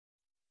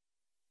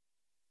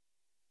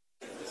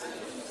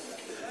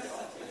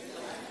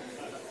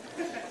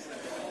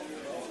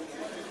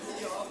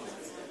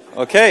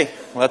Okay,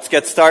 let's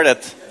get started.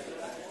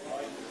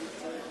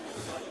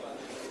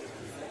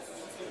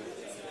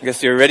 I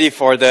guess you're ready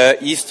for the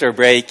Easter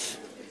break.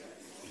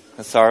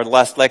 That's our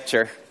last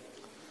lecture.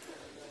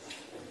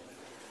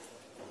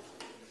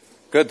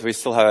 Good, we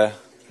still have a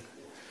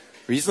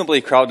reasonably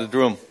crowded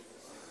room.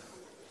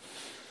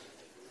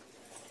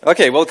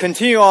 Okay, we'll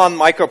continue on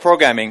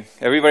microprogramming.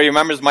 Everybody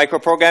remembers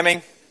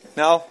microprogramming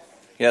now?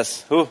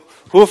 Yes.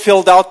 Who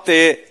filled out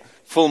the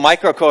full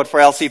microcode for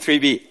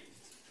LC3B?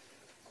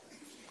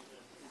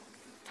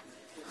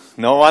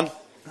 No one?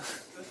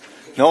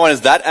 No one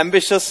is that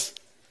ambitious?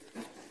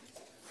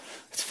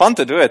 It's fun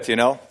to do it, you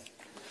know.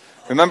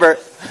 Remember,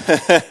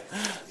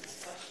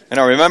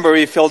 remember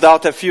we filled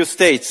out a few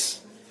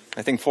states.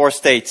 I think 4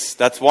 states.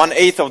 That's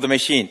 1/8 of the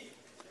machine.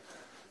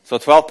 So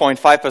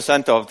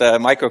 12.5% of the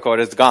microcode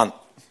is gone.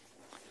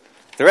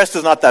 The rest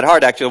is not that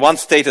hard, actually. One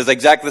state is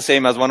exactly the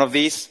same as one of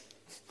these.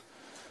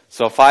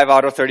 So 5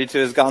 out of 32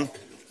 is gone.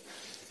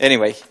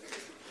 Anyway.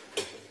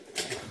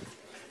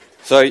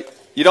 So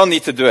you don't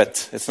need to do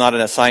it. It's not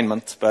an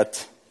assignment.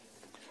 But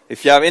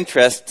if you have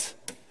interest,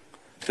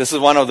 this is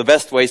one of the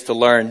best ways to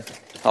learn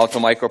how to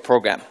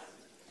microprogram.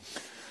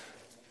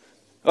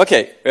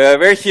 Okay,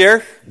 we're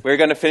here. We're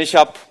going to finish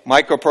up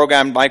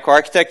microprogrammed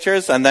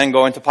microarchitectures and then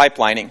go into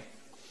pipelining.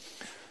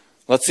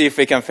 Let's see if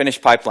we can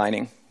finish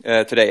pipelining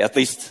today, at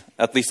least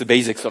the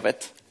basics of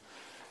it.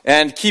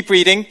 And keep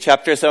reading,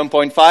 chapter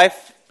 7.5.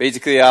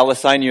 Basically, I'll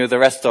assign you the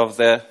rest of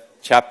the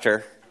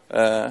chapter,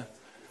 and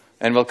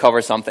we'll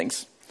cover some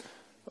things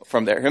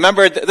from there.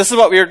 Remember, this is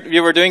what we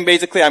were doing,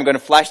 basically. I'm going to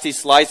flash these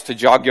slides to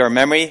jog your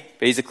memory.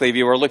 Basically,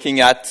 we were looking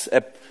at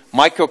a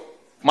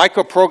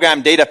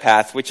microprogram data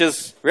path, which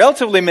is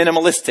relatively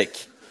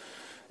minimalistic.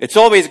 It's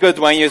always good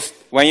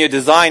when you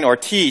design or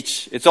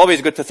teach, it's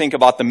always good to think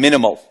about the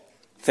minimal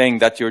thing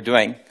that you're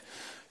doing.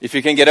 If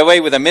you can get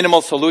away with a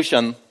minimal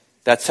solution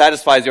that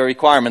satisfies your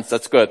requirements,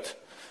 that's good.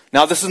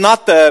 Now, this is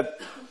not the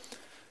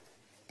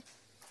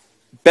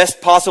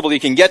best possible you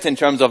can get in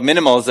terms of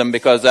minimalism,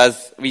 because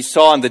as we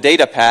saw in the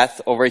data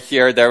path over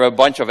here, there are a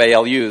bunch of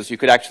ALUs. You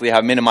could actually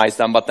have minimized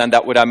them, but then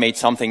that would have made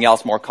something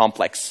else more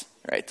complex,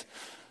 right?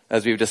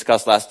 As we've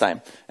discussed last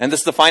time. And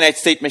this is the finite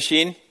state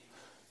machine.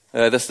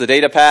 This is the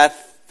data path.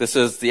 This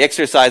is the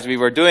exercise we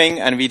were doing,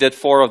 and we did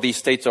 4 of these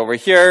states over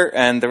here,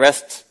 and the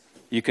rest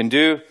you can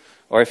do.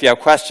 Or if you have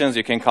questions,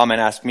 you can come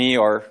and ask me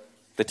or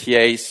the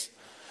TAs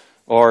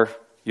or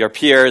your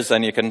peers,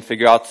 and you can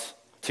figure out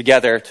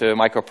together to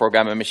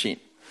microprogram a machine.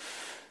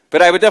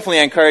 But I would definitely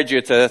encourage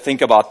you to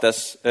think about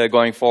this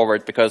going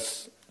forward,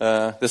 because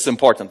this is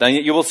important. And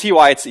you will see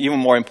why it's even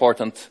more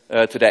important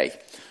today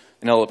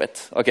in a little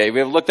bit. Okay,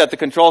 we've looked at the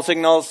control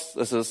signals.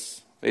 This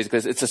is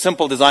basically, it's a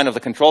simple design of the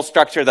control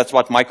structure. That's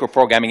what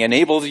microprogramming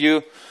enables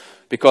you,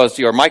 because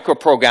your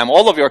microprogram,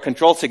 all of your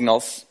control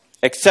signals,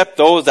 except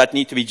those that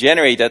need to be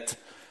generated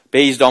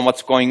based on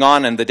what's going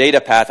on in the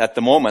data path at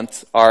the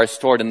moment, are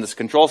stored in this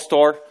control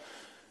store.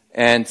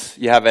 And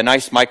you have a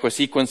nice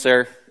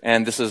microsequencer,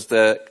 and this is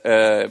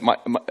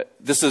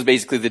this is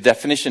basically the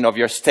definition of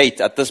your state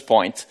at this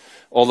point,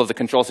 all of the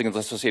control signals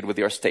associated with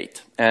your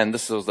state. And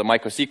this is the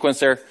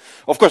microsequencer.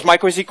 Of course,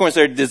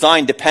 microsequencer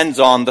design depends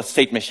on the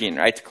state machine,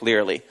 right,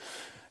 clearly.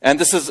 And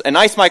this is a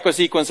nice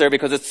microsequencer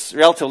because it's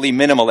relatively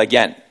minimal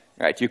again,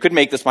 right? You could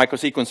make this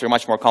microsequencer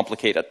much more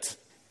complicated.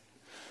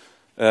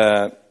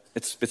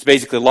 It's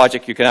basically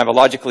logic. You can have a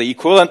logically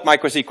equivalent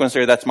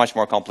microsequencer that's much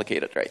more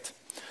complicated, right?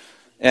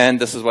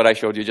 And this is what I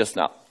showed you just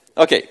now.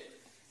 Okay,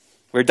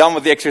 we're done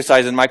with the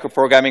exercise in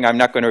microprogramming. I'm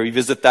not going to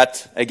revisit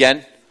that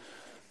again.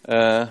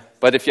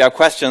 But if you have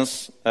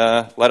questions,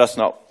 let us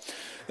know.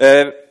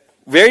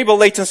 Variable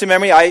latency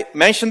memory, I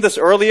mentioned this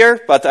earlier,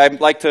 but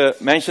I'd like to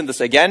mention this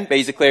again.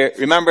 Basically,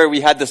 remember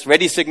we had this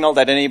ready signal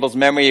that enables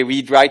memory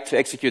read-write to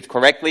execute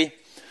correctly.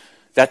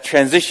 That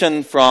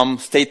transition from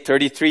state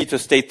 33 to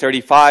state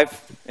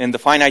 35 in the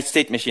finite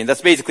state machine,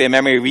 that's basically a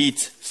memory read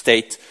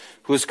state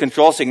whose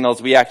control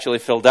signals we actually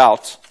filled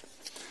out.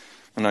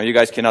 I know you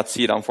guys cannot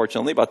see it,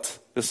 unfortunately, but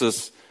this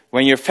is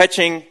when you're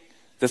fetching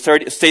the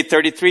state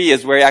 33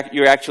 is where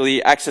you're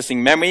actually accessing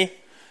memory,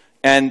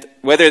 and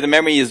whether the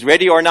memory is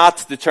ready or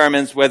not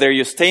determines whether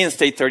you stay in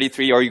state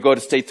 33 or you go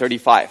to state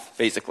 35,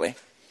 basically.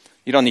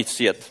 You don't need to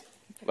see it,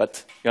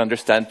 but you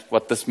understand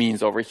what this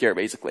means over here,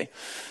 basically.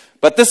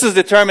 But this is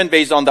determined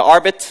based on the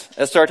arbit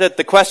asserted.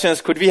 The question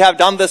is, could we have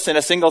done this in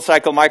a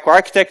single-cycle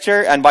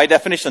microarchitecture? And by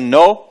definition,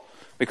 no,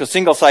 because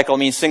single cycle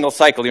means single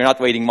cycle. You're not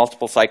waiting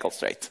multiple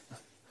cycles, right?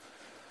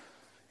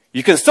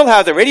 You can still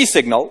have the ready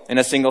signal in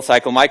a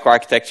single-cycle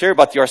microarchitecture,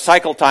 but your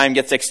cycle time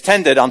gets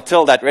extended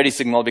until that ready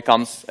signal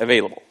becomes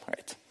available,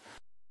 right?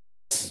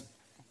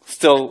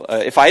 Still,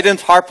 if I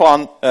didn't harp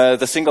on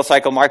the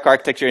single-cycle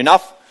microarchitecture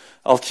enough,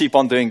 I'll keep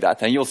on doing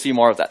that, and you'll see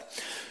more of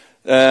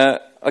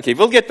that. Okay,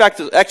 we'll get back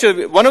to...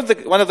 Actually, one of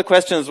the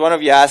questions one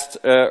of you asked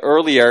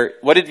earlier,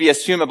 what did we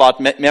assume about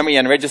memory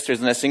and registers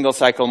in a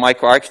single-cycle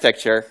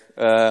microarchitecture?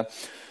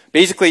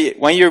 Basically,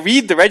 when you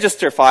read the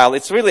register file,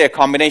 it's really a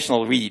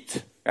combinational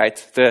read,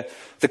 right?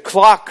 The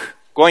clock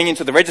going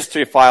into the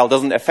registry file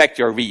doesn't affect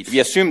your read. We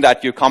assume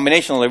that you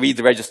combinationally read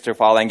the register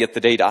file and get the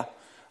data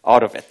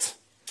out of it.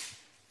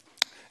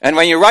 And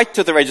when you write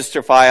to the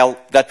register file,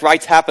 that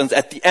write happens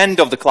at the end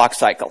of the clock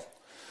cycle.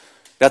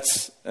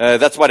 That's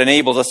what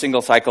enables a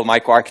single cycle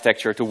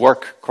microarchitecture to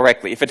work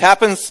correctly. If it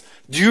happens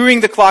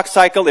during the clock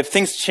cycle, if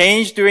things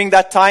change during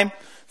that time,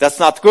 that's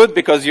not good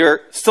because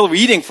you're still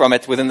reading from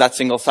it within that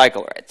single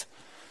cycle, right?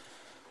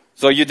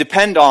 So you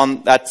depend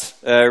on that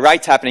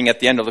write happening at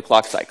the end of the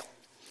clock cycle.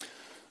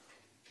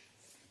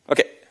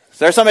 Okay, so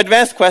there are some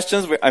advanced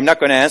questions. I'm not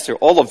going to answer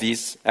all of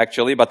these,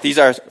 actually, but these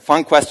are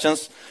fun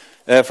questions.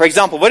 For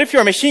example, what if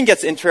your machine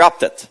gets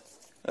interrupted?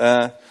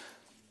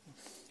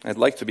 I'd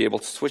like to be able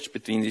to switch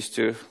between these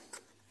two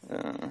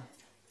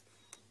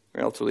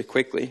relatively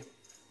quickly.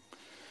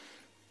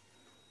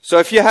 So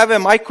if you have a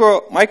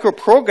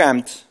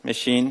micro-programmed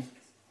machine,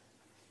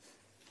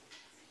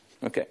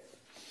 okay.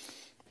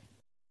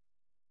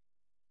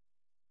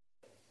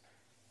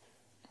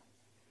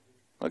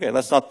 Okay,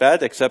 that's not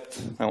bad,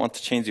 except I want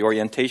to change the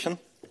orientation.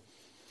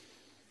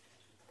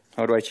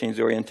 How do I change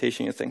the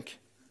orientation, you think?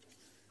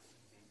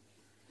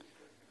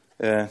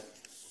 This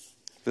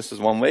is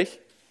one way.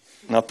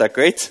 Not that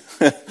great.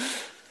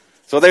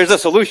 So there's a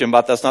solution,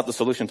 but that's not the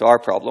solution to our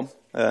problem.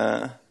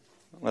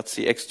 Let's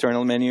see,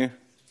 external menu.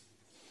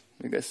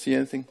 You guys see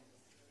anything?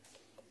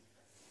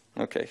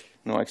 Okay,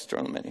 no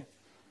external menu.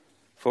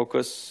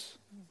 Focus,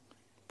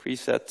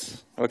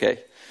 presets. Okay,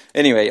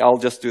 anyway, I'll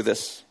just do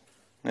this.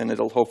 And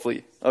it'll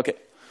hopefully, okay.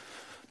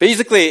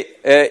 Basically,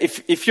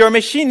 if your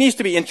machine needs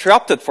to be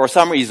interrupted for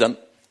some reason,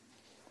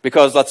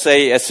 because let's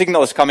say a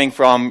signal is coming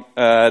from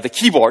the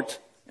keyboard,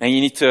 and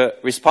you need to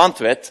respond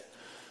to it,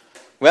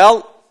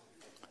 well,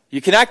 you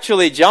can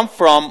actually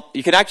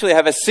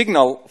have a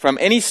signal from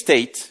any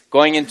state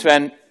going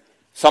into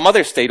some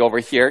other state over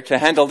here to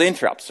handle the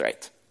interrupts,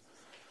 right?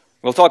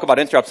 We'll talk about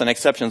interrupts and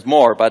exceptions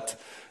more, but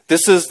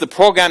this is the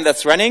program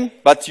that's running,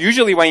 but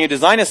usually when you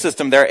design a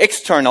system, there are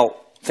external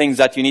things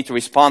that you need to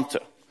respond to.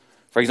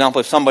 For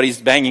example, if somebody's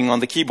banging on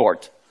the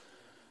keyboard,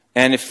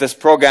 and if this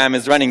program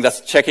is running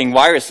that's checking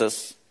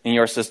viruses in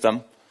your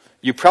system,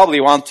 you probably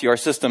want your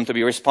system to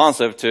be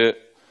responsive to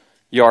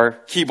your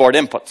keyboard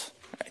input.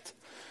 Right?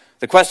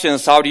 The question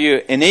is, how do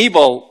you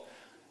enable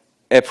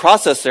a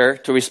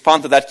processor to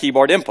respond to that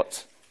keyboard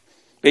input?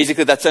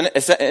 Basically,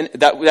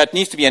 that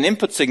needs to be an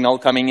input signal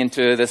coming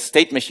into the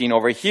state machine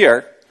over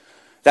here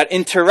that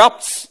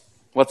interrupts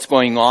what's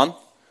going on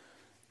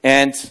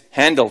and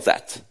handles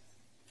that.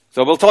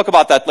 So we'll talk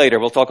about that later.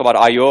 We'll talk about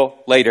I/O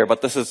later,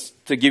 but this is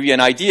to give you an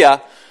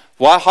idea.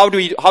 How do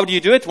you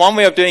do it? One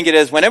way of doing it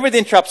is whenever the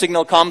interrupt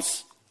signal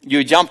comes,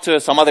 you jump to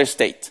some other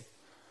state.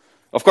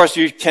 Of course,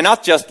 you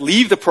cannot just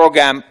leave the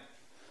program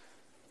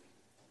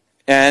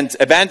and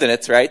abandon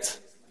it, right?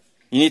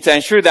 You need to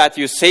ensure that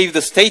you save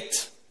the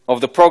state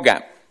of the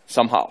program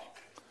somehow.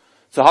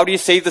 So how do you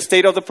save the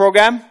state of the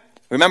program?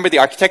 Remember the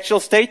architectural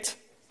state?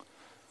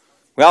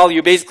 Well,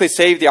 you basically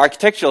save the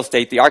architectural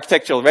state, the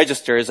architectural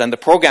registers, and the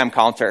program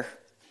counter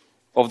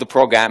of the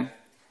program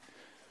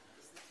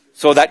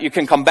so that you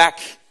can come back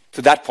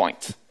to that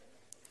point.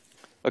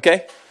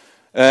 Okay?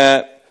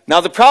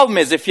 Now, the problem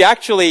is if you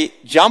actually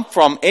jump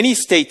from any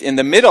state in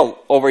the middle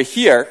over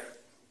here,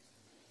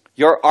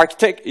 you're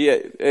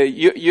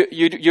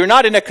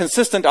not in a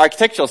consistent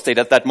architectural state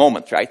at that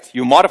moment, right?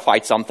 You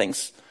modified some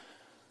things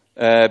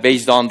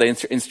based on the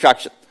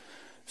instruction.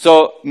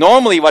 So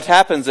normally what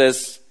happens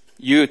is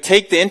you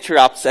take the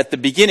interrupts at the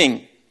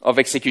beginning of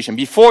execution.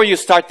 Before you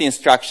start the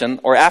instruction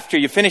or after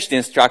you finish the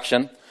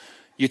instruction,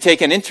 you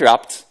take an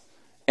interrupt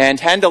and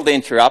handle the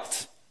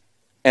interrupt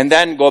and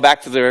then go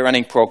back to the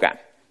running program.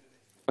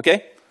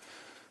 Okay?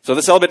 So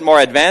this is a little bit more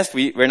advanced.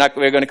 We're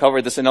going to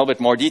cover this in a little bit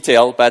more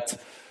detail, but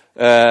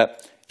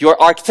your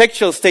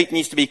architectural state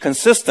needs to be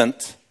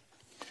consistent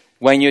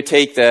when you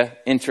take the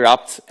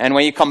interrupt. And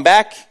when you come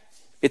back,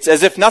 it's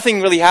as if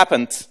nothing really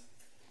happened.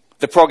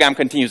 The program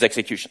continues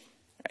execution.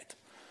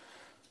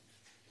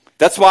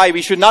 That's why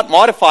we should not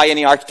modify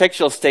any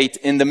architectural state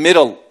in the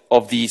middle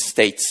of these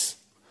states.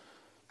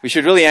 We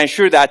should really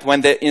ensure that when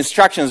the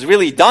instruction is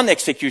really done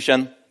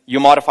execution, you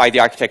modify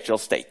the architectural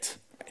state.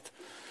 Right?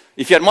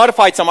 If you had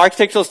modified some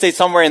architectural state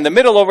somewhere in the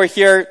middle over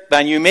here,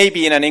 then you may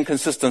be in an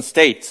inconsistent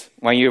state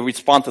when you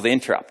respond to the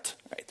interrupt.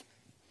 Right?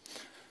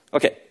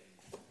 Okay.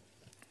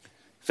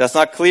 If that's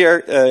not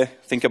clear,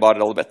 think about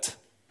it a little bit,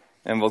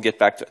 and we'll get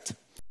back to it.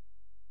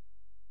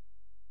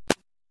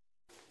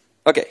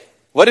 Okay.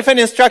 What if an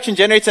instruction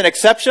generates an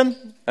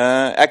exception?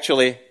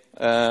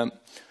 Do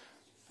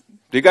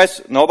you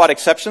guys know about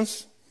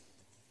exceptions?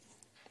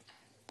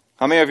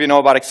 How many of you know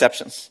about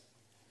exceptions?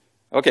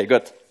 Okay,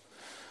 good.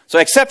 So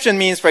exception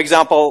means, for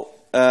example,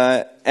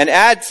 an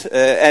add,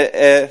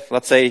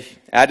 let's say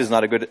add is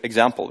not a good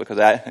example because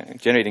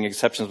generating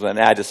exceptions with an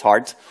add is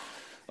hard.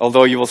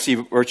 Although you will see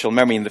virtual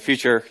memory in the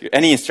future,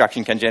 any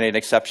instruction can generate an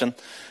exception.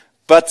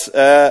 But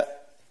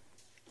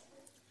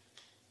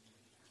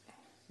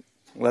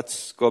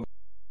let's go back.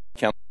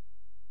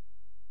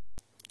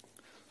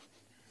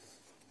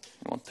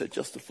 I want to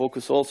adjust the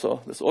focus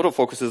also. This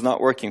autofocus is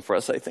not working for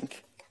us, I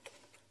think.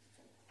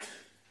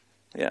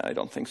 Yeah, I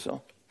don't think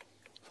so.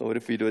 So what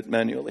if we do it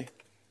manually?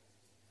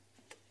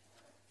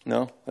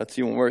 No, that's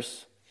even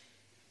worse.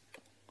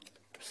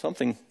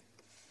 Something.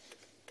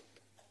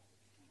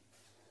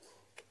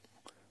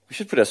 We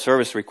should put a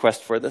service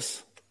request for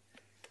this.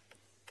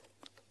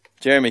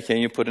 Jeremy, can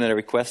you put in a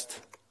request?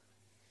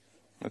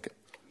 Okay.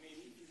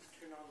 Maybe you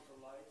turn on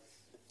the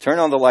lights. Turn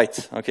on the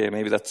light. Okay,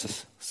 maybe that's a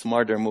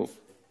smarter move.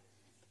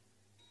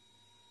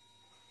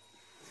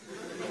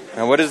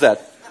 And what is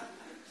that?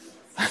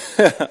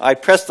 I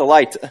pressed the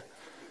light.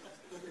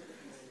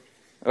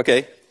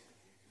 Okay.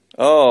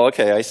 Oh,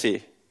 okay, I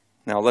see.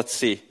 Now let's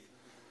see.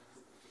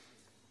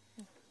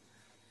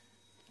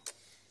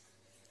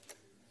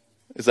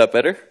 Is that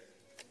better?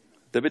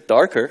 It's a bit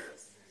darker.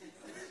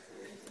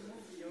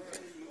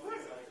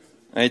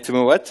 I need to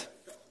move what?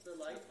 The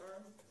light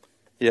arm.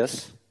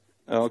 Yes.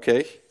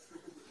 Okay.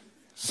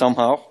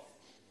 Somehow.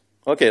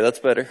 Okay, that's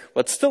better.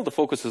 But still the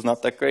focus is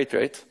not that great,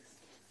 right?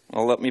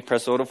 Well, let me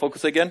press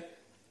autofocus again.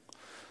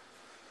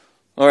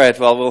 All right,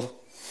 well,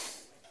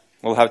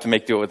 we'll have to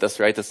make do with this,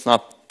 right? It's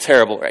not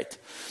terrible, right?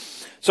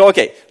 So,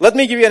 okay, let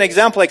me give you an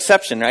example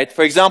exception, right?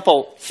 For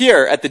example,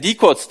 here at the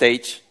decode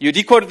stage, you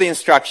decoded the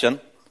instruction,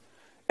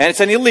 and it's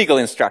an illegal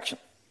instruction.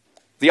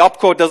 The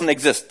opcode doesn't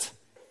exist.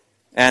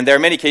 And there are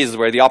many cases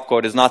where the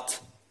opcode is not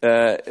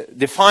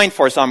defined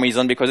for some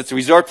reason because it's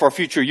reserved for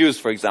future use,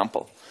 for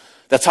example.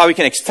 That's how we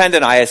can extend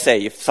an ISA.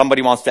 If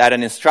somebody wants to add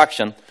an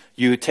instruction,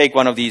 you take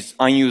one of these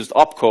unused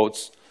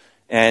opcodes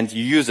and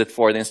you use it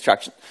for the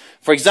instruction.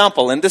 For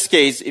example, in this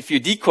case, if you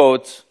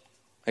decode,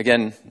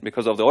 again,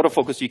 because of the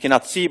autofocus you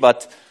cannot see,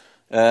 but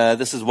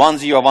this is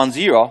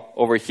 1010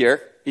 over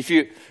here. If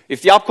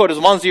the opcode is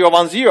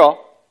 1010,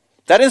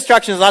 that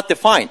instruction is not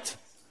defined.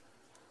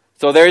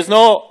 So there is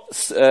no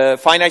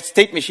finite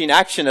state machine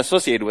action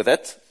associated with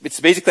it. It's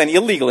basically an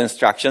illegal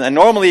instruction. And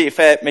normally, if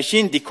a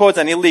machine decodes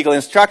an illegal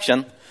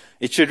instruction,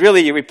 it should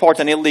really report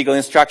an illegal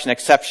instruction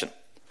exception.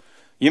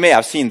 You may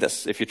have seen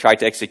this if you try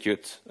to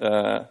execute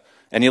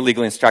an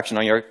illegal instruction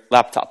on your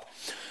laptop.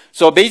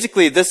 So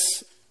basically,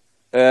 this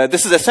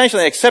is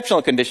essentially an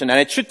exceptional condition, and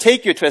it should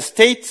take you to a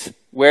state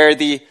where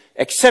the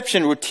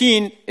exception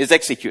routine is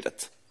executed.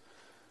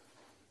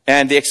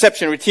 And the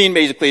exception routine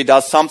basically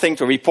does something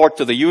to report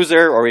to the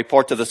user or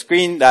report to the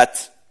screen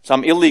that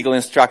some illegal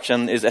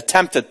instruction is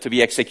attempted to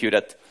be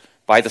executed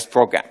by this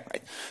program,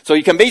 right? So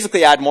you can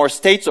basically add more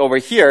states over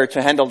here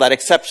to handle that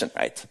exception,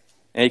 right?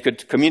 And you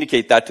could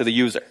communicate that to the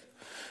user.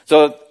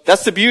 So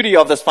that's the beauty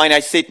of this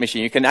finite state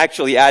machine. You can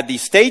actually add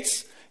these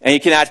states, and you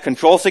can add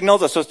control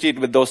signals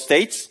associated with those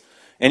states,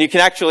 and you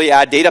can actually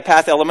add data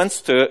path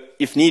elements to,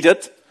 if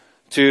needed,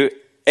 to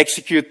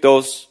execute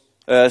those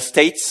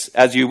states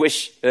as you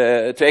wish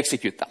to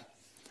execute them.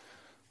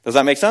 Does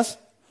that make sense?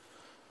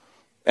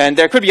 And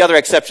there could be other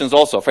exceptions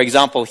also. For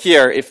example,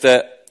 here,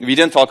 we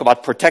didn't talk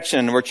about protection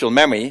in virtual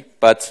memory,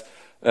 but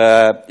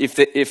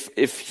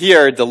if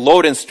here the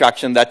load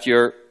instruction that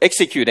you're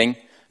executing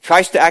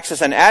tries to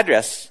access an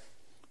address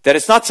that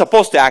it's not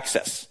supposed to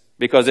access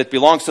because it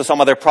belongs to some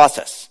other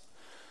process,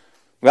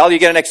 well, you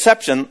get an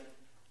exception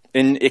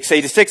in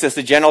x86. It's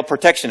the general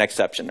protection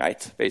exception,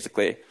 right?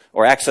 Basically.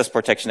 Or access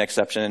protection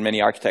exception in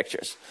many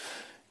architectures.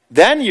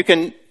 Then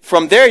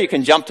from there you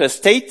can jump to a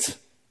state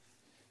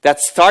that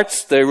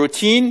starts the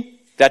routine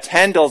that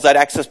handles that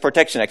access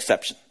protection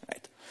exception,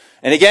 right?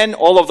 And again,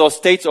 all of those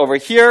states over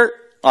here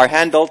are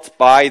handled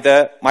by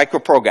the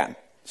microprogram.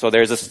 So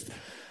there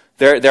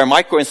are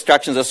micro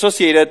instructions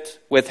associated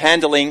with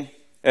handling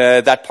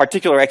that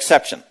particular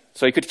exception.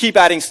 So you could keep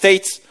adding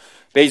states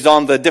based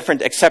on the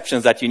different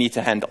exceptions that you need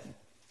to handle.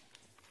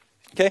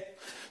 Okay?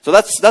 So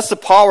that's the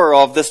power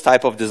of this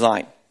type of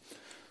design.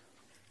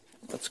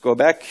 Let's go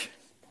back.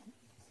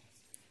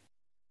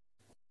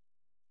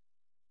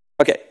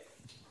 Okay.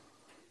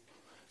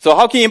 So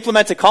how can you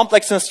implement a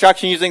complex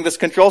instruction using this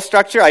control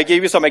structure? I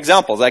gave you some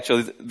examples.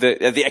 Actually,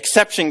 the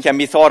exception can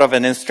be thought of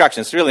an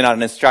instruction. It's really not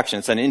an instruction.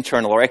 It's an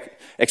internal, or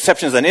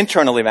exception is an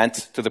internal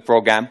event to the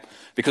program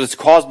because it's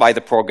caused by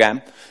the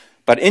program.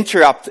 But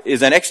interrupt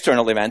is an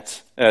external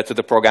event to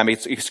the program.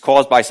 It's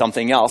caused by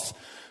something else.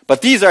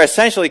 But these are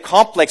essentially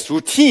complex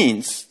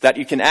routines that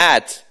you can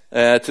add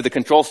to the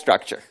control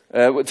structure,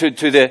 to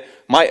the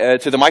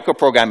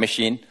microprogram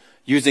machine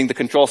using the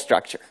control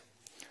structure.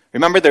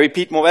 Remember the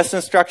repeat MOVES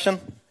instruction?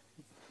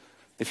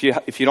 If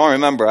you don't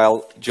remember,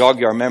 I'll jog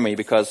your memory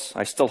because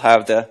I still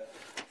have the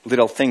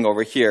little thing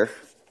over here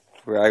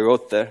where I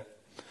wrote the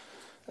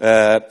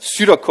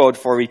pseudocode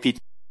for repeat.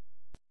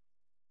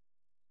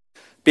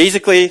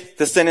 Basically,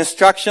 this is an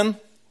instruction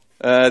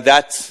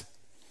that,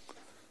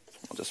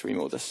 I'll just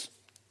remove this,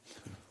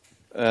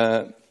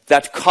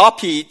 that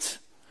copied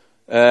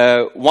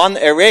one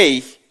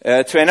array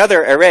to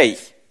another array,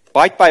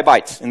 byte by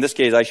byte. In this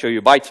case, I show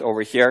you byte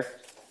over here,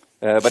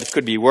 but it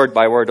could be word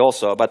by word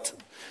also. But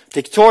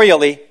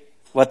pictorially,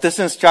 what this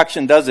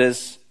instruction does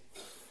is,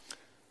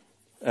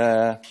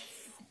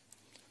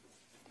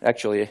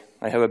 actually,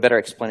 I have a better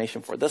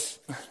explanation for this.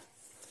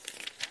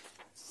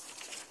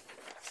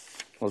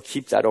 We'll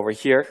keep that over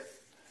here.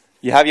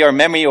 You have your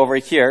memory over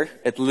here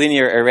at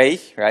linear array,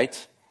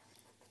 right?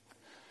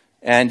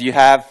 And you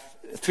have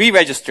 3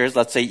 registers,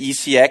 let's say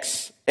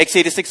ECX.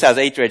 x86 has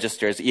 8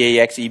 registers,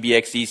 EAX,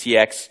 EBX,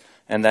 ECX,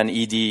 and then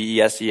ED,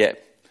 ES, EA, ...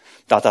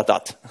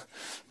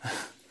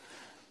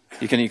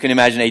 You can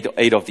imagine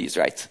 8 of these,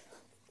 right?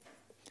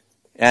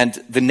 And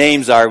the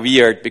names are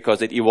weird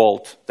because it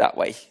evolved that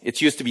way.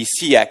 It used to be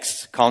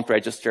CX, count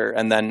register,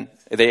 and then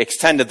they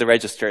extended the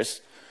registers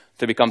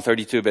to become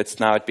 32 bits.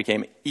 Now it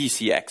became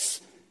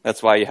ECX.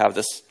 That's why you have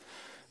this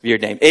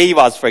weird name. A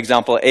was, for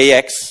example,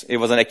 AX. It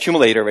was an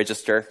accumulator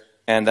register,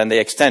 and then they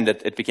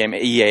extended. It became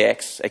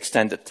EAX,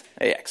 extended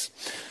AX.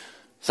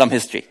 Some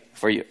history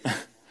for you.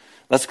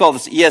 Let's call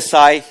this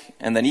ESI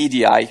and then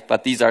EDI,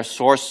 but these are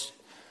source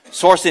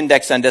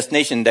index and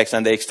destination index,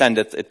 and they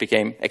extended. It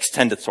became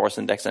extended source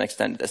index and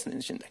extended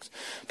destination index.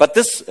 But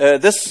this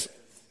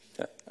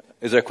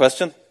is there a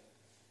question?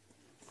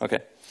 Okay.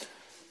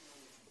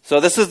 So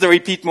this is the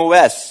repeat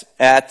MOVS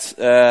at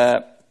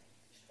the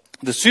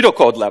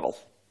pseudocode level,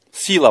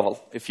 C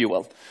level, if you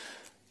will.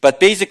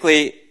 But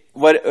basically,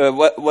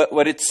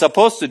 what it's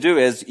supposed to do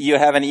is you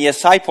have an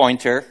ESI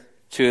pointer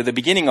to the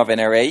beginning of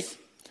an array,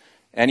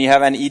 and you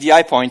have an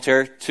EDI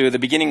pointer to the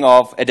beginning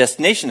of a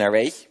destination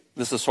array.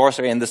 This is source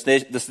array and this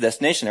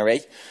destination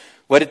array.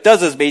 What it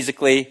does is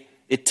basically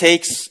it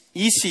takes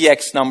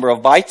ECX number of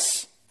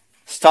bytes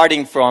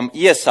starting from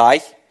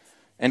ESI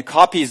and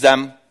copies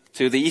them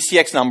to the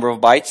ECX number of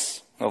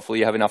bytes. Hopefully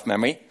you have enough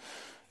memory.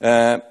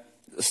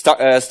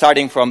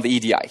 Starting from the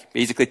EDI.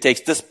 Basically it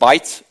takes this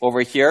byte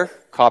over here,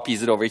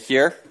 copies it over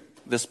here.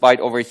 This byte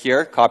over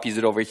here, copies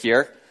it over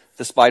here.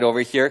 This byte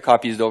over here,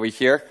 copies it over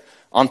here.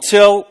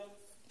 Until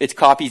it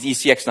copies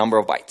ECX number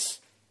of bytes.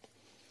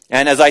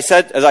 And as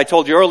I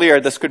told you earlier,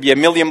 this could be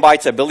 1,000,000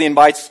 bytes, 1,000,000,000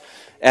 bytes,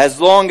 as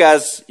long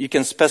as you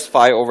can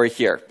specify over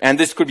here. And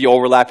this could be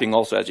overlapping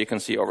also, as you can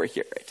see over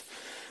here, right?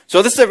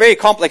 So this is a very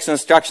complex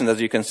instruction,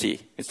 as you can see.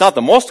 It's not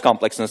the most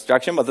complex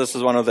instruction, but this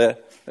is one of the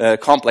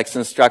complex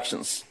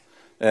instructions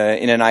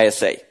in an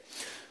ISA.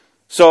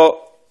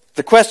 So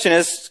the question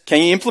is,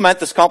 can you implement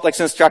this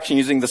complex instruction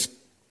using this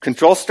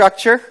control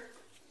structure?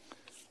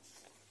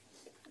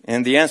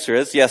 And the answer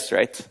is yes,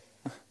 right?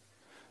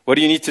 What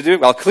do you need to do?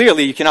 Well,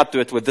 clearly you cannot do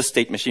it with this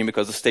state machine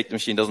because the state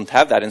machine doesn't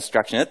have that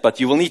instruction in it, but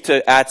you will need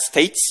to add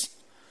states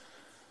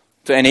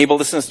to enable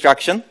this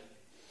instruction.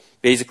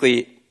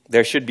 Basically,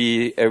 there should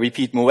be a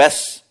repeat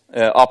MOVS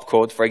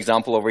opcode, for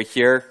example, over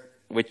here,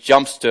 which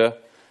jumps to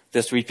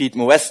this repeat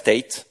MOVS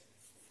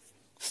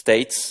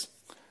states,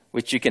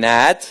 which you can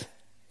add.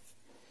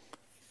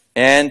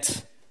 And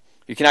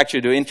you can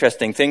actually do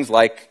interesting things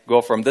like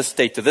go from this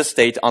state to this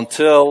state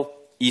until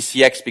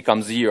ECX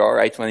becomes 0,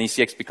 right? When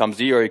ECX becomes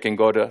 0, you can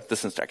go to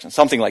this instruction.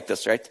 Something like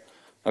this, right?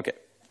 Okay.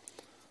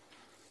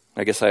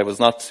 I guess I was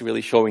not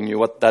really showing you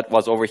what that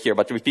was over here.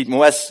 But repeat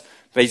MOVS,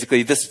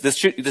 basically,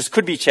 this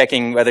could be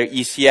checking whether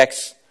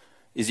ECX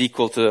is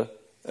equal to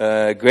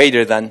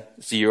greater than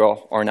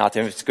 0 or not.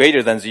 And if it's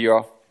greater than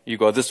 0, you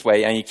go this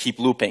way and you keep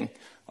looping.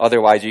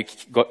 Otherwise, you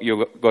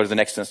go to the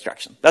next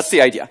instruction. That's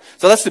the idea.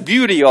 So that's the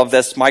beauty of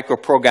this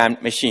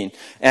microprogrammed machine.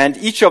 And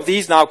each of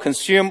these now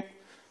consume,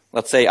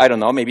 let's say, I don't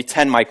know, maybe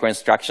 10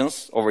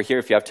 microinstructions over here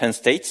if you have 10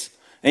 states.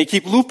 And you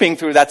keep looping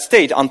through that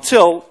state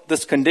until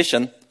this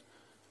condition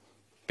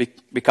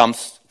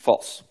becomes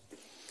false.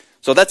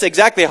 So that's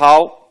exactly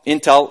how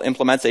Intel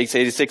implements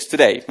x86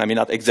 today. I mean,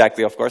 not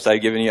exactly, of course.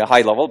 I've given you a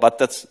high level, but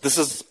this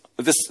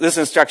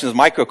instruction is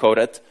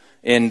microcoded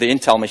in the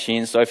Intel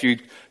machine. So if you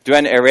do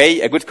an array,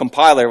 a good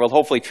compiler will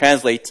hopefully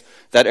translate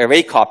that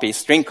array copy,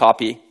 string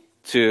copy,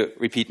 to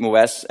repeat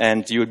MOVS,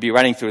 and you would be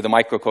running through the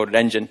microcoded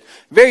engine.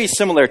 Very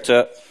similar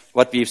to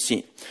what we've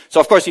seen. So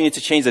of course you need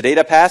to change the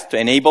data path to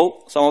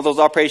enable some of those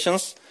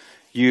operations.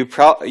 You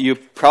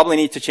probably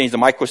need to change the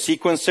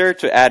microsequencer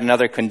to add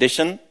another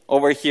condition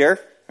over here,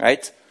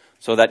 right?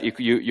 So that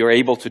you're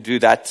able to do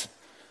that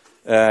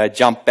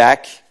jump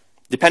back,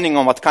 depending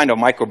on what kind of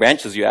micro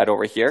branches you add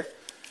over here.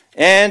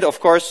 And of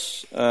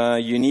course,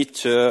 you need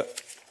to,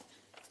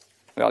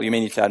 well, you may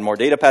need to add more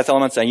data path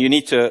elements, and you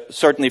need to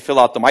certainly fill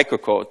out the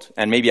microcode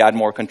and maybe add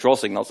more control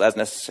signals as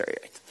necessary,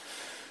 right?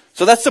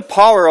 So that's the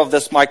power of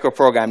this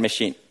microprogrammed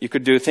machine. You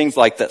could do things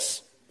like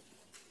this.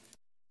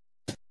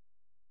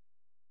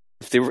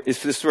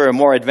 If this were a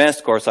more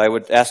advanced course, I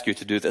would ask you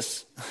to do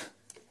this.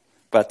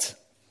 But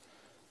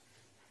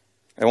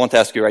I won't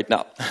ask you right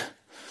now.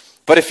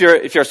 But if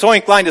you're so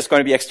inclined, it's going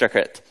to be extra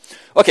credit.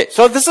 Okay,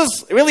 so this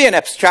is really an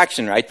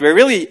abstraction, right? We're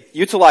really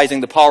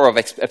utilizing the power of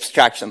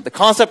abstraction. The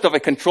concept of a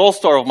control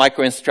store of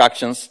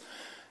microinstructions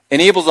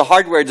enables a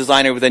hardware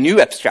designer with a new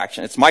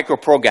abstraction. It's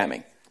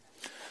microprogramming.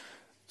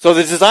 So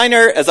the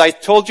designer, as I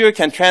told you,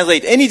 can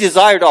translate any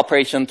desired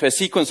operation to a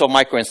sequence of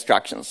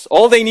microinstructions.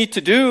 All they need to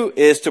do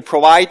is to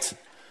provide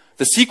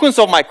the sequence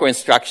of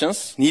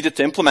microinstructions needed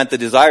to implement the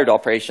desired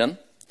operation,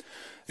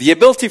 the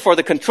ability for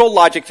the control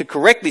logic to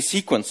correctly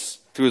sequence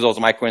through those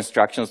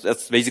microinstructions.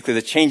 That's basically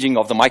the changing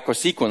of the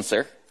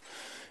microsequencer,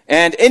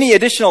 and any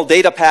additional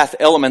data path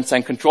elements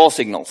and control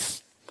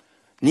signals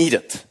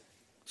needed.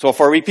 So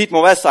for repeat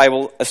MOS, I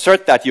will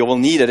assert that you will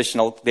need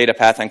additional data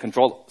path and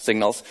control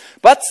signals.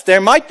 But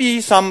there might be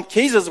some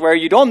cases where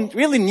you don't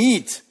really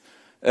need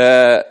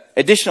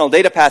additional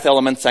data path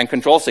elements and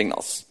control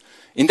signals.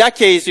 In that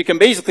case, you can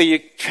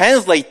basically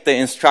translate the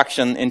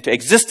instruction into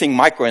existing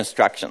micro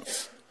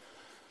instructions.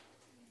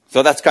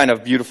 So that's kind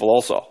of beautiful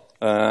also.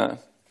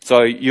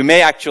 So you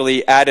may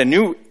actually add a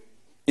new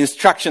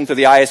instruction to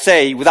the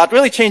ISA without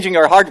really changing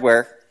your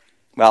hardware.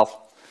 Well,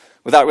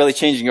 without really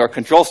changing your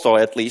control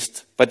store at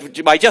least,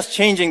 but by just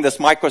changing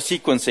this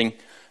micro-sequencing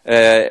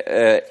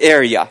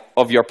area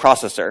of your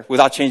processor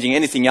without changing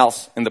anything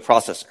else in the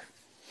processor.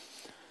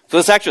 So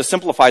this actually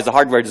simplifies the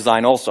hardware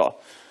design also.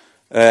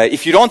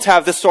 If you don't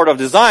have this sort of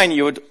design,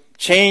 you would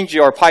change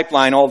your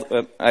pipeline,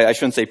 I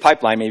shouldn't say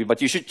pipeline maybe,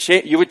 but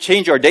you would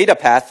change your data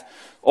path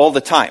all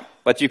the time.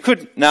 But you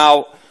could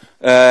now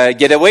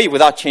get away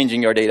without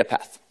changing your data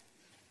path.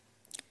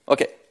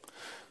 Okay,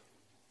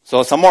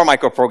 so some more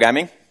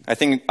microprogramming. I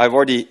think I've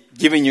already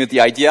given you the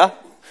idea.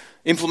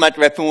 Implement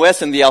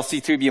RepMOS in the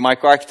LC3B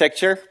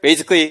microarchitecture.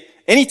 Basically,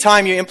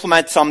 anytime you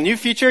implement some new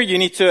feature, you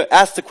need to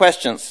ask the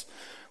questions.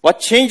 What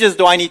changes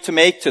do I need to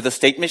make to the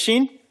state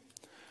machine,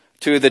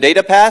 to the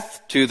data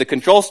path, to the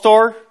control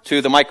store,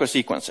 to the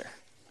microsequencer?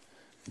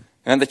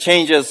 And the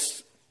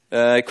changes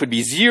could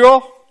be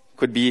 0,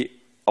 could be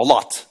a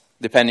lot,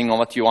 depending on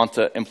what you want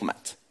to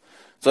implement.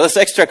 So this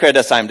extra credit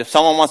assignment. If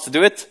someone wants to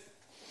do it,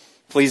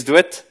 please do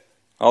it.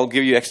 I'll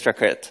give you extra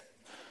credit.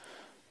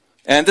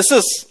 And this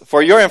is,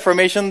 for your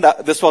information,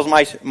 that this was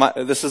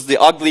this is the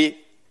ugly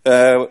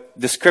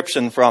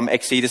description from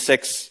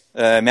x86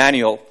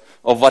 manual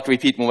of what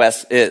repeat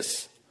MOS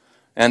is.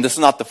 And this is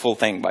not the full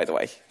thing, by the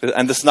way.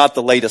 And this is not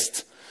the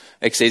latest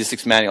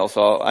x86 manual,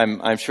 so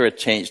I'm sure it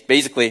changed.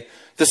 Basically,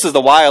 this is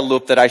the while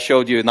loop that I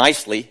showed you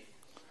nicely.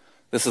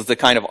 This is the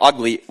kind of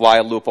ugly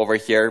while loop over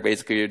here.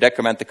 Basically, you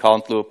decrement the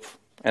count loop,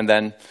 and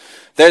then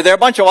there are a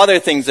bunch of other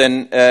things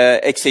in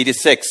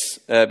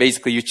x86.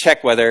 Basically, you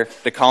check whether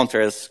the counter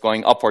is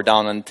going up or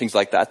down and things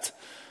like that.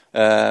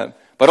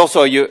 But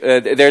also,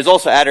 there's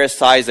also address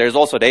size. There's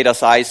also data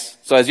size.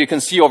 So as you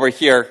can see over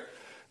here,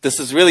 this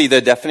is really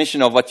the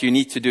definition of what you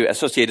need to do,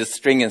 associated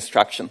string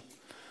instruction.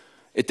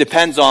 It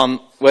depends on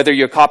whether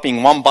you're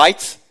copying 1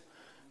 byte,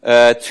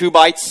 2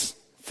 bytes,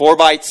 4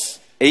 bytes,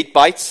 8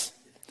 bytes.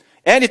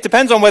 And it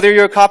depends on whether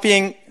you're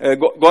copying,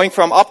 going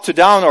from up to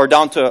down or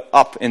down to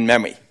up in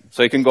memory.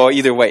 So you can go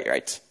either way,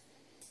 right?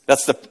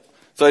 So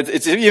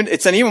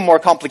it's an even more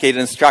complicated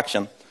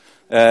instruction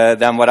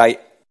than what I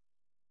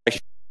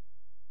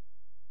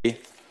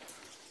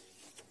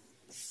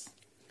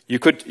you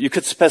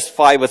could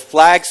specify with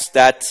flags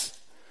that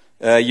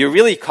you're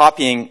really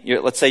copying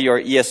let's say your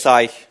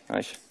ESI.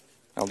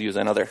 I'll use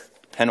another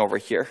pen over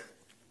here.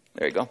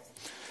 There you go.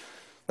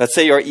 Let's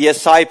say your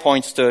ESI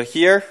points to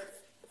here,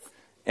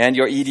 and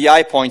your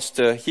EDI points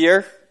to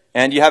here.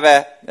 And you have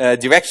a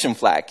direction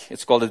flag.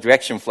 It's called a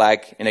direction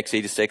flag in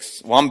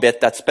x86. 1 bit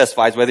that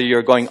specifies whether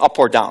you're going up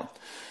or down.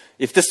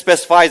 If this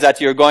specifies that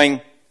you're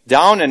going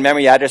down in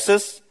memory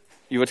addresses,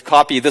 you would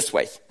copy this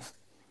way.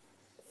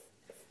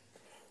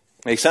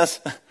 Make sense?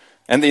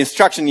 And the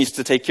instruction needs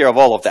to take care of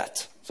all of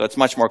that. So it's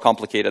much more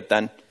complicated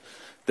than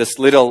this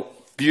little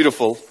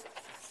beautiful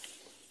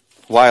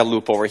while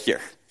loop over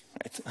here.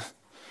 Right?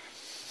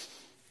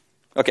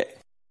 Okay.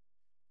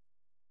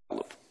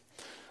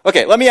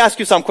 Okay, let me ask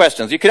you some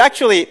questions. You could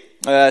actually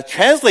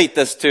translate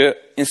this to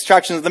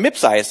instructions in the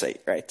MIPS ISA,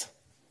 right?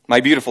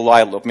 My beautiful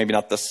while loop, maybe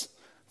not this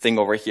thing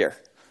over here.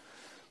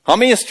 How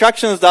many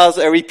instructions does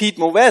a repeat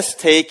MOS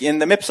take in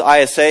the MIPS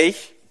ISA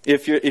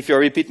if your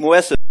repeat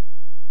MOS is...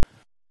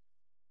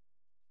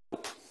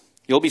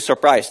 You'll be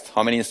surprised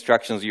how many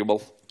instructions you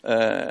will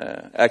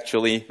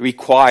actually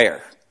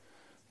require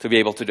to be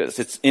able to do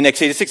this. In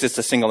x86, it's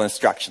a single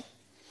instruction.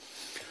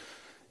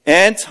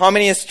 And how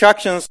many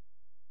instructions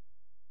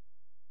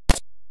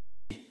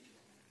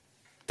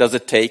does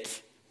it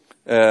take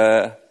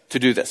to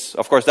do this?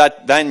 Of course,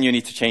 then you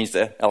need to change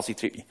the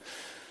LC3B.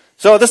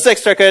 So this is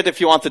extra credit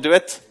if you want to do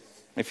it.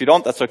 If you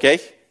don't, that's okay,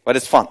 but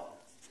it's fun.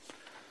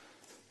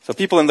 So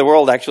people in the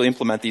world actually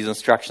implement these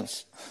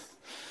instructions.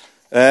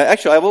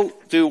 Actually, I will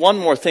do one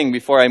more thing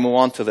before I move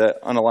on to the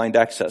unaligned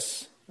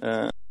access.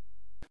 I'll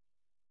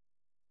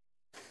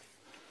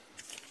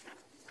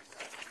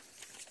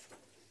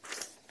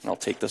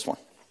take this one.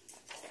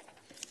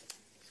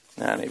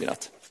 Nah, maybe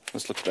not.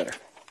 This looks better.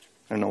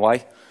 I don't know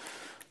why.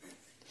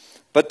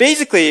 But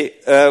basically,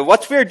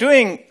 what we're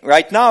doing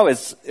right now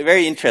is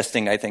very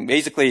interesting, I think.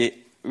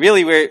 Basically,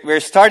 really, we're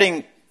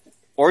starting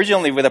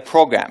originally with a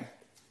program,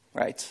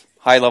 right?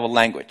 High-level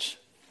language.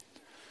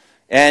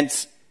 And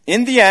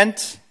in the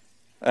end,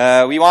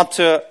 we want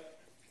to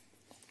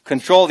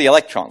control the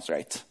electrons,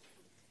 right?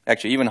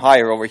 Actually, even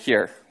higher over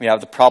here, we have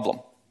the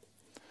problem.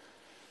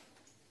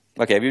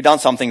 Okay, we've done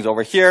some things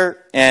over here.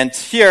 And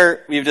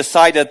here, we've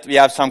decided we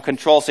have some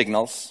control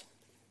signals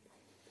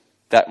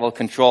that will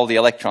control the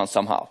electrons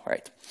somehow,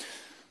 right?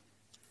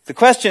 The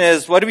question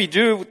is, what do we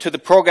do to the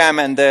program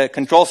and the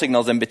control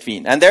signals in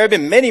between? And there have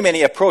been many,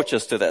 many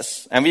approaches to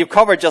this. And we've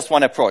covered just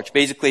one approach.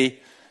 Basically,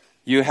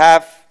 you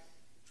have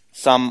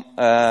some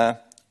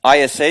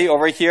ISA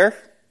over here.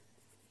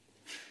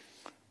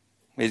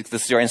 This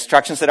is your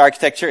instruction set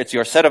architecture. It's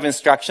your set of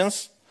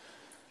instructions.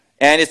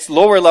 And it's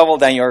lower level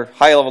than your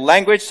high level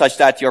language, such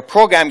that your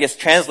program gets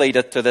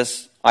translated to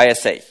this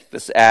ISA.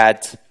 This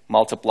add,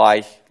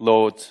 multiply,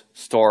 load,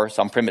 store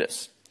some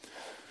primitives.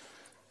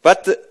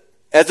 But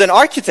as an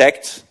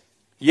architect,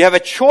 you have a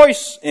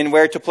choice in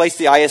where to place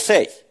the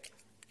ISA.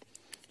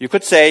 You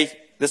could say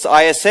this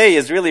ISA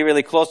is really,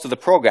 really close to the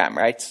program,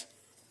 right?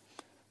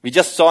 We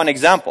just saw an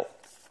example.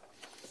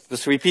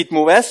 This repeat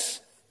move S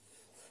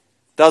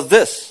does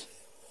this.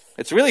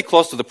 It's really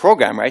close to the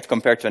program, right,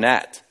 compared to an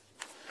add.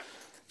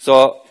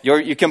 So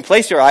you can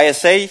place your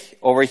ISA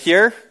over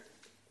here,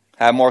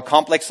 have more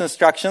complex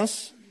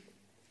instructions.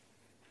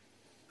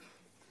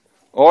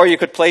 Or you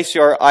could place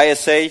your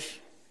ISA, I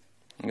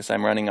guess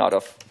I'm running out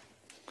of.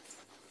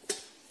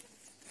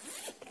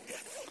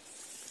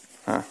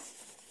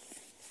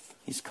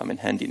 He's come in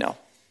handy now.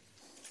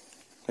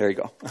 There you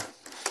go.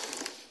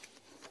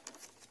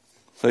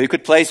 So you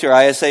could place your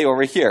ISA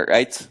over here,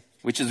 right?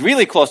 Which is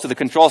really close to the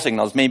control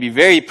signals, maybe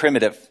very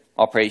primitive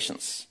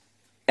operations.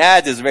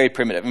 Add is very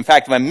primitive. In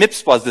fact, when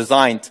MIPS was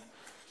designed,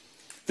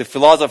 the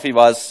philosophy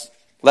was,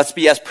 let's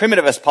be as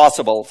primitive as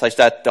possible, such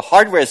that the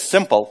hardware is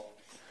simple.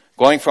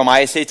 Going from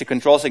ISA to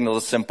control signal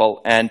is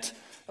simple, and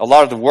a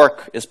lot of the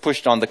work is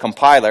pushed on the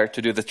compiler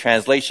to do the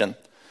translation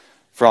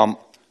from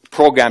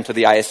program to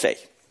the ISA.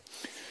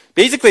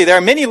 Basically, there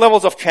are many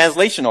levels of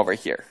translation over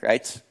here,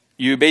 right?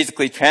 You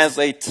basically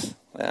translate,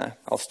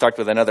 I'll start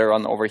with another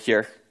one over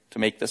here to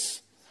make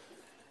this.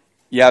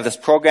 You have this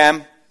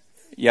program,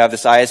 you have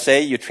this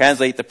ISA, you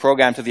translate the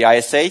program to the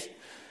ISA,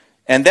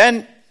 and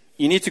then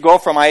you need to go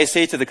from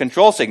ISA to the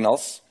control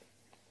signals.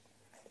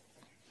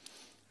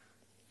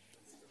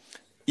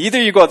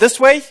 Either you go this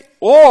way,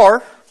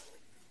 or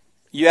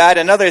you add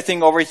another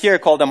thing over here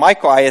called a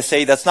micro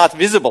ISA that's not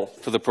visible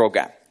to the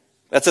program.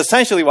 That's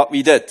essentially what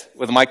we did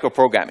with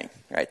microprogramming,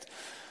 right?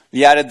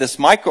 We added this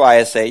micro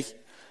ISA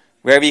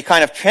where we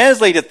kind of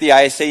translated the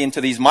ISA into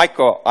these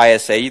micro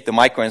ISA, the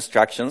micro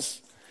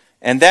instructions,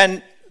 and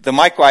then the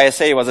micro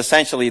ISA was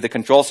essentially the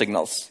control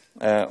signals,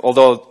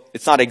 although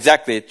it's not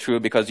exactly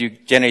true because you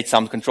generate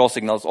some control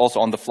signals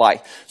also on the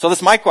fly. So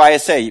this micro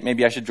ISA,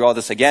 maybe I should draw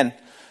this again,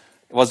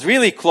 was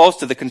really close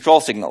to the control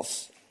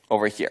signals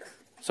over here.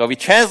 So we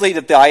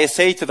translated the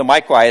ISA to the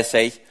micro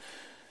ISA.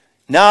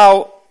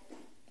 Now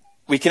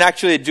we can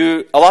actually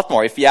do a lot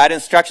more. If we add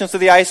instructions to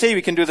the ISA,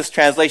 we can do this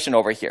translation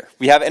over here.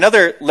 We have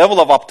another level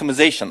of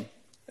optimization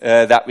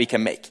that we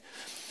can make.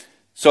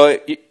 So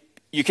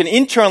you can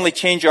internally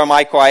change your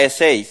micro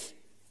ISA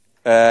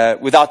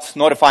without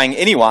notifying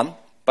anyone,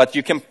 but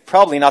you can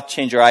probably not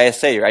change your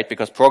ISA, right?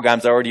 Because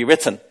programs are already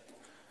written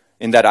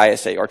in that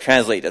ISA or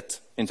translated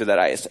into that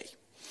ISA.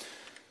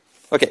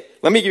 Okay,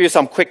 let me give you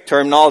some quick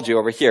terminology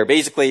over here.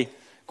 Basically,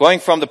 going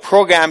from the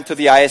program to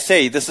the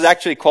ISA, this is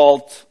actually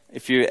called,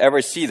 if you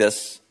ever see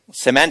this,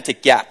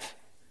 semantic gap.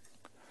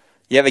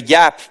 You have a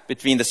gap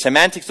between the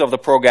semantics of the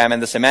program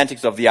and the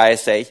semantics of the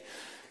ISA.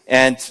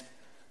 And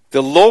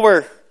the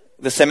lower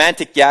the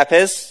semantic gap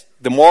is,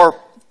 the more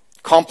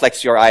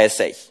complex your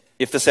ISA.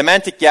 If the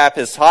semantic gap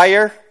is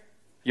higher,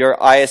 your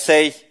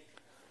ISA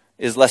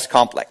is less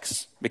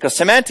complex. Because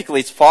semantically,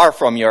 it's far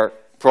from your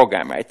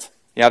program, right?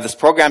 You have this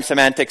program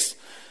semantics,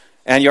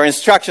 and your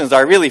instructions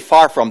are really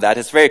far from that.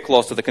 It's very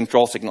close to the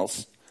control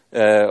signals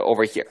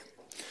over here.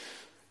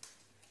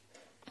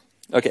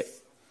 Okay.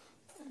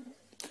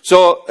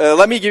 So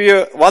let me give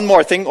you one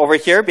more thing over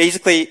here.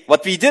 Basically,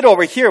 what we did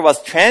over here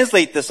was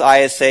translate this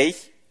ISA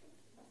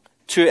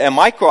to a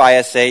micro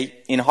ISA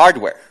in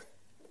hardware.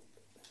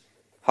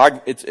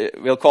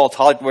 We'll call it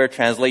hardware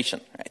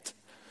translation, right?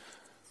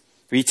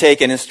 We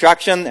take an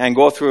instruction and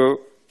go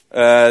through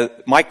a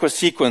micro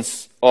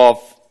sequence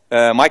of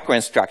micro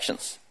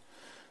instructions.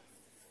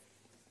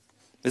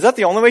 Is that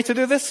the only way to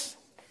do this?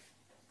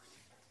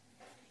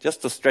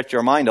 Just to stretch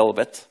your mind a little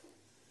bit.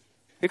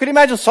 You could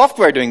imagine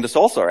software doing this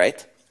also,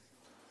 right?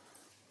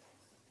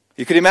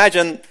 You could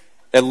imagine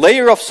a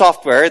layer of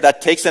software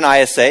that takes an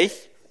ISA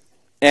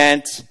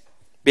and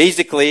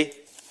basically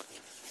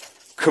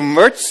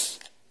converts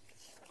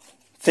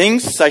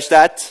things such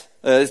that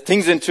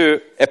things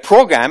into a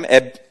program,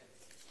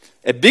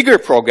 a bigger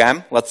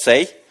program, let's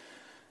say,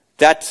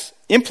 that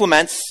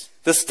implements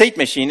the state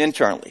machine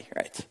internally,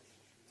 right?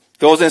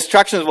 Those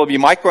instructions will be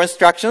micro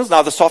instructions.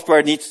 Now the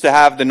software needs to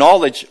have the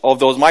knowledge of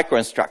those micro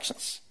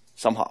instructions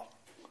somehow.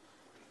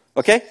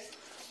 Okay?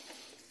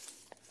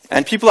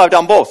 And people have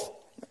done both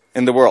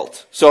in the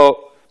world.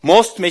 So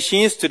most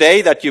machines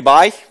today that you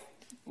buy,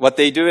 what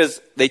they do is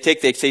they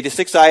take the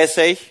x86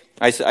 ISA.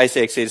 I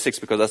say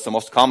x86 because that's the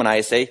most common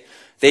ISA.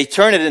 They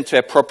turn it into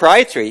a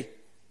proprietary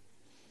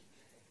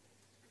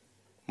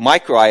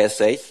micro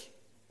ISA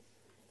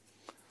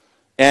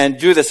and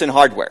do this in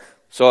hardware.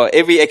 So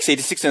every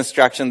x86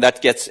 instruction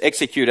that gets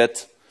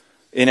executed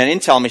in an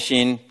Intel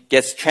machine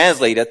gets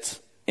translated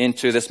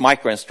into this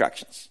micro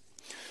instructions.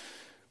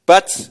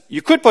 But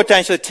you could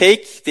potentially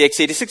take the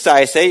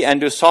x86 ISA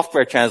and do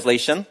software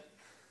translation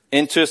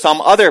into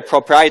some other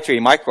proprietary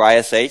micro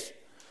ISA,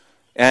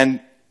 and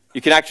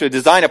you can actually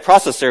design a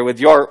processor with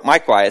your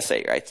micro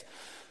ISA, right?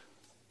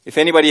 If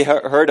anybody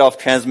heard of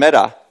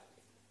Transmeta,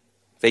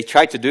 they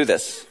tried to do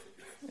this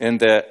in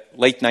the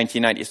late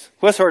 1990s.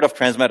 Who has heard of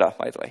Transmeta,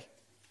 by the way?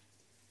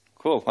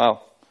 Cool,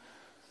 wow.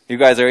 You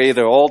guys are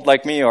either old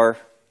like me or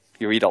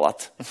you read a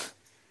lot.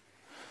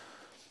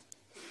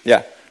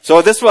 Yeah,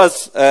 so this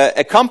was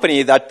a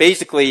company that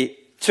basically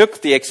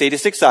took the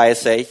x86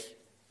 ISA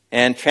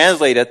and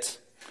translated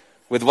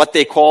with what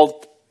they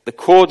called the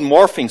code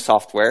morphing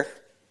software.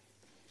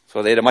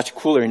 So they had a much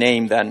cooler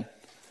name than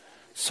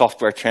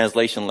software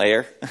translation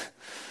layer.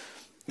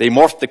 They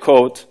morphed the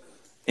code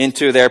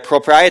into their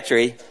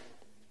proprietary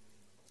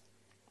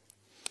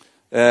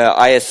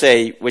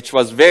ISA, which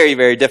was very,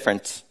 very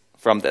different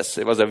from this.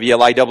 It was a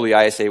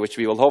VLIW ISA, which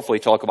we will hopefully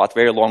talk about,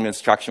 very long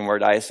instruction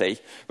word ISA,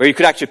 where you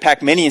could actually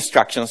pack many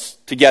instructions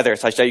together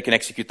such that you can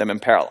execute them in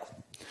parallel.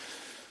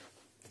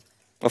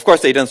 Of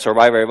course, they didn't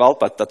survive very well,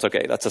 but that's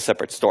okay. That's a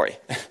separate story.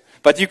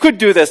 But you could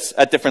do this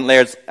at different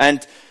layers,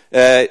 and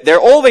there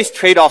are always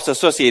trade-offs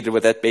associated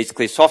with it,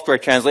 basically. Software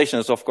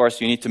translations, of course,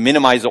 you need to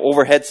minimize the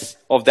overheads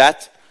of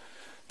that.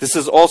 This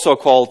is also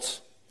called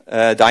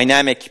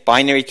dynamic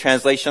binary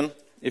translation,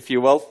 if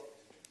you will.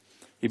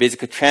 You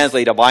basically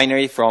translate a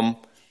binary from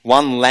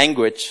one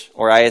language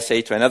or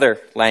ISA to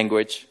another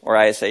language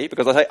or ISA,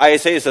 because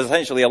ISA is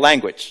essentially a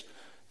language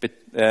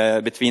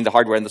between the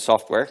hardware and the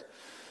software.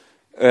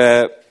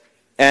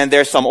 And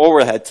there's some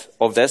overhead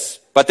of this,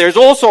 but there's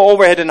also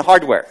overhead in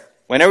hardware.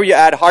 Whenever you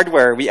add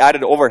hardware, we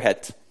added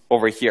overhead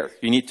over here.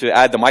 You need to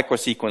add the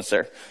microsequencer.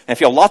 And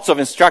if you have lots of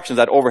instructions,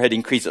 that overhead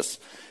increases.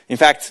 In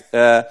fact,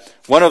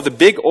 one of the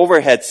big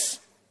overheads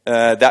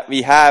that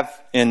we have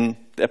in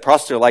a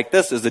processor like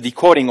this is the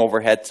decoding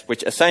overhead,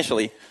 which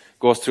essentially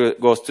goes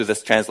to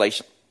this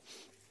translation.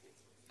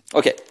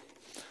 Okay,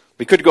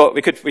 we could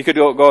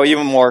go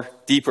even more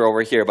deeper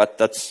over here, but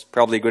that's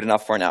probably good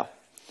enough for now.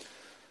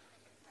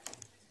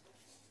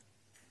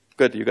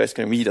 Good, you guys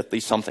can read at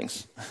least some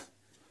things.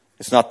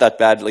 It's not that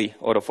badly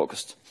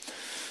autofocused.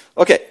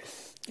 Okay,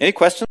 any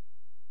questions?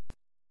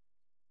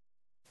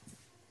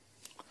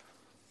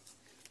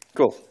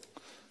 Cool.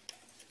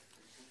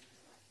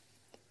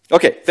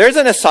 Okay, there's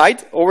an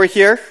aside over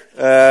here,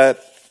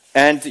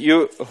 and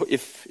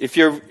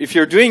if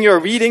you're doing your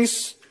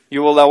readings,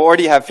 you will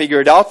already have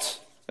figured out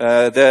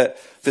the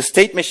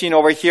state machine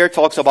over here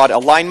talks about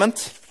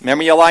alignment,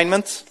 memory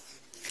alignment,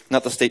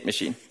 not the state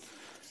machine,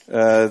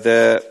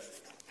 the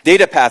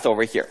data path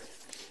over here.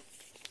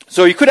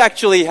 So you could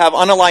actually have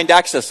unaligned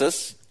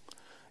accesses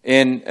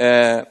in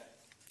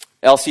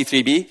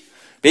LC3B.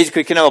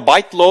 Basically, you can have a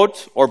byte load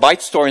or byte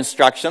store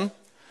instruction.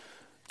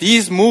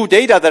 These move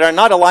data that are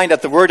not aligned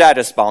at the word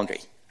address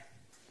boundary.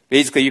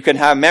 Basically, you can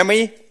have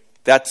memory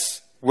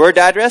that's word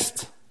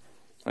addressed.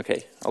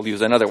 Okay, I'll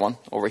use another one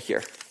over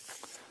here.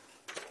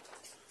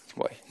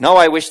 Boy, now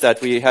I wish that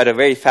we had a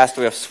very fast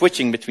way of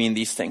switching between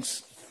these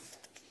things.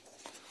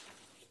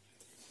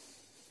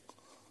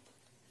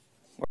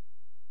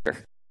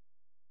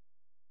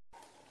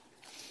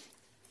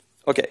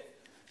 Okay,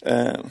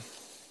 where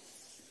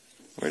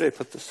did I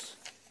put this?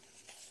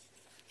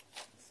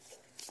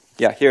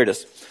 Yeah, here it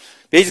is.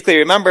 Basically,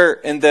 remember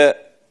in the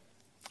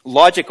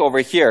logic over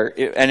here,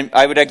 and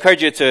I would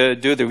encourage you to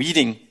do the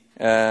reading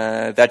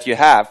that you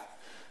have,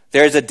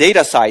 there's a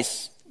data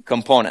size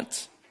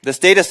component. This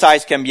data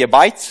size can be a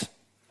byte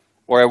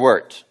or a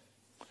word.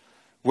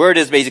 Word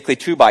is basically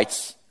 2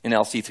 bytes in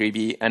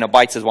LC3B, and a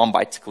byte is 1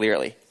 byte,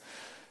 clearly.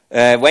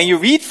 When you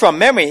read from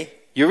memory,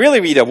 you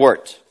really read a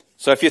word.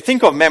 So if you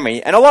think of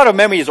memory, and a lot of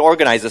memory is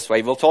organized this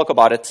way, we'll talk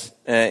about it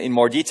in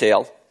more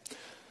detail.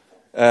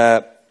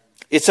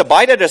 It's a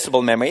byte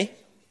addressable memory.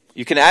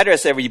 You can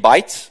address every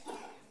byte.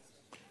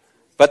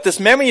 But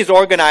this memory is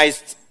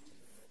organized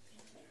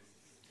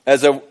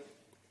as a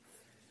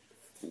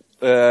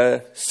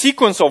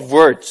sequence of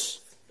words.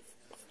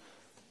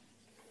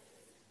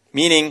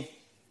 Meaning,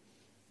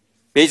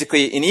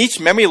 basically, in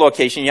each memory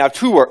location, you have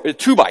 2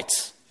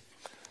 bytes.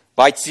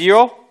 Byte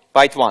 0,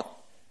 byte 1.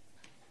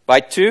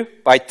 Byte 2,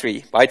 byte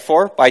 3, byte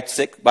 4, byte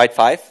 6, byte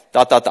 5, ...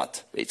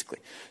 basically.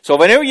 So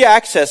whenever you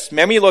access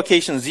memory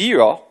location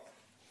 0,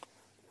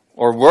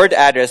 or word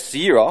address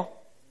 0,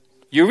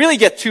 you really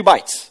get 2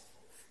 bytes,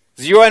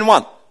 0 and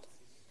 1.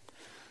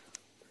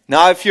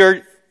 Now, if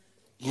you're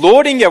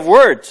loading a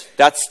word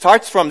that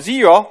starts from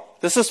 0,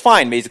 this is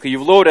fine, basically.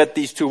 You've loaded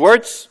these 2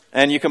 words,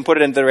 and you can put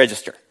it in the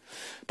register.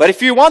 But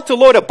if you want to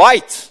load a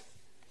byte,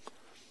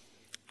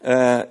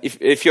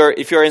 if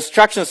your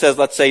instruction says,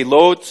 let's say,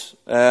 load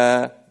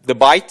the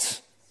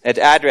byte at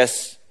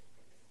address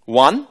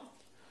 1,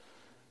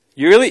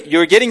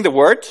 you're getting the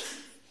word.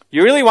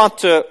 You really want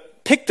to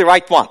pick the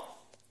right one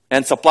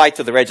and supply it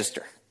to the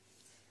register.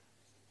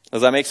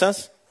 Does that make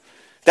sense?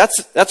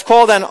 That's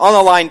called an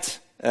unaligned,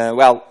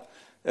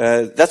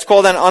 that's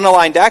called an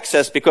unaligned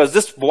access because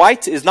this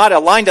byte is not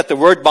aligned at the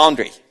word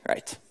boundary,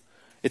 right?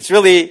 It's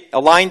really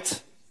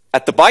aligned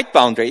at the byte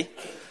boundary,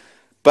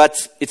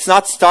 but it's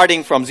not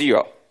starting from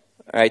 0.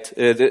 right?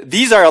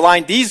 These are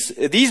aligned. These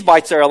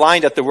bytes are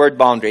aligned at the word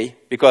boundary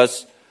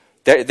because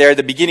they're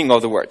the beginning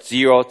of the word.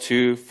 0,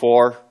 2,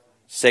 4,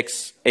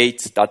 6,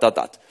 8, ...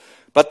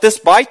 But this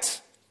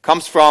byte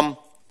comes from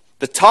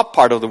the top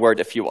part of the word,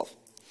 if you will.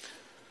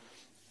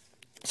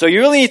 So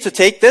you really need to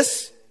take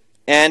this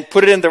and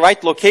put it in the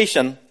right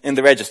location in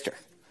the register.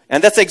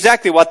 And that's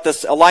exactly what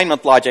this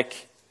alignment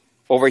logic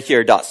over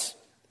here does.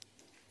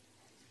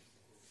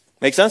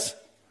 Make sense?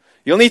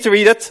 You'll need to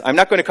read it. I'm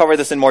not going to cover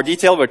this in more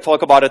detail. We'll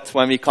talk about it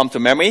when we come to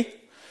memory.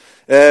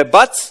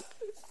 But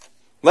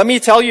let me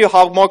tell you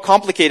how more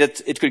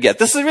complicated it could get.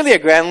 This is really a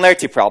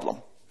granularity problem.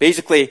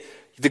 Basically,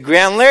 the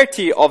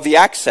granularity of the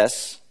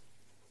access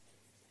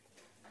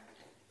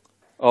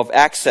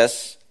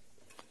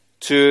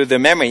to the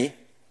memory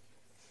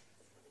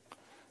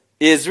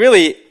is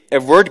really a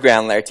word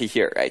granularity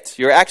here, right?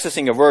 You're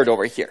accessing a word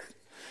over here.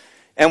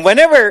 And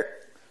whenever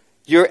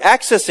you're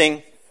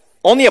accessing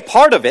only a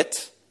part of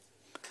it,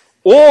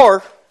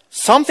 or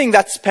something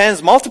that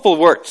spans multiple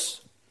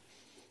words,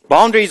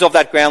 boundaries of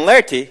that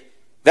granularity,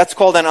 that's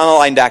called an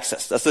unaligned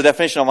access. That's the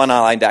definition of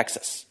unaligned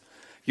access.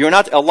 You're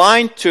not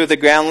aligned to the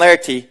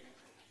granularity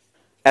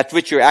at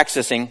which you're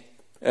accessing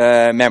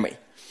memory.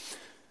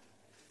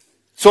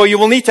 So you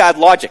will need to add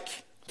logic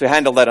to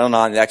handle that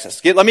unaligned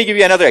access. Let me give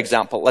you another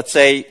example. Let's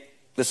say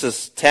this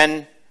is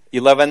 10,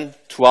 11,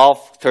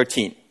 12,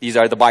 13. These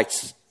are the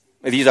bytes.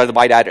 These are the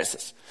byte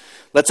addresses.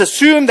 Let's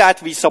assume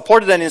that we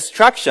supported an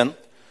instruction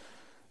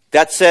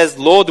that says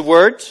load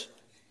word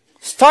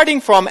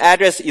starting from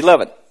address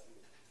 11.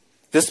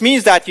 This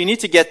means that you need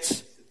to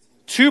get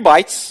 2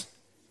 bytes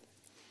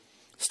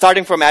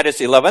starting from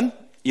address 11,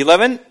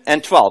 11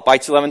 and 12,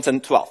 bytes 11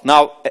 and 12.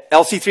 Now,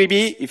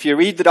 LC3B, if you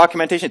read the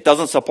documentation, it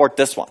doesn't support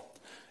this one.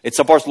 It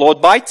supports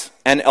load byte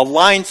and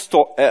aligned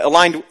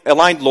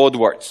load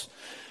words.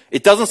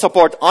 It doesn't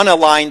support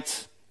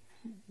unaligned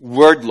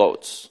word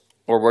loads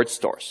or word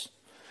stores.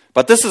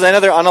 But this is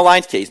another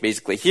unaligned case,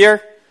 basically.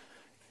 Here,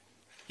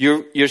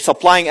 you're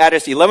supplying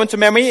address 11 to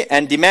memory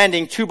and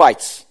demanding 2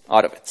 bytes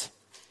out of it.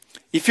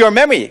 If your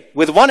memory,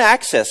 with one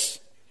access,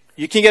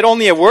 you can get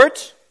only a word,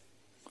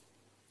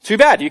 too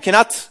bad. You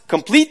cannot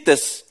complete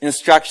this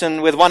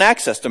instruction with one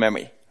access to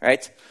memory,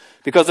 right?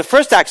 Because the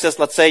first access,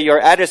 let's say your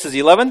address is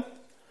 11.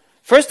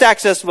 First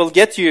access will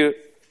get you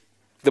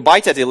the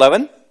byte at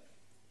 11,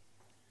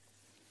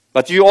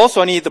 but you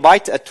also need the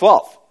byte at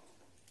 12.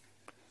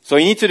 So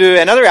you need to do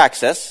another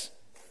access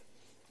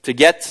to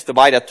get the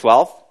byte at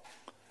 12,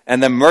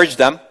 and then merge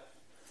them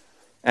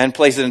and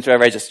place it into a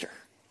register.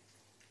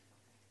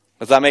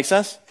 Does that make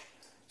sense?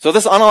 So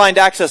this unaligned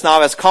access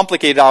now has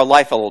complicated our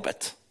life a little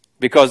bit,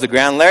 because the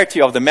granularity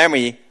of the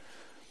memory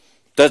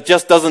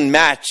just doesn't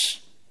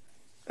match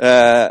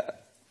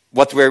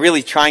what we're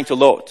really trying to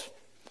load.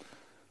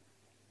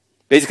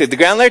 Basically, the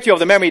granularity of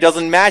the memory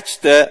doesn't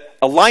match the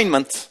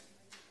alignment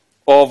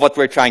of what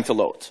we're trying to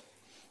load.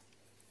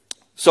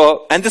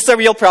 So, and this is a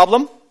real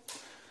problem.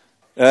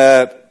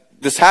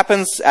 This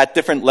happens at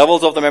different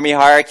levels of the memory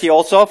hierarchy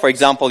also. For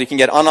example, you can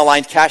get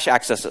unaligned cache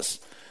accesses.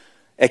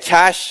 A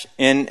cache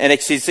in an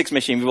x86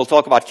 machine, we will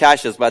talk about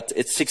caches, but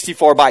it's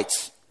 64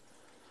 bytes.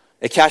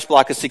 A cache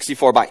block is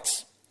 64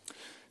 bytes.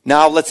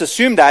 Now, let's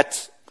assume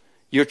that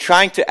you're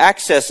trying to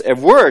access a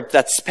word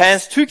that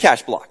spans 2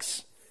 cache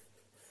blocks.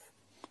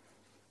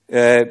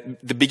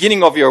 The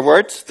beginning of your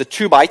word, the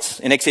 2 bytes,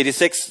 in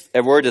x86,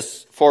 a word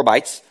is 4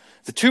 bytes.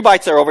 The 2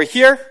 bytes are over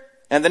here,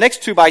 and the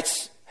next 2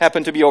 bytes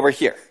happen to be over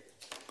here.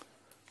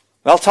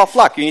 Well, tough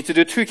luck. You need to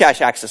do 2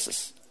 cache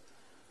accesses.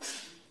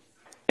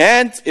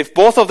 And if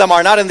both of them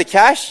are not in the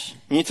cache,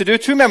 you need to do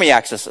 2 memory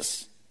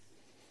accesses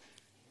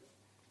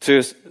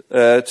to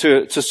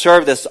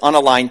serve this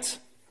unaligned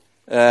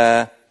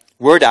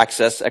word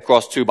access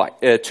across 2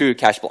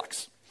 cache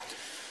blocks.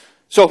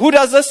 So who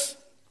does this?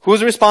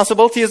 Whose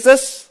responsibility is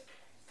this?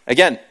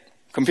 Again,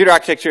 computer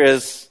architecture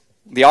is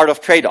the art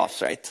of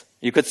trade-offs, right?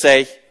 You could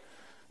say,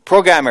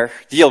 programmer,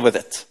 deal with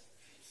it.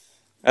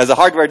 As a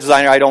hardware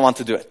designer, I don't want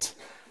to do it.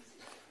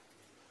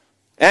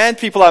 And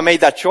people have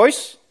made that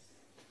choice.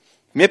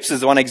 MIPS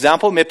is one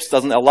example. MIPS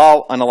doesn't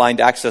allow unaligned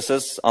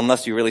accesses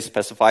unless you really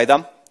specify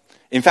them.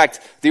 In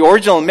fact, the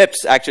original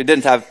MIPS actually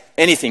didn't have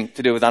anything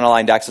to do with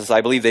unaligned access.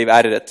 I believe they've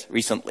added it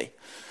recently.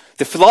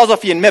 The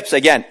philosophy in MIPS,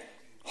 again,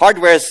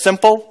 hardware is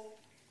simple,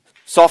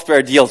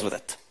 software deals with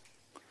it.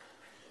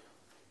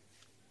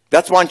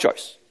 That's one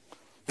choice.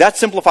 That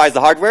simplifies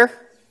the hardware,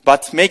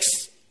 but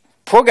makes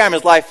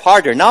programmers' life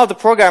harder. Now the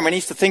programmer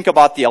needs to think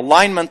about the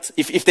alignment.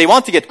 If they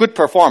want to get good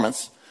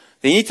performance,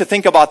 they need to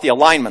think about the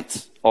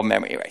alignment of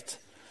memory, right?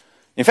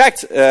 In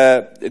fact,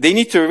 they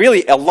need to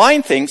really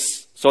align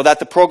things so that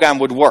the program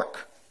would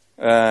work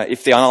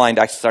if the unaligned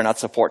accesses are not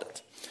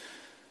supported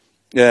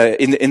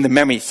in the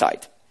memory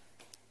side.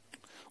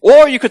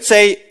 Or you could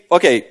say,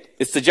 okay,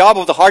 it's the job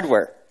of the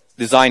hardware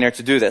designer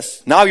to do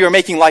this. Now you're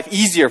making life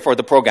easier for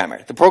the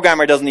programmer. The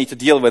programmer doesn't need to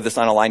deal with this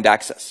unaligned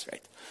access,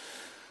 right?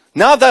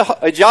 Now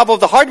the job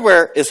of the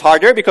hardware is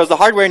harder because the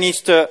hardware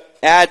needs to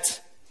add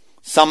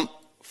some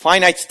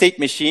finite state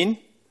machine,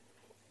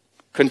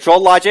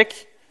 control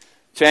logic,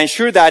 to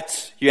ensure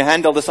that you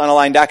handle this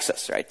unaligned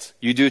access, right?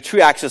 You do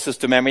 2 accesses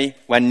to memory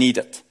when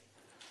needed.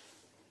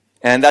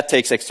 And that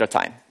takes extra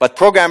time. But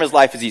programmer's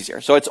life is easier.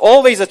 So it's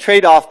always a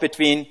trade-off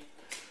between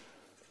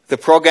the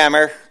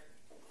programmer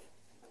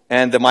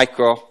and the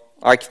micro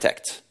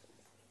architect.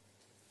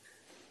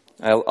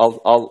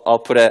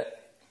 I'll put a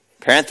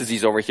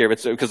parentheses over here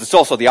because it's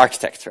also the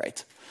architect,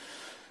 right?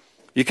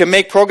 You can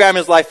make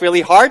programmer's life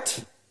really hard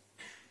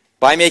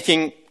by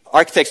making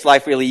architect's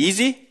life really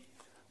easy,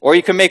 or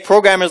you can make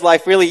programmer's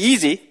life really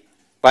easy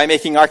by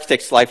making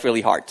architect's life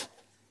really hard.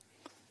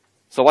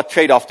 So what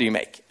trade-off do you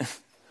make?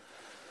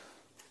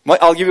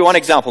 I'll give you one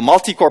example.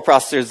 Multi-core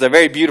processor is a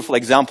very beautiful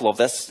example of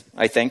this,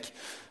 I think.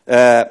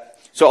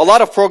 So a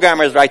lot of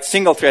programmers write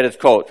single-threaded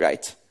code,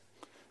 right?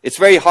 It's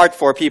very hard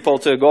for people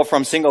to go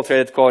from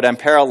single-threaded code and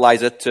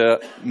parallelize it to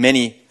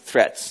many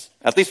threads,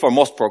 at least for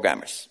most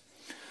programmers.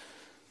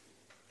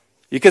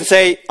 You can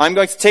say, I'm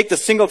going to take the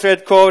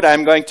single-threaded code,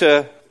 I'm going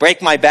to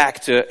break my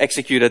back to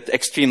execute it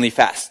extremely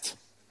fast.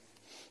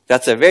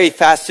 That's a very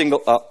fast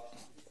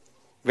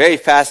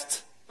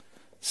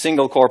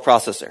single-core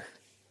processor.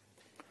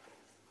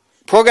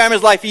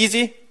 Programmer's life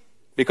easy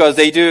because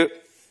they do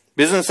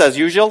business as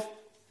usual.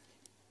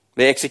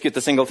 They execute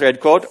the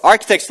single-thread code.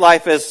 Architect's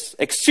life is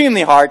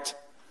extremely hard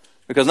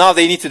because now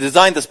they need to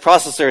design this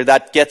processor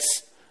that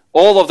gets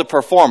all of the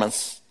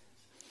performance,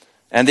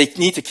 and they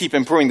need to keep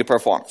improving the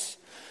performance.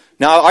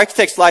 Now,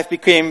 architect's life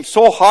became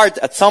so hard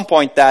at some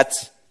point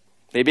that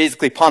they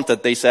basically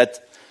punted. They said,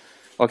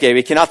 okay,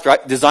 we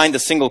cannot design the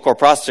single-core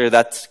processor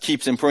that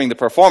keeps improving the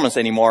performance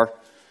anymore,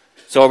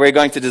 so we're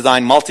going to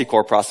design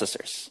multi-core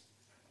processors.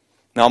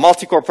 Now,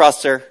 multi-core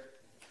processor,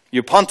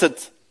 you punted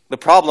the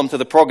problem to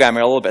the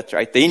programmer a little bit,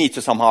 right? They need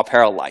to somehow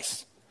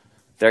parallelize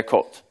their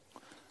code.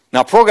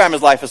 Now,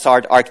 programmer's life is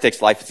hard,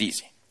 architect's life is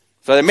easy.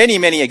 So there are many,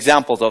 many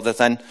examples of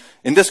this, and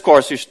in this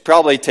course, you should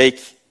probably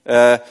take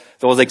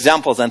those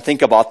examples and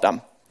think about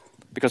them,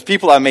 because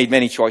people have made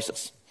many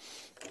choices.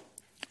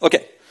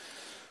 Okay.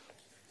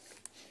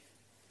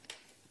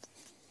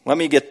 Let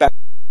me get back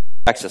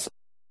to access.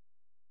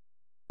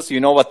 You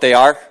know what they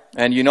are,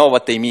 and you know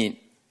what they mean.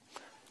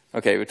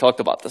 Okay, we talked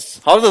about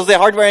this. How does the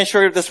hardware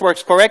ensure this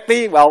works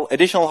correctly? Well,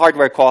 additional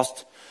hardware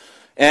cost.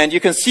 And you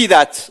can see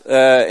that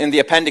in the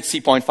appendix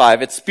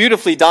C.5. It's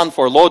beautifully done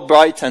for load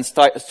byte and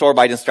store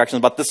byte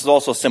instructions, but this is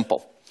also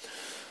simple.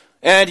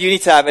 And you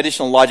need to have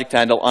additional logic to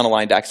handle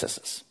unaligned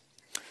accesses.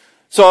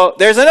 So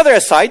there's another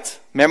aside,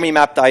 memory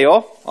mapped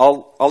I/O.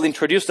 I'll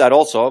introduce that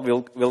also.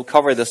 We'll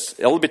cover this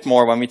a little bit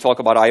more when we talk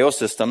about I/O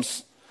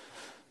systems.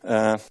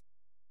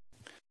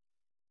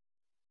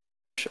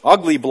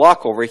 Ugly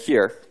block over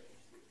here,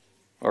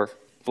 or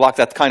block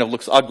that kind of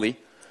looks ugly,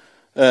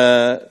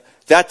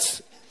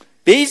 that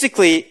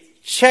basically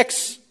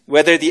checks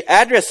whether the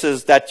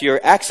addresses that you're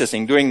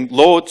accessing, doing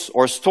loads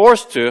or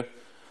stores to,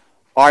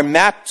 are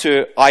mapped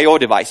to I/O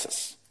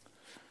devices.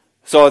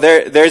 So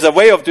there's a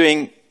way of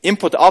doing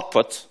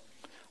input-output.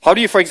 How do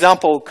you, for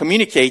example,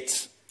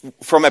 communicate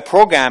from a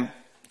program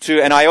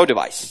to an I/O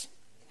device?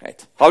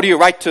 Right? How do you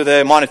write to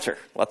the monitor,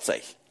 let's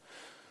say?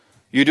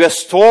 You do a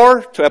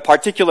store to a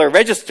particular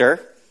register,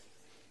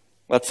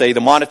 let's say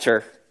the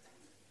monitor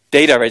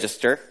data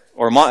register,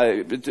 or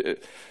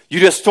you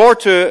do a store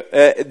to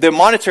the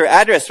monitor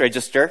address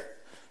register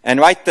and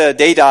write the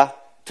data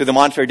to the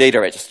monitor data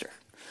register.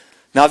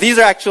 Now, these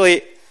are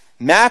actually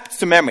mapped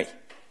to memory.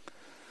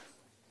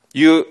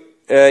 You,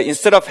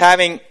 instead of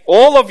having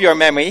all of your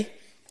memory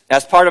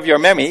as part of your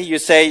memory, you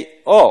say,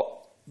 oh,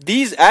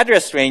 these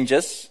address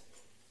ranges,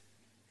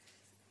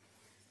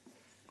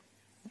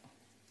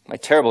 my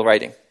terrible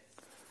writing.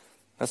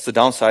 That's the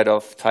downside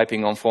of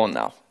typing on phone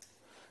now.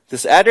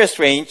 This address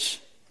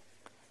range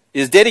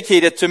is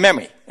dedicated to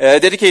memory,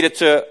 dedicated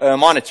to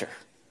monitor.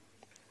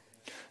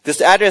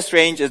 This address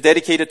range is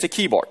dedicated to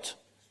keyboard.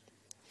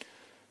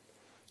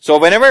 So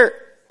whenever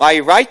I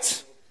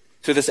write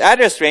to this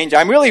address range,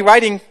 I'm really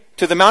writing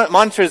to the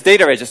monitor's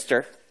data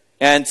register,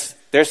 and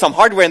there's some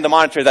hardware in the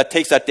monitor that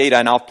takes that data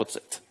and outputs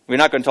it. We're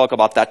not going to talk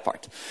about that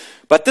part.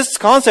 But this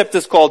concept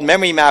is called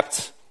memory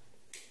mapped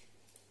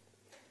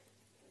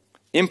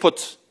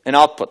input and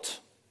output.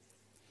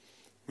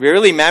 We're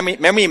really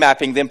memory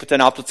mapping the input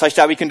and output such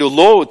that we can do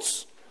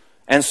loads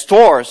and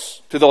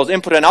stores to those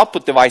input and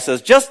output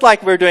devices, just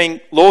like we're doing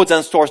loads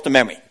and stores to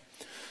memory.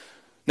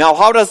 Now,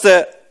 how does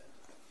the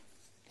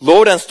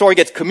load and store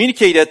get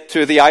communicated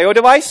to the I/O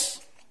device?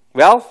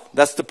 Well,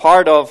 that's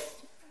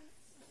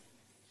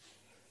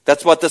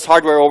what this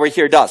hardware over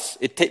here does.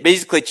 It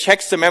basically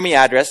checks the memory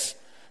address,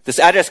 this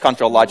address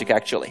control logic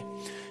actually.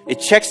 It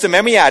checks the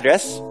memory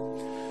address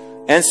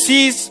and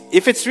sees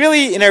if it's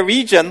really in a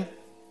region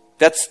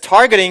that's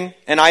targeting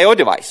an I/O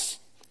device.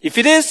 If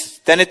it is,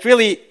 then it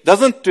really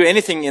doesn't do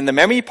anything in the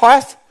memory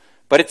path,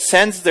 but it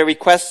sends the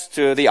request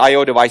to the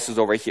I/O devices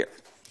over here.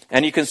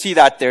 And you can see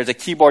that there's a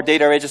keyboard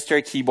data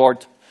register,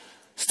 keyboard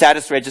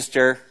status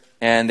register,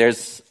 and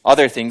there's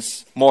other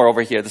things more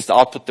over here. This is the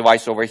output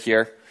device over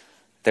here.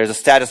 There's a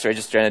status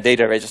register and a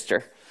data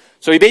register.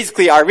 So you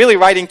basically are really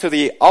writing to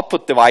the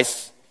output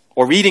device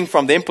or reading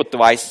from the input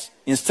device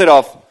instead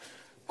of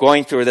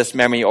going through this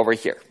memory over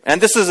here. And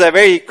this is a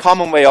very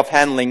common way of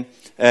handling.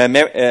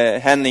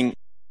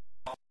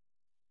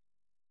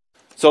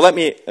 So let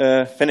me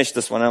finish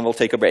this one and we'll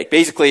take a break.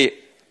 Basically,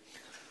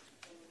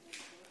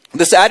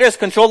 this address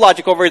control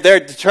logic over there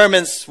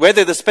determines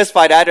whether the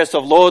specified address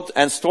of load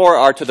and store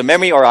are to the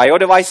memory or I/O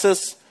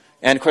devices,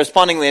 and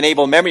correspondingly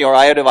enable memory or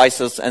I/O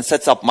devices and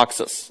sets up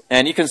muxes.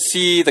 And you can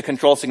see the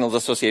control signals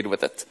associated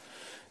with it.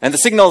 And the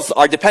signals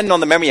are dependent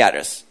on the memory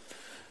address.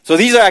 So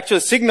these are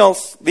actually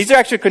signals, these are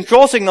actually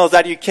control signals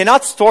that you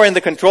cannot store in the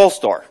control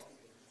store.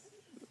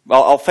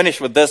 Well, I'll finish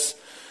with this.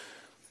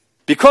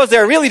 Because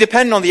they're really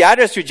dependent on the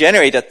address you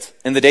generated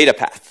in the data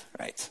path,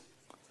 right?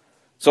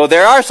 So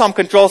there are some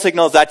control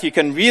signals that you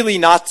can really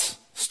not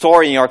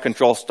store in your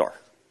control store.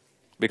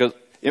 Because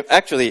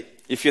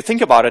if you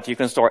think about it, you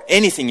can store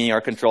anything in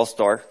your control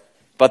store,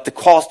 but the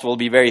cost will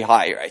be very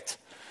high, right?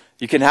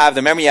 You can have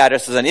the memory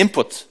address as an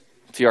input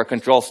to your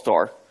control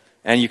store,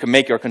 and you can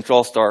make your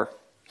control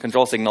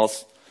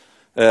signals,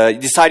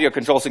 decide your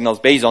control signals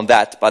based on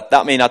that, but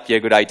that may not be a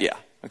good idea,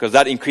 because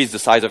that increases the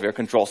size of your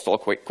control store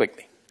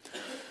quickly.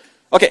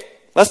 Okay,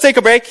 let's take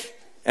a break,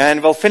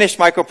 and we'll finish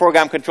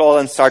microprogram control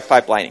and start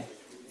pipelining.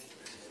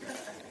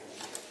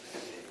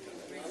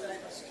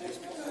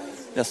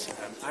 Yes?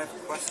 I have a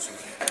question.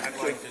 I'd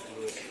like to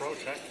do a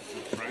project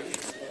with a friend.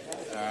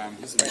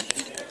 He's with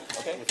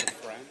a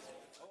friend.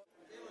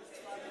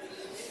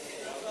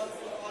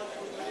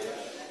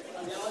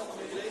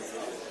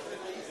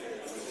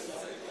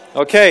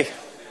 Okay,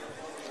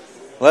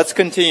 let's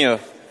continue.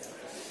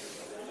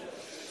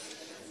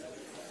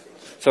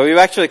 So we've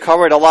actually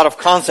covered a lot of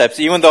concepts,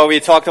 even though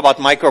we talked about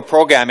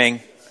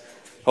microprogramming.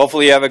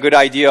 Hopefully you have a good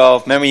idea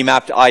of memory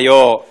mapped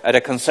I/O at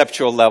a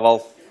conceptual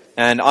level,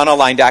 and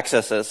unaligned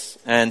accesses,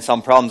 and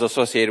some problems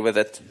associated with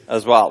it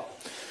as well.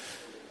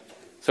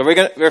 So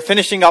we're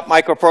finishing up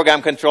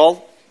microprogram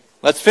control.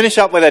 Let's finish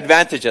up with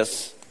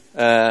advantages.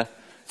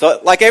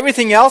 So like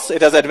everything else,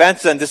 it has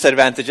advantages and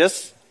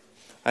disadvantages.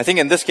 I think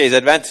in this case,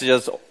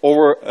 advantages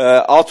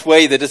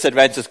outweigh the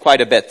disadvantages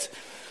quite a bit.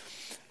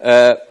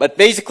 But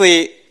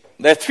basically,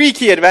 there are three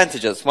key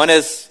advantages. One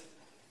is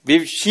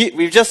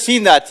we've just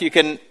seen that you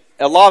can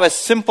allow a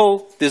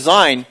simple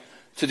design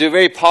to do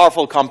very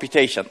powerful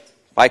computation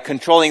by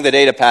controlling the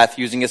data path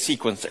using a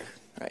sequencer,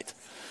 right?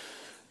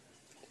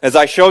 As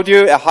I showed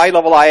you, a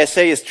high-level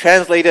ISA is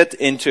translated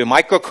into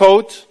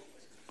microcode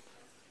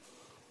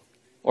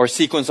or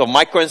sequence of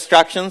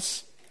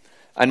micro-instructions.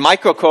 And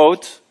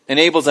microcode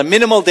enables a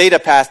minimal data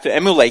path to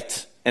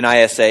emulate an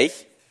ISA,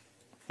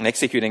 and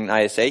executing an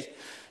ISA.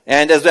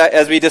 And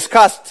as we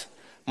discussed,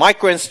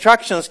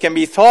 micro-instructions can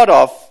be thought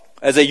of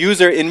as a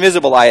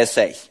user-invisible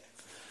ISA,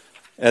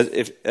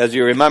 as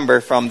you remember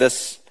from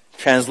this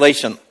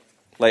translation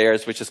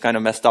layers, which is kind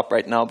of messed up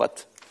right now,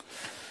 but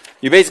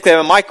you basically have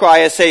a micro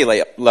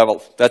ISA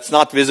level that's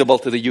not visible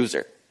to the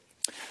user.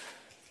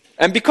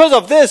 And because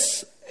of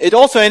this, it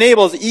also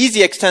enables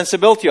easy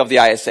extensibility of the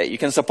ISA. You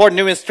can support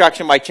new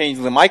instruction by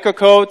changing the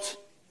microcode,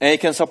 and you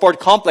can support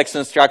complex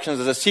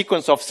instructions as a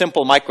sequence of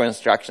simple micro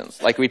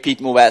instructions, like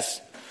repeat move S,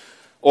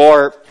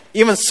 or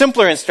even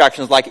simpler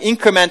instructions like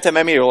increment a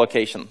memory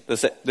location.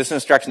 This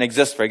instruction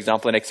exists, for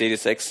example, in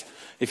x86.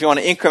 If you want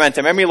to increment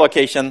a memory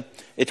location,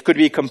 it could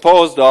be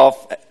composed of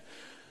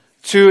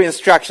two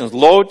instructions,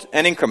 load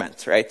and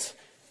increment, right?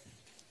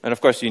 And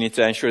of course, you need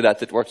to ensure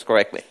that it works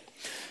correctly.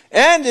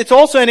 And it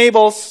also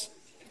enables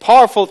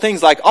powerful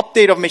things like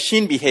update of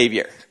machine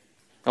behavior.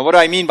 Now, what do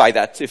I mean by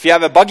that? If you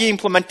have a buggy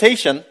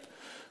implementation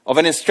of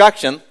an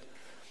instruction,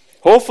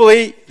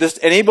 hopefully this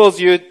enables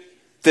you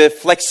the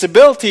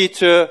flexibility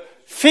to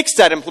fix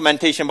that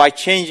implementation by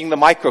changing the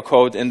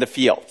microcode in the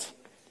field,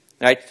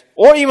 right?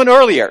 Or even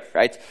earlier,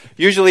 right?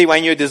 Usually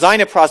when you design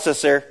a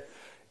processor,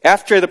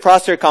 after the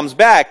processor comes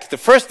back, the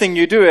first thing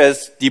you do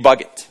is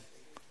debug it.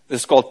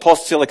 This is called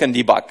post-silicon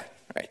debug,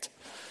 right?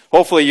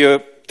 Hopefully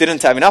you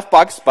didn't have enough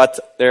bugs, but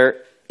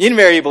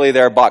invariably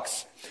there are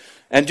bugs.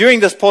 And during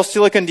this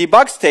post-silicon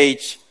debug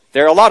stage,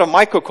 there are a lot of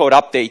microcode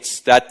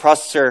updates that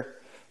processor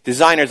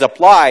designers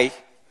apply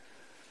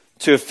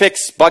to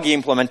fix buggy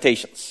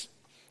implementations.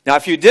 Now,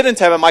 if you didn't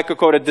have a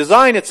microcoded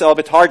design, it's a little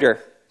bit harder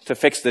to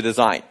fix the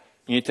design.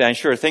 You need to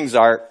ensure things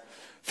are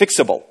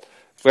fixable.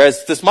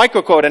 Whereas this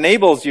microcode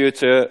enables you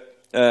to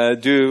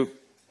do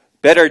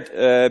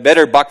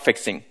better bug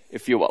fixing,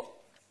 if you will.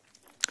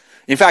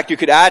 In fact, you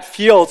could add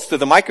fields to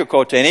the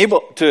microcode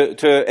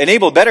to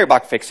enable better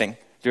bug fixing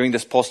during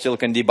this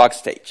post-silicon debug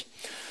stage.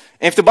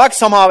 And if the bug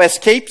somehow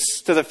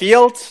escapes to the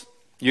field,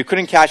 you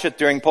couldn't catch it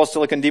during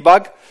post-silicon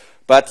debug,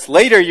 but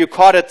later you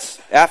caught it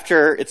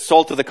after it's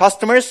sold to the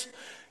customers.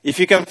 If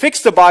you can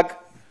fix the bug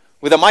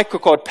with a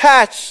microcode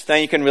patch,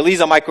 then you can release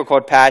a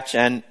microcode patch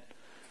and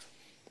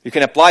you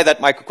can apply that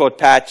microcode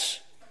patch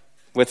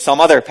with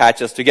some other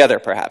patches together,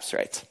 perhaps,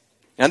 right?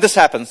 And this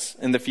happens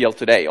in the field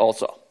today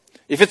also,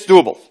 if it's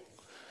doable.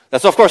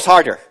 That's, of course,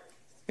 harder.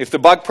 If the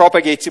bug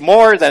propagates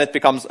more, then it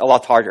becomes a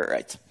lot harder,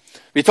 right?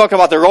 We talked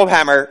about the row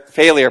hammer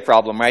failure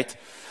problem, right?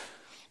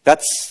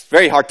 That's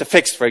very hard to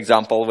fix, for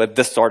example, with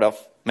this sort of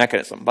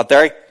mechanism. But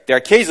there are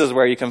cases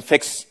where you can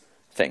fix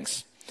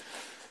things.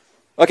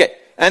 Okay,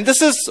 and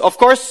this is, of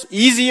course,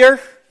 easier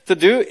to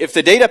do if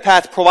the data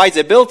path provides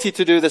ability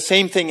to do the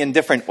same thing in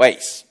different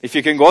ways. If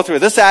you can go through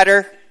this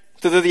adder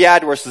to do the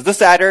add versus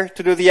this adder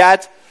to do the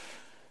add,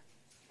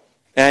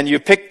 and you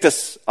pick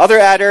this other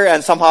adder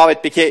and somehow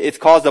it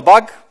caused a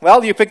bug,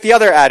 well, you pick the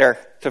other adder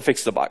to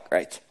fix the bug,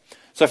 right?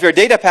 So if your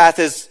data path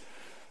is,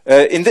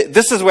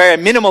 this is where a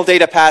minimal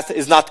data path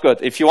is not good.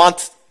 If you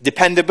want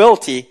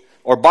dependability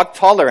or bug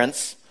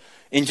tolerance,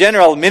 in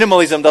general,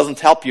 minimalism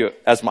doesn't help you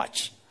as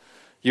much.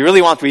 You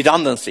really want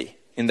redundancy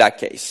in that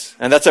case.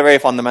 And that's a very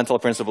fundamental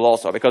principle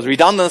also, because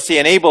redundancy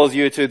enables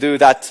you to do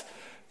that,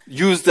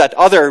 use that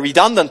other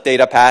redundant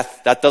data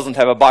path that doesn't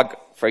have a bug,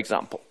 for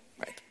example.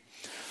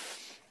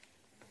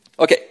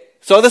 Okay,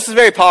 so this is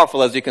very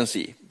powerful, as you can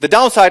see. The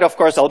downside, of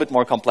course, a little bit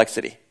more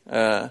complexity.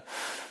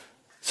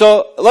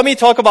 So let me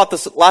talk about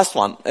this last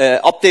one,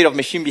 update of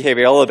machine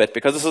behavior a little bit,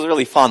 because this is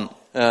really fun.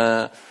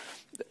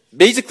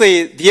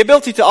 Basically, the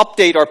ability to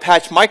update or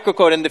patch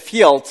microcode in the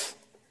field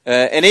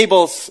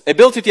enables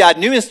ability to add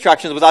new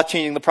instructions without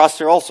changing the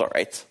processor also,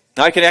 right?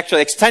 Now you can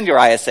actually extend your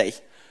ISA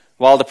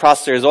while the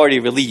processor is already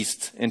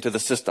released into the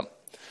system.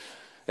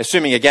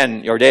 Assuming,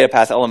 again, your data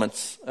path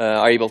elements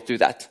are able to do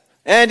that.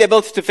 And the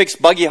ability to fix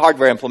buggy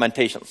hardware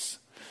implementations.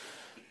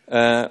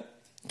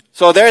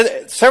 So there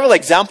are several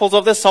examples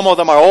of this. Some of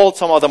them are old,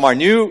 some of them are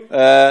new.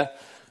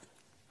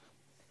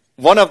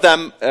 One of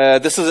them,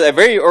 this is a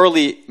very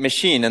early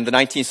machine in the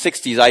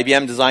 1960s.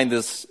 IBM designed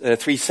this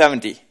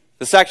 370.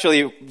 This is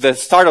actually the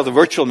start of the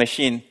virtual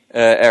machine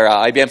era.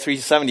 IBM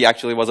 370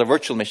 actually was a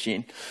virtual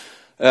machine.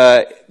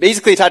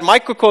 Basically, it had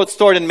microcode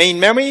stored in main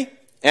memory,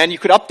 and you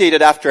could update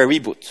it after a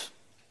reboot.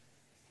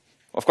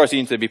 Of course, you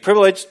need to be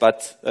privileged,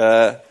 but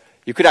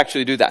you could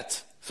actually do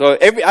that. So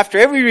after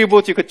every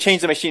reboot, you could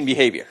change the machine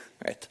behavior,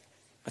 right?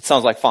 That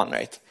sounds like fun,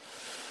 right?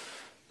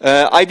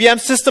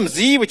 IBM System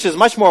Z, which is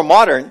much more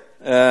modern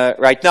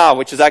right now,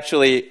 which is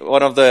actually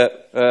one of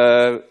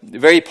the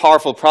very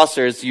powerful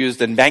processors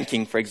used in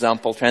banking, for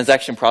example,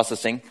 transaction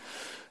processing.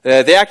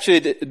 They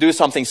actually do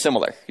something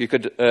similar. You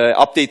could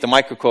update the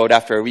microcode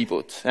after a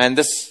reboot. And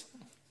this,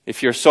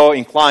 if you're so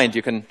inclined,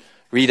 you can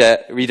read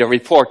a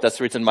report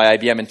that's written by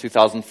IBM in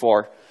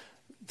 2004.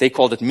 They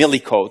called it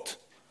millicode.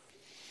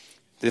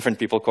 Different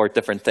people call it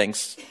different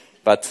things.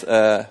 But,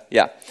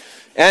 yeah.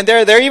 And there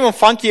are even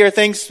funkier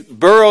things.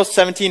 Burroughs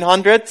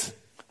 1700.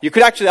 You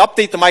could actually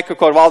update the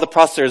microcode while the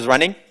processor is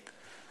running.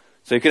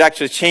 So you could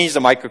actually change the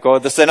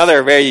microcode. This is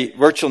another very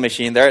virtual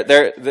machine.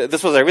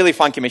 This was a really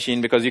funky machine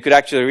because you could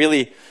actually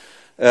really...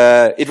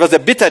 it was a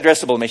bit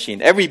addressable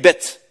machine. Every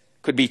bit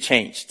could be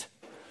changed.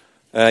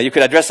 You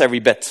could address every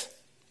bit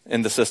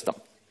in the system.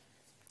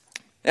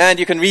 And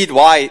you can read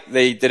why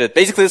they did it.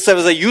 Basically, this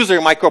was a user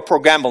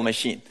microprogrammable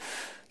machine.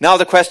 Now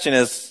the question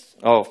is,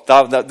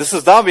 this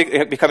is now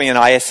becoming an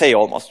ISA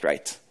almost,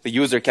 right? The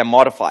user can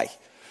modify.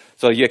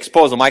 So you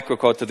expose a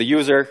microcode to the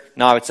user,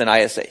 now it's an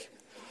ISA.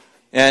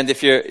 And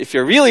if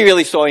you're really,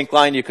 really so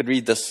inclined, you could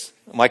read this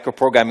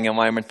microprogramming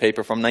environment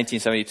paper from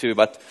 1972,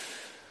 but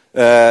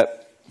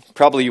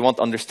probably you won't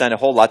understand a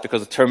whole lot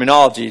because the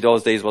terminology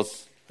those days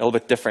was a little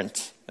bit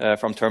different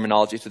from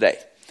terminology today.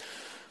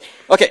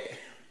 Okay.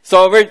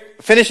 So we're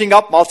finishing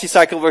up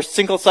multi-cycle versus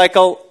single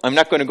cycle. I'm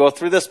not going to go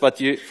through this, but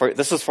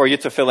this is for you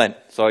to fill in.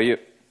 So you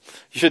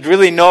should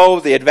really know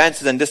the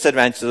advantages and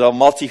disadvantages of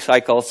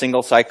multi-cycle,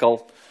 single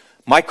cycle,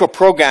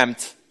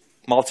 microprogrammed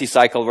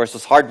multi-cycle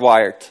versus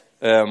hardwired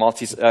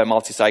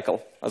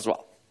multi-cycle as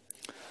well.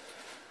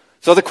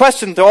 So the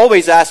question to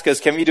always ask is,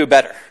 can we do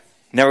better?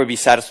 Never be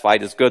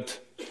satisfied is good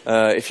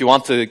if you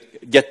want to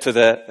get to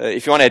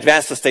if you want to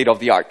advance the state of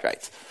the art,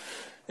 right?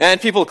 And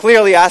people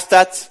clearly ask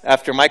that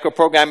after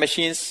microprogram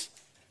machines.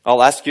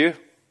 I'll ask you,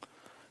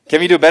 can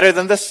we do better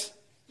than this?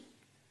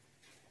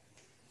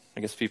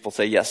 I guess people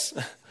say yes.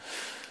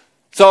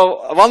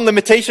 So one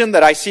limitation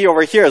that I see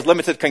over here is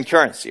limited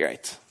concurrency,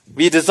 right?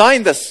 We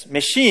designed this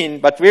machine,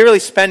 but we're really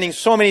spending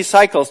so many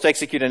cycles to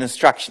execute an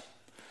instruction.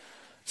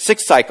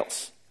 6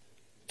 cycles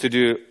to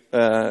do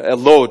a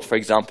load, for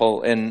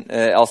example, in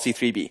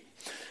LC3B.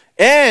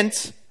 And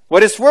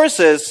what is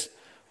worse is,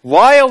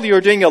 while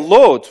you're doing a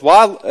load,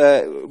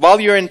 while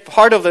you're in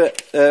part of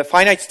the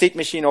finite state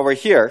machine over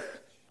here,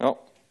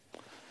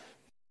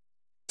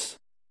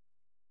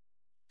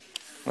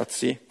 let's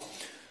see.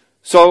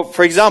 So,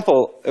 for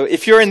example,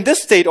 if you're in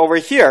this state over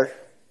here,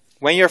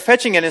 when you're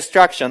fetching an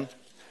instruction,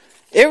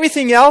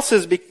 everything else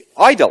is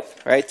idle,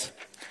 right?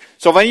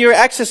 So when you're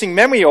accessing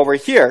memory over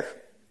here,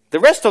 the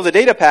rest of the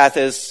data path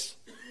is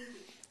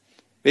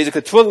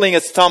basically twiddling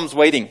its thumbs,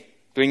 waiting,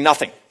 doing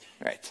nothing,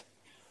 right?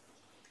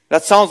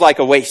 That sounds like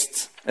a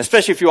waste,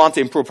 especially if you want to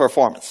improve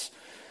performance.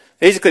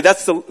 Basically,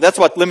 that's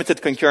what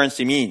limited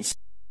concurrency means.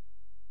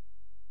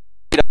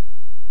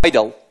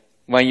 Idle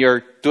when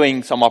you're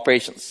doing some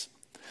operations.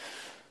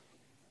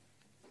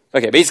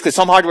 Okay, basically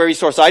some hardware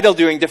resource idle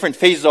during different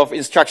phases of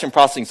instruction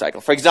processing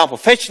cycle. For example,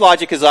 fetch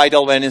logic is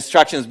idle when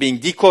instruction is being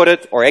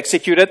decoded or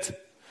executed.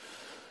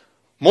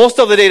 Most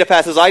of the data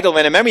path is idle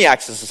when a memory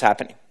access is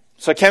happening.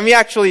 So can we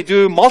actually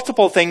do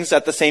multiple things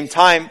at the same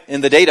time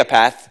in the data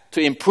path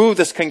to improve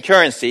this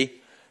concurrency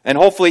and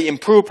hopefully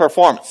improve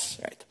performance,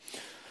 right?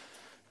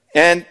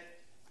 And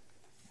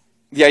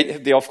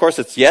of course,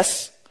 it's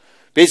yes.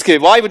 Basically,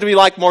 why would we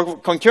like more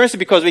concurrency?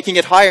 Because we can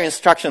get higher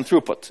instruction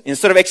throughput.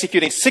 Instead of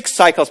executing 6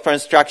 cycles per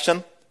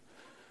instruction,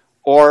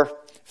 or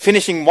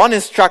finishing 1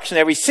 instruction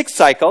every 6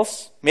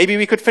 cycles, maybe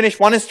we could finish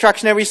 1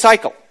 instruction every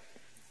cycle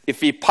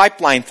if we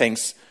pipeline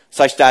things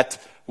such that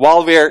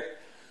while we're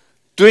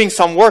doing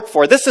some work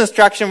for this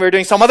instruction, we're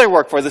doing some other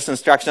work for this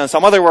instruction, and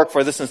some other work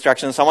for this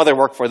instruction, and some other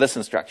work for this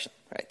instruction,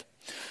 right?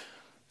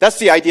 That's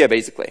the idea,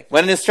 basically.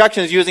 When an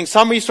instruction is using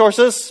some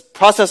resources,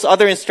 process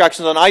other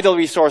instructions on idle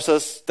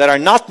resources that are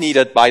not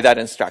needed by that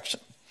instruction.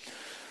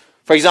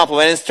 For example,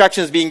 when an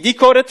instruction is being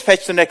decoded,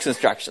 fetch the next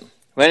instruction.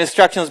 When an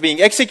instruction is being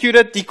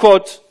executed,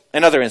 decode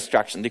another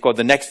instruction, decode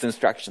the next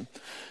instruction.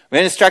 When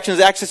an instruction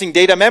is accessing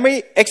data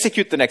memory,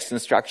 execute the next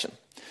instruction.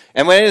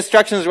 And when an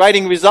instruction is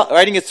writing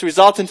its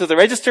result into the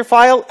register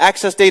file,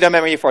 access data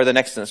memory for the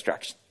next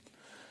instruction.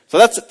 So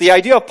that's the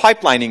idea of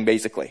pipelining,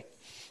 basically.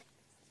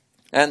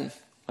 And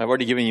I've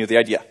already given you the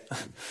idea.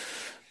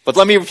 But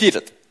let me repeat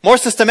it. More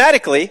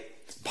systematically,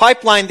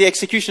 pipeline the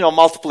execution of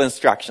multiple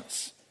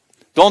instructions.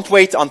 Don't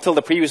wait until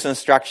the previous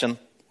instruction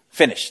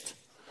finished.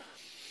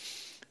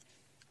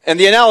 And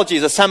the analogy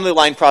is assembly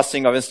line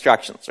processing of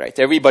instructions, right?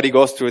 Everybody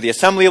goes through the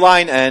assembly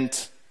line, and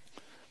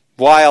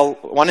while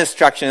one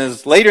instruction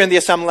is later in the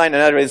assembly line,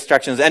 another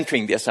instruction is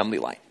entering the assembly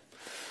line.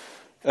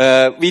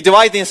 We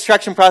divide the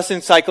instruction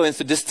processing cycle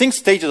into distinct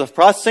stages of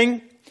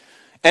processing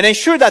and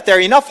ensure that there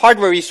are enough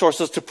hardware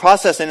resources to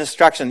process an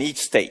instruction in each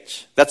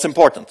stage. That's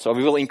important. So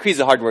we will increase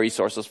the hardware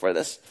resources for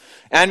this.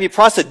 And we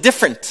process a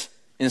different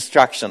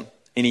instruction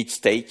in each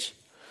stage.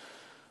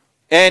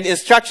 And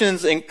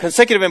instructions in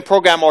consecutive and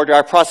program order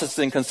are processed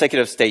in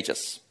consecutive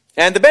stages.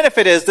 And the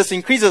benefit is this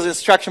increases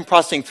instruction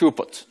processing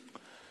throughput.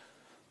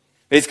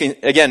 Basically,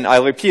 again,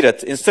 I'll repeat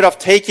it. Instead of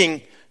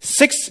taking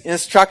 6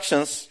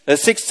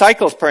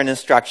 cycles per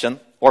instruction,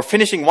 or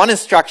finishing 1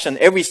 instruction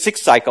every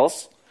 6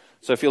 cycles,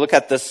 so if you look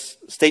at this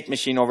state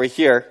machine over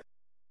here,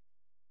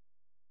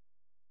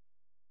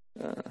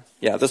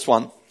 this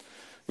one,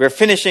 we're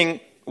finishing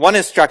 1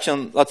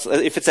 instruction.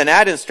 If it's an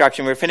add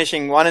instruction, we're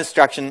finishing 1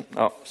 instruction.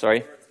 Oh,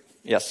 sorry.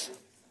 Yes.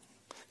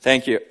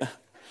 Thank you.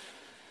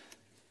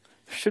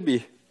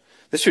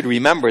 This should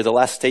remember the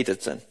last state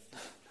it's in.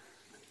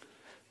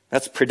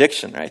 That's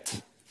prediction,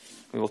 right?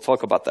 We will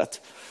talk about that.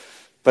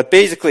 But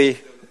basically,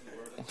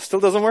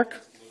 still doesn't work?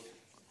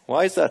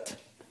 Why is that?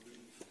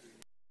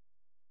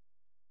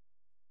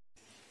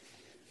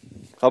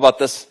 How about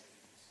this?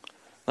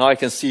 Now I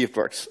can see if it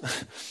works.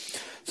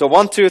 So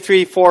 1, 2,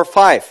 3, 4,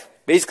 5.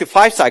 Basically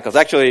 5 cycles.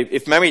 Actually,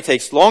 if memory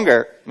takes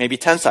longer, maybe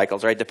 10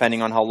 cycles, right?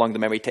 Depending on how long the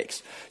memory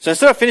takes. So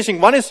instead of finishing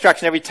 1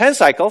 instruction every 10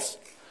 cycles,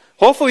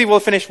 hopefully we'll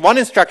finish 1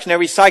 instruction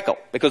every cycle,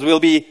 because we'll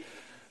be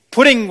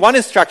putting 1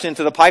 instruction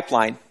into the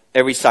pipeline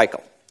every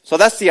cycle. So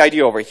that's the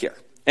idea over here.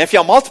 And if you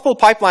have multiple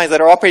pipelines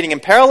that are operating in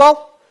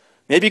parallel,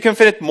 maybe you can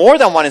fit more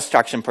than 1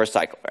 instruction per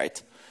cycle,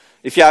 right?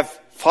 If you have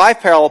 5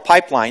 parallel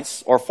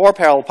pipelines or 4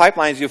 parallel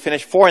pipelines, you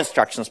finish 4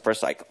 instructions per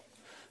cycle.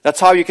 That's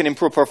how you can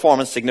improve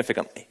performance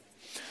significantly.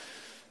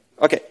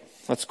 Okay,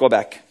 let's go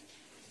back.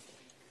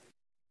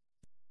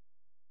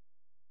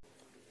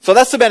 So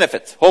that's the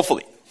benefit,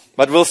 hopefully.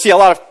 But we'll see a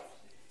lot of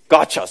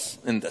gotchas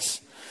in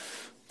this.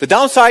 The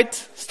downside,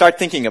 start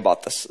thinking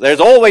about this. There's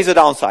always a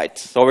downside.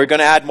 So we're going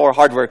to add more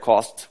hardware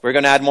cost. We're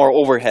going to add more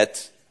overhead.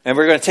 And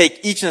we're going to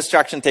take each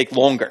instruction take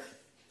longer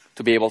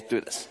to be able to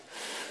do this.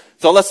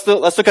 So let's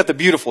look at the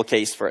beautiful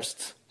case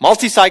first.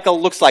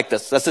 Multi-cycle looks like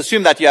this. Let's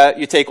assume that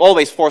you take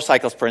always 4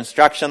 cycles per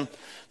instruction.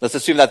 Let's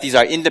assume that these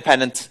are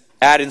independent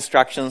add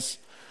instructions.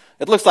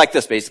 It looks like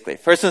this, basically.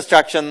 First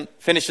instruction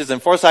finishes in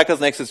 4 cycles,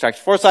 next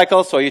instruction 4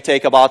 cycles. So you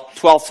take about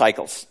 12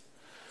 cycles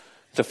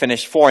to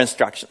finish 4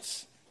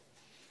 instructions.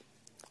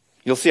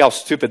 You'll see how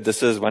stupid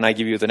this is when I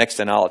give you the next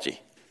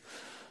analogy.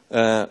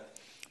 But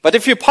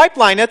if you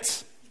pipeline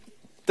it,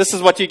 this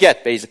is what you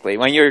get, basically.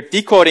 When you're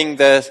decoding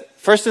the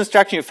first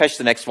instruction, you fetch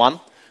the next one.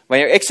 When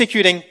you're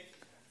executing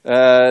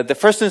the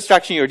first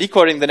instruction, you're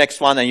decoding the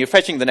next one, and you're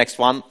fetching the next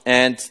one.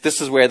 And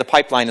this is where the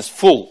pipeline is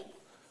full.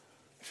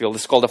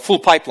 This is called a full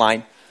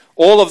pipeline.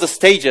 All of the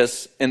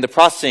stages in the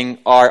processing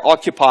are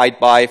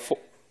occupied by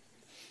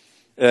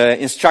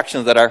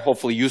instructions that are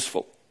hopefully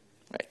useful.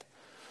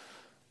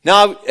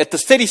 Now, at the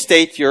steady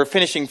state, you're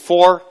finishing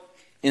 4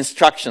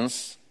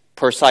 instructions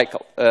per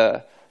cycle.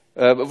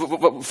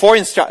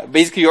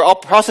 Basically, you're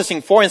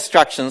processing 4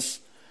 instructions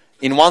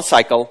in 1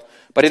 cycle.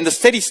 But in the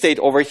steady state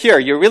over here,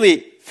 you're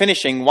really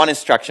finishing 1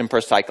 instruction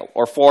per cycle,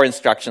 or 4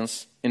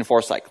 instructions in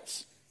 4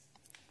 cycles.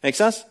 Make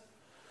sense?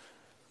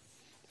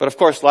 But of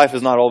course, life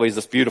is not always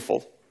this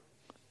beautiful.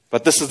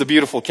 But this is the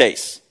beautiful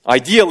case.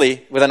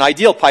 Ideally, with an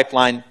ideal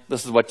pipeline,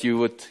 this is what you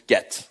would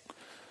get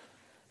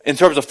in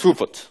terms of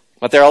throughput.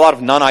 But there are a lot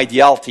of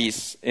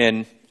non-idealities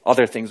in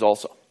other things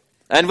also.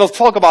 And we'll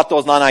talk about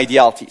those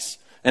non-idealities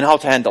and how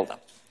to handle them.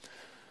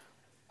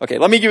 Okay,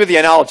 let me give you the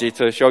analogy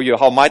to show you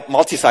how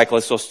multi-cycle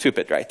is so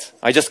stupid, right?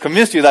 I just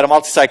convinced you that a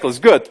multi-cycle is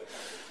good.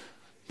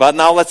 But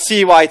now let's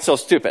see why it's so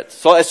stupid.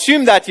 So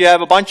assume that you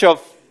have a bunch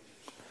of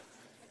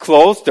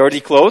clothes,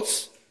 dirty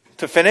clothes,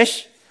 to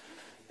finish.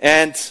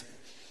 And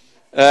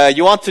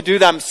you want to do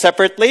them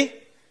separately.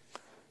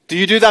 Do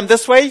you do them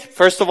this way?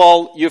 First of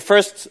all, you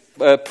first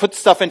put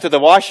stuff into the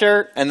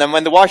washer, and then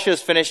when the washer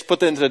is finished,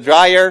 put it into the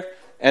dryer,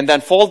 and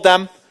then fold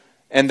them,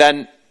 and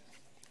then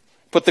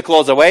put the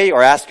clothes away,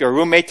 or ask your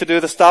roommate to do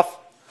the stuff.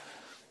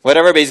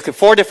 Whatever, basically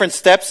 4 different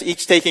steps,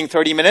 each taking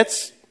 30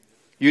 minutes.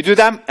 You do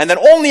them, and then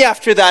only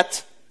after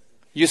that,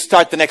 you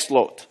start the next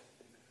load.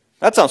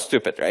 That sounds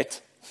stupid,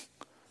 right?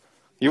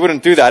 You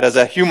wouldn't do that as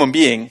a human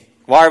being.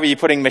 Why are we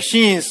putting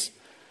machines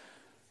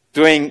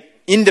doing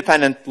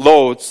independent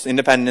loads,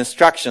 independent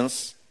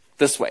instructions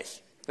this way?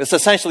 It's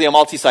essentially a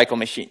multi-cycle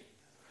machine.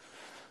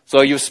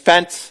 So you've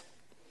spent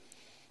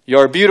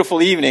your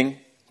beautiful evening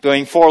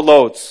doing 4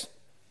 loads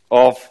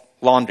of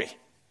laundry.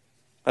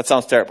 That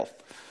sounds terrible.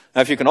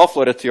 Now, if you can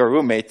offload it to your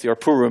roommate, your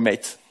poor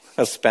roommate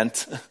has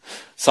spent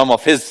some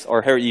of his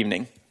or her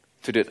evening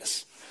to do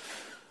this.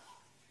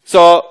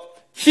 So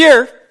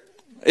here,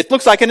 it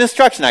looks like an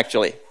instruction,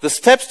 actually. The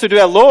steps to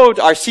do a load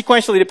are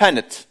sequentially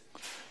dependent.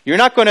 You're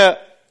not going to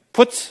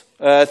put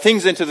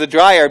things into the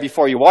dryer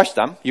before you wash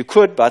them. You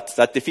could, but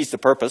that defeats the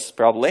purpose,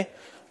 probably,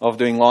 of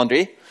doing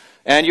laundry.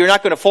 And you're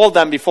not going to fold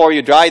them before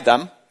you dry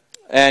them.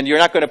 And you're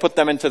not going to put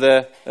them into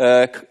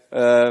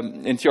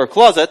into your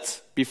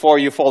closet before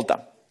you fold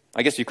them.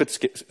 I guess you could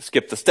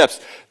skip the steps.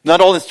 Not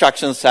all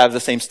instructions have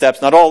the same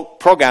steps. Not all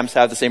programs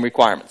have the same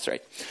requirements,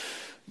 right?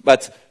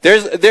 But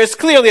there's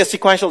clearly a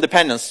sequential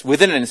dependence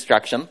within an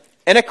instruction.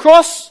 And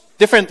across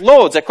different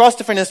loads, across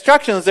different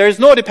instructions, there is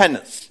no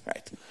dependence,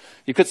 right?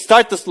 You could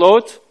start this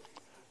load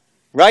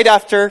right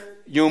after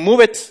you move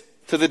it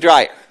to the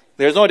dryer.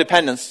 There's no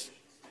dependence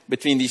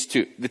between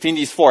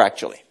these 4,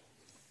 actually.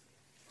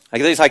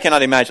 Like this, I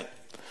cannot imagine.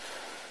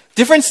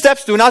 Different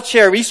steps do not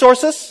share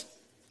resources,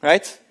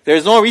 right?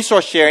 There's no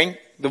resource sharing.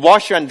 The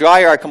washer and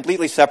dryer are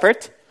completely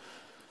separate.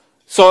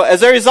 So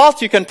as a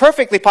result, you can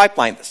perfectly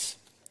pipeline this.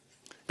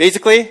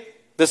 Basically,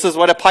 this is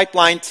what a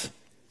pipelined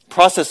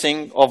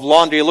processing of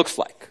laundry looks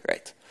like,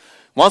 right?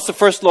 Once the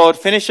first load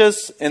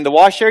finishes in the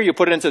washer, you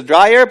put it into the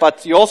dryer,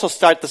 but you also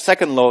start the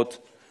second load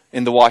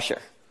in the washer.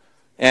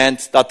 And ...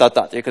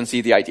 You can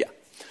see the idea.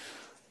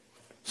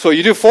 So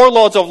you do 4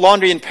 loads of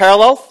laundry in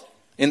parallel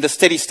in the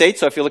steady state.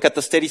 So if you look at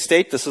the steady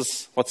state, this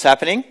is what's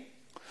happening.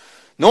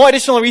 No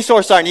additional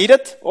resources are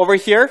needed over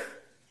here.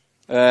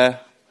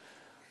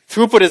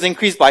 Throughput is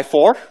increased by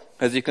 4,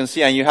 as you can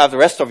see, and you have the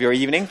rest of your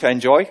evening to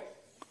enjoy.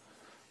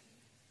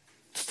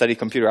 Study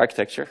computer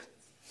architecture.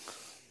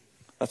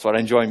 That's what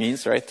enjoy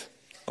means, right?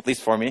 At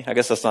least for me. I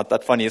guess that's not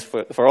that funny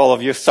for all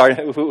of you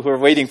who are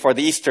waiting for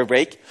the Easter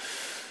break.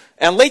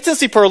 And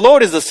latency per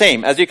load is the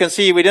same. As you can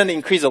see, we didn't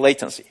increase the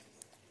latency.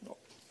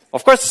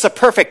 Of course, it's a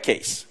perfect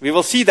case. We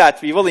will see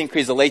that we will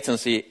increase the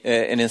latency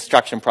in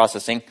instruction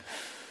processing.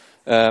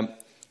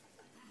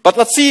 But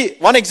let's see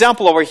one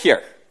example over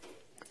here.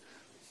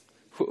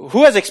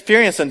 Who has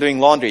experience in doing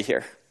laundry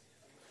here?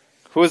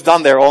 Who has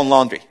done their own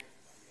laundry?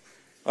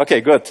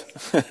 Okay, good.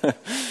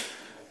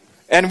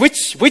 And which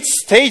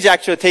stage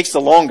actually takes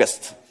the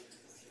longest?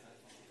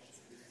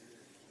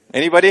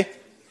 Anybody?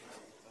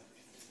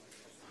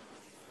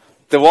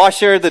 The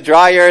washer, the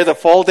dryer, the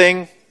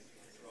folding?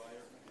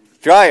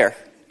 Dryer,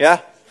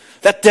 yeah?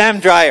 That damn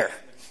dryer.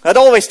 That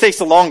always takes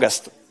the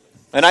longest.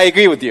 And I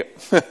agree with you.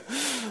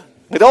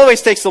 It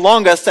always takes the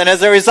longest, and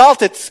as a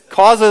result, it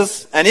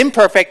causes an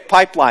imperfect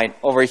pipeline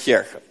over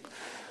here.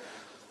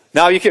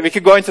 Now, we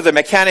could go into the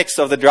mechanics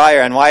of the dryer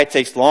and why it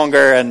takes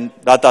longer and ...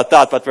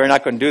 but we're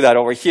not going to do that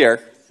over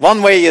here.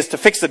 One way is to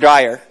fix the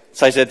dryer,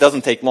 such that it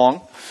doesn't take long.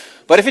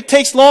 But if it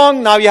takes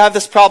long, now you have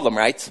this problem,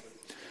 right?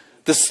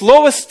 The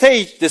slowest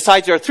stage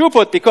decides your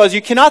throughput because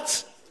you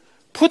cannot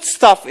put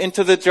stuff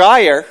into the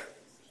dryer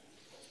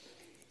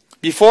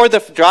before the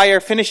dryer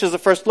finishes the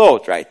first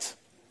load, right?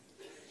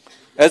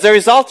 As a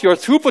result, your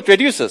throughput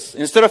reduces.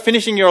 Instead of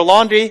finishing your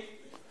laundry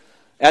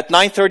at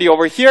 9:30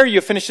 over here, you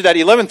finish it at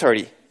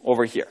 11:30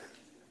 over here.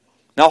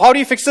 Now, how do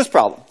you fix this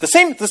problem? The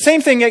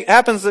same thing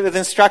happens with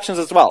instructions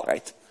as well,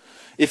 right?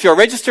 If your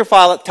register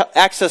file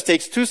access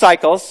takes 2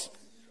 cycles,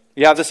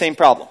 you have the same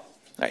problem,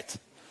 right?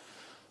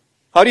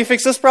 How do you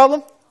fix this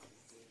problem?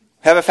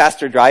 Have a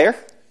faster dryer.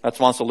 That's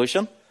one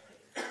solution.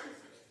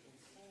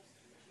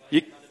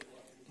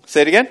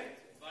 Say it again?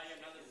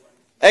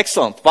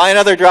 Excellent. Buy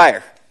another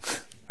dryer.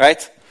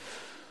 Right?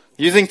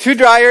 Using 2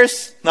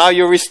 dryers, now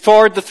you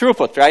restored the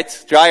throughput,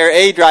 right? Dryer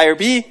A, dryer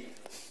B.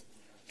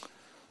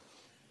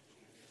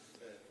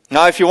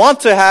 Now, if you want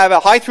to have a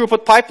high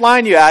throughput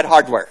pipeline, you add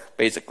hardware,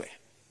 basically.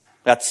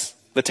 That's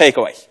the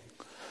takeaway.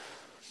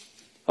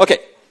 Okay,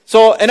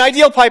 so an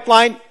ideal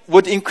pipeline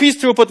would increase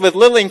throughput with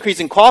little increase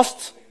in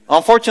cost.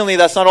 Unfortunately,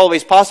 that's not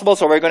always possible,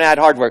 so we're going to add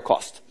hardware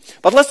cost.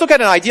 But let's look at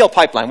an ideal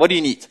pipeline. What do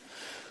you need?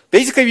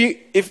 Basically,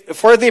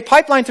 for the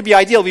pipeline to be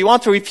ideal, we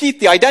want to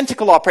repeat the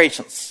identical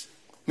operations,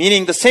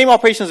 meaning the same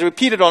operations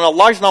repeated on a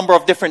large number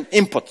of different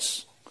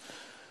inputs.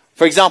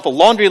 For example,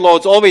 laundry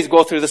loads always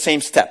go through the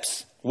same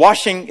steps.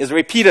 Washing is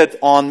repeated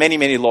on many,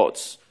 many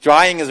loads.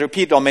 Drying is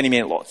repeated on many,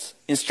 many loads.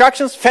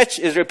 Instructions, fetch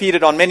is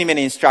repeated on many,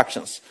 many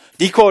instructions.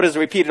 Decode is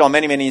repeated on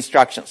many, many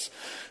instructions.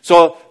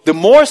 So the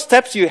more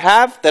steps you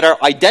have that are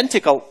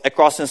identical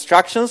across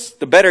instructions,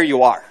 the better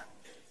you are.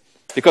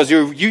 Because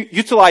you're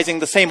utilizing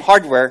the same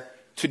hardware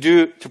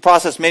to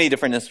process many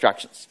different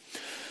instructions.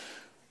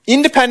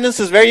 Independence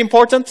is very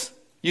important.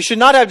 You should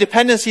not have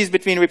dependencies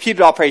between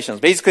repeated operations.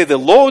 Basically, the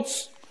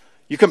loads,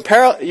 you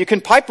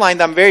can pipeline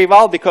them very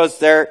well because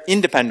they're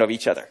independent of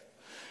each other.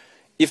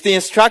 If the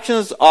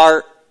instructions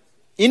are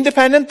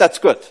independent, that's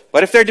good.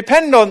 But if they're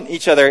dependent on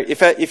each other,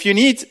 if you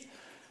need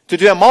to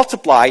do a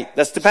multiply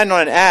that's dependent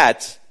on an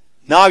add,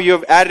 now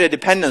you've added a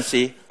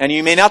dependency, and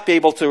you may not be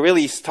able to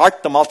really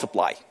start the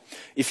multiply.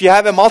 If you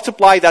have a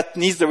multiply that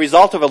needs the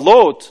result of a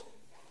load,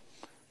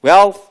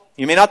 well,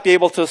 you may not be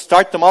able to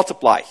start the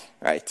multiply,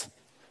 right,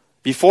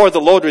 before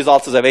the load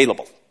result is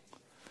available.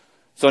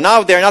 So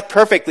now they're not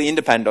perfectly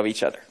independent of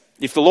each other.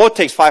 If the load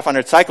takes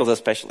 500 cycles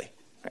especially,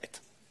 right,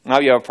 now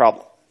you have a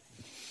problem.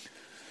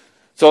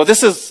 So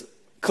this is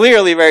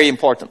clearly very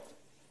important.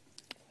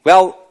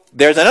 Well,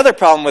 there's another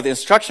problem with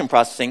instruction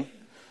processing.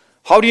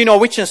 How do you know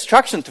which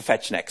instruction to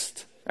fetch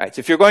next? Right?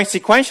 If you're going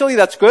sequentially,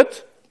 that's good.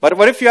 But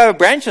what if you have a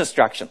branch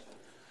instruction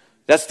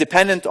that's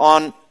dependent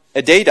on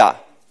a data,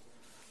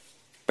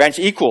 branch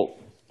equal,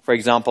 for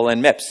example,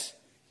 in MIPS,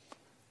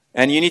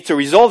 and you need to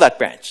resolve that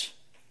branch?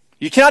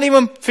 You cannot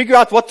even figure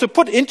out what to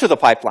put into the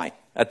pipeline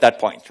at that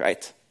point,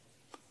 right?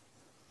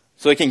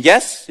 So you can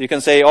guess. You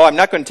can say, oh, I'm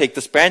not going to take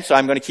this branch, so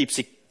I'm going to keep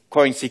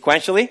going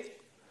sequentially.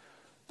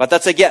 But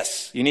that's a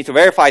guess. You need to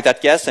verify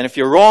that guess, and if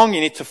you're wrong,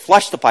 you need to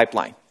flush the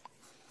pipeline.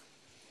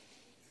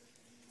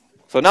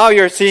 So now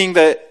you're seeing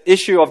the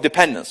issue of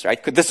dependence,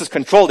 right? This is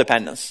control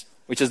dependence,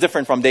 which is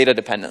different from data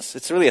dependence.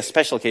 It's really a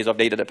special case of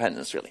data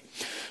dependence, really.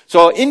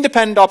 So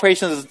independent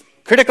operations is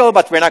critical,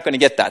 but we're not going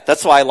to get that.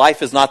 That's why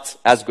life is not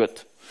as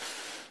good.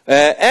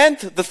 And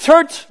the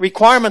third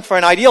requirement for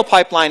an ideal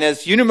pipeline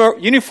is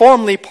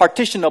uniformly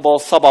partitionable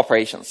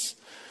sub-operations.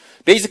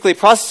 Basically,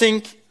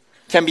 processing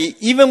can be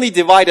evenly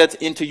divided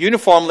into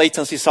uniform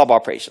latency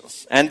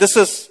sub-operations. And this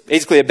is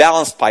basically a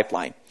balanced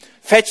pipeline.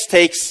 Fetch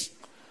takes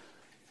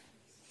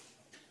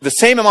the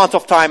same amount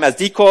of time as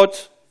decode,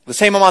 the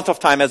same amount of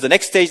time as the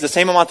next stage, the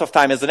same amount of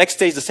time as the next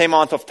stage, the same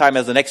amount of time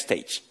as the next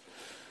stage.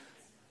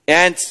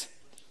 And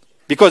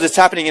because it's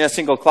happening in a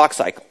single clock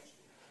cycle.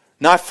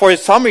 Now, if for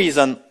some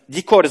reason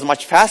decode is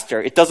much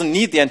faster, it doesn't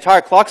need the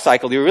entire clock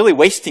cycle, you're really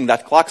wasting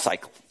that clock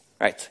cycle,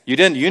 right? You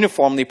didn't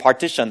uniformly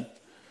partition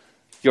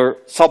your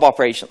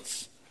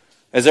sub-operations.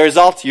 As a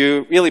result,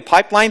 you really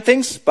pipeline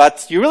things,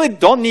 but you really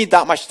don't need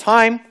that much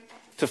time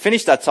to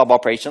finish that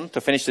sub-operation,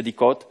 to finish the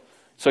decode.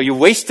 So you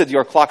wasted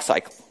your clock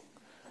cycle,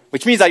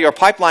 which means that your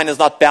pipeline is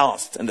not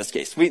balanced in this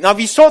case. Now,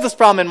 we saw this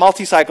problem in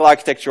multi-cycle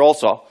architecture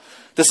also.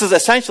 This is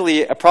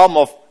essentially a problem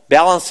of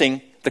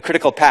balancing the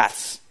critical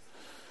paths.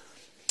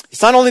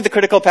 It's not only the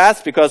critical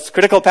paths, because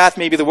critical path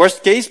may be the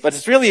worst case, but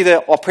it's really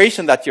the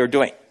operation that you're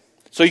doing.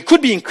 So you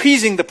could be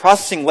increasing the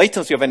processing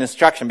latency of an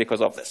instruction because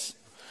of this.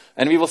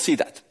 And we will see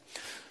that.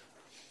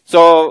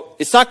 So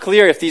it's not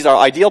clear if these are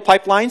ideal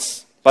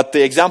pipelines, but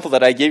the example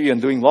that I gave you in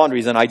doing laundry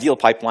is an ideal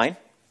pipeline.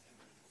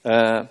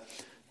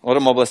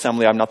 Automobile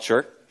assembly, I'm not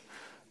sure.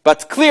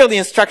 But clearly,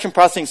 instruction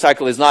processing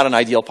cycle is not an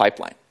ideal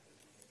pipeline.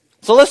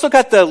 So let's look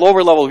at the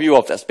lower level view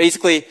of this.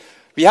 Basically,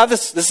 we have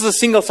this is a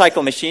single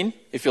cycle machine,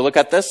 if you look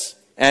at this.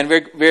 And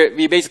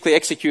we basically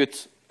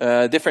execute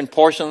different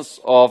portions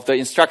of the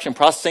instruction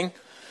processing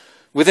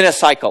within a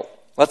cycle.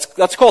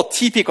 Let's call it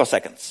t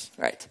picoseconds,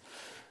 right?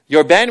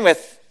 Your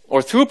bandwidth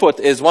or throughput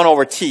is 1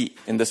 over t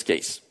in this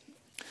case.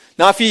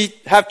 Now, if we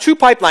have two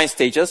pipeline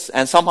stages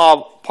and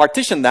somehow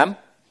partition them,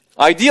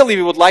 ideally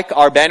we would like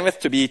our bandwidth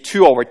to be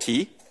 2 over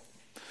t.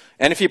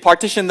 And if we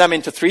partition them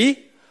into 3,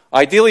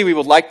 ideally we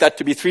would like that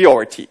to be 3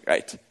 over t,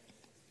 right?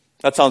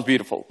 That sounds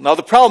beautiful. Now,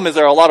 the problem is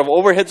there are a lot of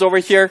overheads over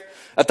here.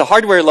 At the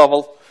hardware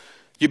level,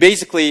 you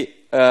basically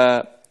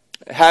have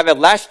a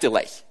latch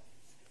delay.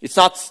 It's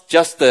not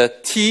just the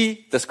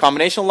T, this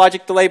combinational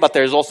logic delay, but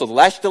there's also the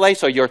latch delay.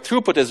 So your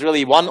throughput is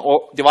really 1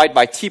 divided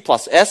by T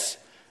plus S,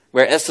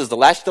 where S is the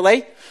latch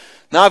delay.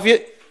 Now,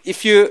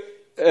 if you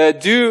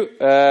do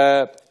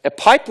a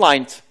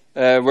pipelined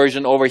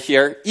version over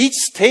here, each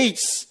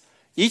stage's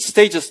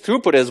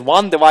throughput is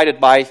 1 divided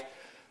by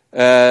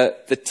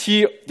the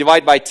T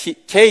divided by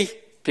K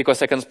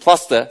picoseconds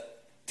plus the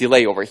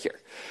delay over here.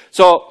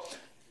 So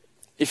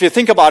if you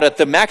think about it,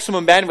 the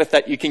maximum bandwidth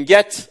that you can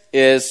get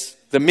is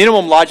the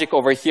minimum logic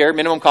over here,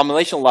 minimum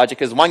combinational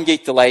logic is 1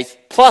 gate delay,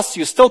 plus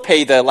you still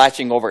pay the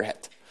latching overhead.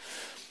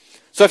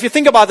 So if you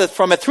think about it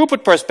from a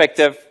throughput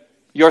perspective,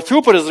 your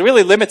throughput is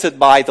really limited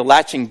by the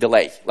latching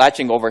delay,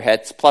 latching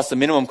overheads, plus the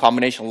minimum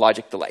combinational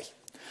logic delay.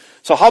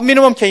 So how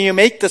minimum can you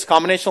make this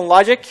combinational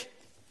logic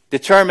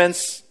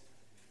determines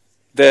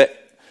the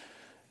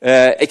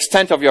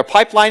extent of your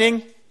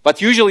pipelining, but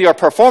usually your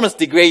performance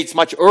degrades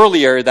much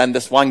earlier than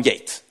this 1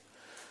 gate.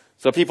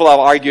 So people have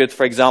argued,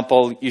 for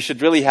example, you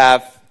should really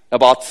have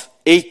about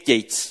 8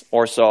 gates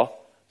or so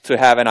to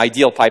have an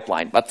ideal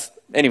pipeline. But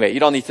anyway, you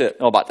don't need to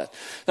know about that.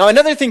 Now,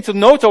 another thing to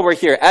note over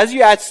here, as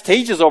you add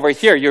stages over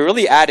here, you're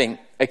really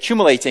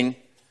accumulating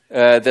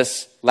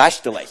this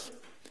latch delay.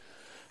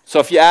 So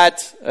if you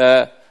add,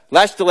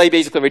 latch delay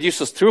basically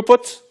reduces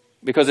throughput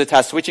because it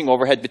has switching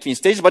overhead between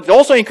stages, but it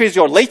also increases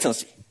your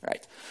latency,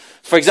 right?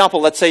 For example,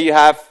 let's say you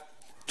have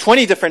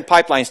 20 different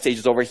pipeline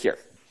stages over here.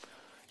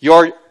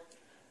 Your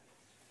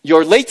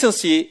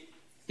latency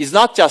is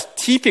not just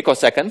t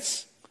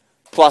picoseconds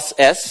plus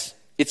s,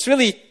 it's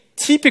really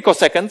t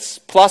picoseconds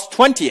plus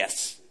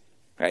 20s,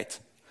 right?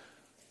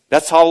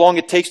 That's how long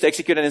it takes to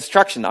execute an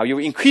instruction. Now you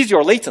increase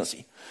your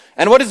latency.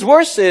 And what is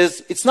worse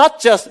is, it's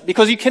not just,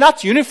 because you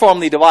cannot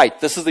uniformly divide.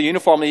 This is the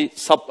uniformly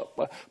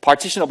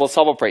partitionable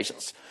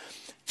suboperations.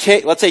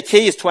 Let's say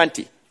k is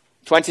 20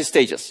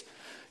 stages.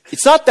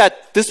 It's not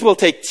that this will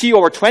take t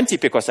over 20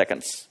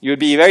 picoseconds. You'd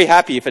be very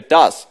happy if it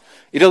does.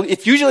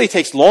 It usually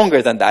takes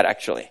longer than that,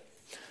 actually.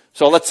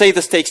 So let's say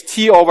this takes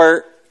t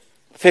over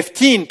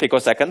 15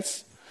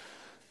 picoseconds.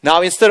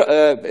 Now, instead,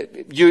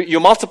 you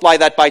multiply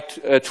that by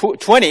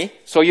 20,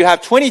 so you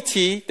have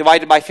 20t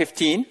divided by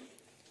 15.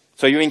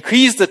 So you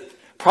increase the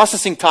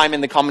processing time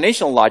in the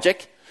combinational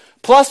logic,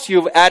 plus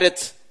you've added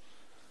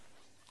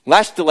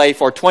latch delay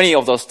for 20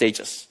 of those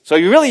stages. So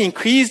you really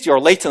increased your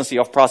latency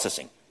of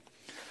processing.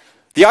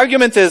 The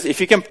argument is,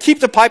 if you can keep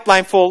the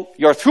pipeline full,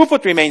 your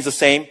throughput remains the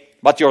same,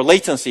 but your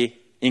latency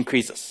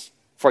increases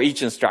for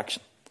each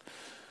instruction.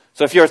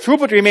 So if your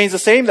throughput remains the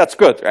same, that's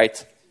good,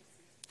 right?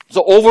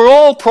 So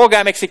overall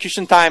program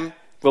execution time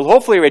will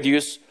hopefully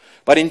reduce,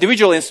 but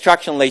individual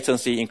instruction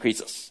latency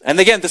increases. And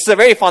again, this is a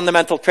very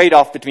fundamental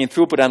trade-off between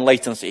throughput and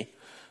latency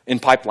in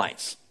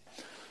pipelines.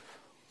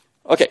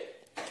 Okay,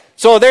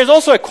 so there's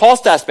also a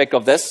cost aspect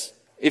of this.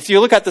 If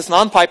you look at this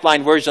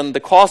non-pipeline version, the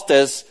cost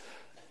is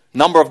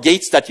number of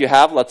gates that you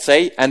have, let's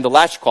say, and the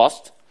latch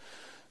cost.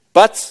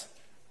 But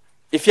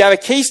if you have a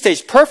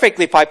k-stage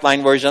perfectly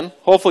pipeline version,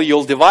 hopefully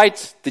you'll divide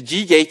the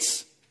g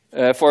gates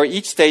for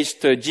each stage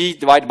to g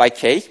divided by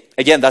k.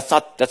 Again,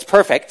 that's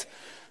perfect.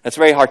 That's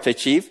very hard to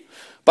achieve.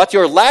 But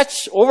your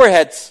latch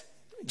overhead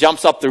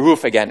jumps up the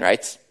roof again,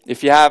 right?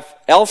 If you have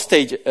L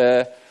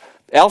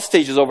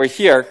stages over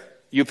here,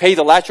 you pay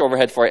the latch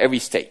overhead for every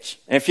stage.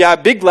 And if you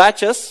have big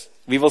latches,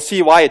 we will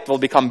see why it will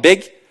become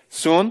big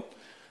soon,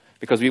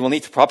 because we will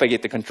need to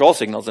propagate the control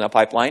signals in a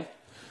pipeline.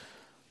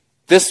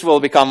 This will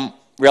become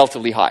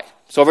relatively high.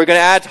 So we're going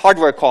to add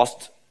hardware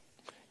cost.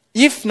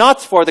 If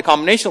not for the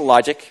combinational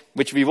logic,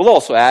 which we will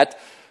also add,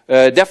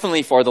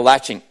 definitely for the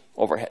latching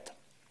overhead.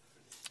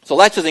 So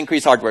latches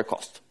increase hardware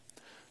cost.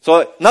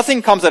 So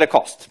nothing comes at a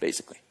cost,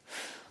 basically.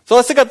 So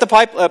let's look at the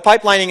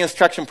pipelining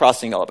instruction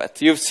processing a little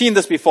bit. You've seen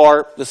this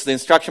before. This is the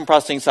instruction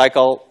processing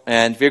cycle,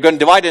 and we're going to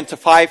divide it into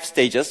 5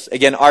 stages,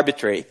 again,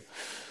 arbitrary.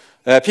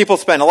 People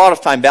spend a lot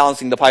of time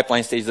balancing the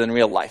pipeline stages in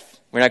real life.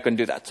 We're not going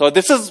to do that. So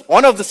this is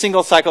one of the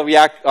single cycle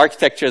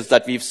architectures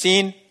that we've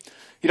seen.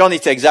 You don't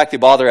need to exactly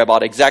bother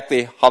about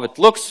exactly how it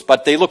looks,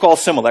 but they look all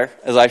similar,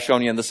 as I've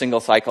shown you in the single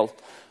cycle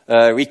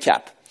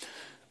recap.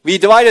 We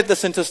divided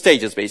this into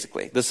stages,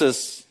 basically. This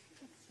is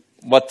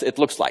what it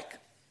looks like.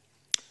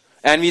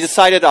 And we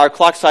decided our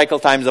clock cycle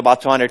time is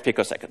about 200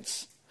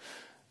 picoseconds.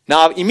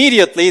 Now,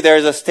 immediately,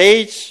 there's a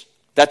stage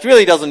that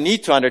really doesn't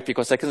need 200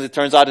 picoseconds. It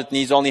turns out it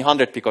needs only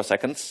 100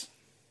 picoseconds.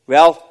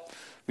 Well,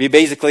 we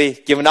basically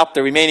given up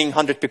the remaining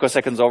 100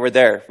 picoseconds over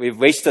there. We've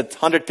wasted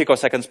 100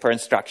 picoseconds per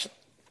instruction.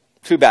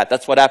 Too bad.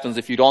 That's what happens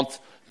if you don't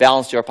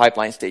balance your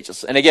pipeline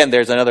stages. And again,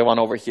 there's another one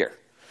over here.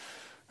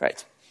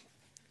 Right?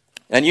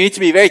 And you need to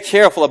be very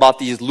careful about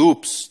these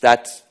loops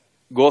that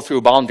go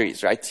through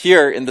boundaries, right?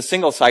 Here, in the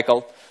single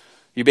cycle,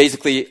 you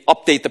basically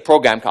update the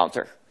program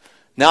counter.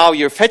 Now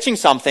you're fetching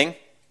something.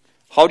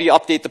 How do you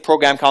update the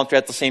program counter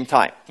at the same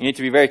time? You need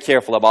to be very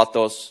careful about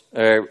those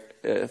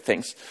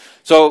things.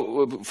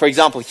 So, for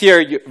example,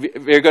 here,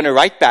 we're going to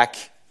write back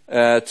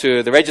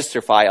to the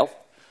register file.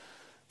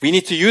 We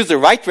need to use the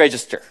right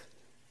register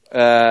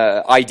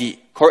ID,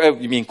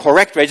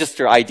 correct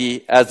register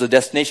ID as the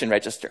destination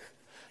register.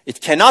 It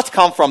cannot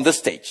come from this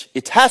stage.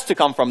 It has to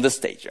come from this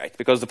stage, right?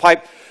 Because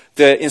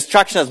the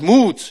instruction has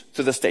moved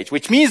to the stage,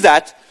 which means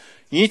that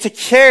you need to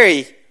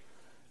carry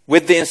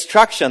with the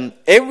instruction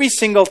every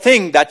single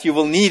thing that you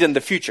will need in the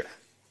future.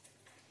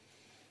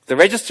 The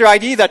register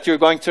ID that you're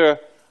going to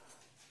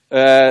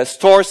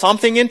store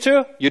something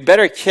into, you'd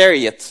better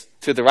carry it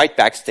to the write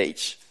back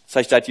stage,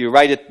 such that you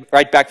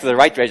write back to the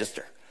right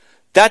register.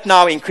 That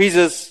now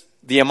increases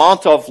the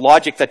amount of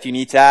logic that you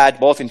need to add,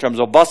 both in terms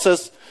of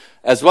buses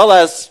as well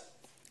as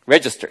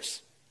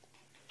registers.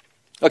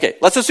 Okay,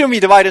 let's assume we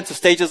divide into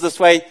stages this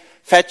way: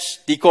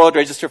 fetch, decode,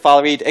 register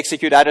file read,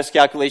 execute address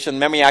calculation,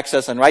 memory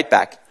access, and write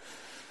back.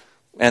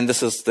 And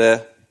this is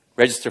the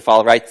register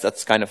file write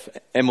that's kind of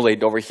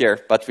emulated over here,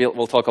 but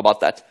we'll talk about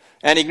that.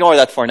 And ignore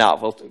that for now.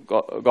 We'll go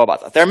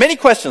about that. There are many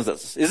questions.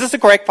 Is this the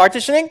correct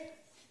partitioning?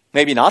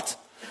 Maybe not.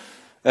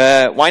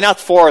 Why not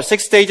 4 or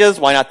 6 stages?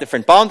 Why not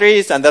different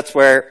boundaries? And that's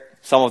where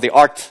some of the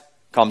art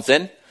comes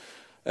in.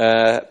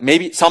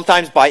 Maybe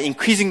sometimes by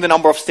increasing the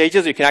number of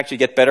stages, you can actually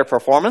get better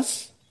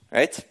performance,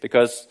 right?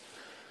 Because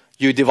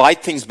you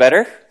divide things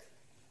better.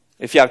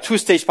 If you have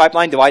 2-stage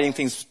pipeline, dividing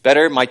things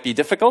better might be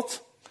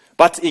difficult.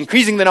 But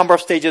increasing the number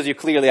of stages, you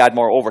clearly add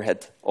more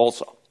overhead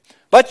also.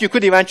 But you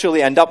could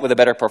eventually end up with a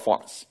better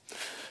performance.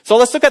 So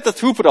let's look at the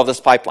throughput of this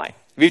pipeline.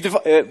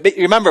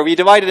 Remember, we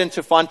divided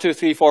into 1, 2,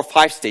 3, 4,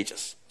 5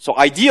 stages. So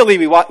ideally,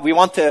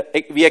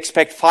 we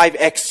expect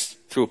 5x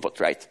throughput,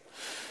 right?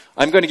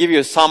 I'm going to give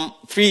you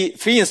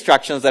three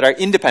instructions that are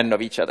independent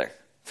of each other.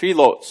 3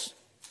 loads.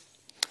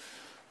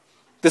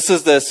 This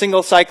is the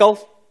single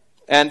cycle,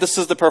 and this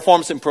is the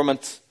performance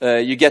improvement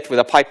you get with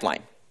a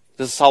pipeline.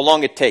 This is how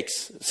long it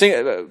takes.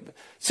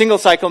 Single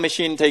cycle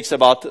machine takes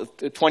about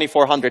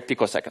 2400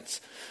 picoseconds.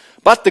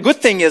 But the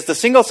good thing is the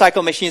single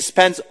cycle machine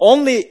spends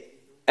only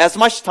as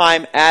much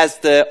time as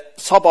the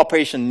sub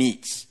operation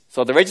needs.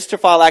 So the register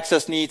file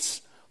access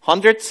needs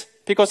 100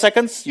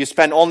 picoseconds, you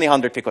spend only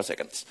 100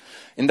 picoseconds.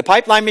 In the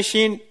pipeline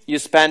machine, you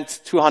spend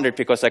 200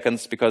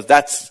 picoseconds because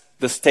that's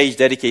the stage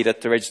dedicated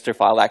to register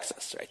file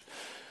access, right?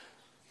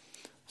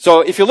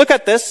 So if you look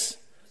at this,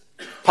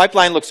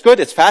 pipeline looks good,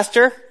 it's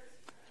faster,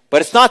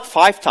 but it's not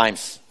 5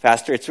 times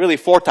faster, it's really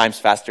 4 times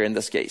faster in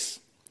this case.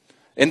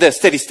 In the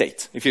steady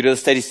state, if you do the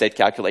steady state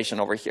calculation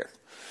over here.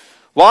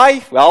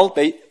 Why? Well,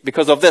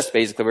 because of this,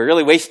 basically. We're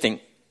really wasting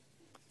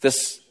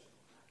this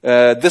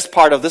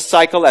part of this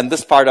cycle and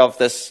this part of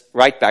this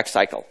write-back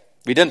cycle.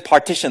 We didn't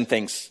partition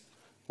things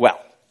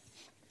well.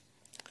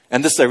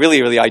 And this is a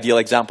really, really ideal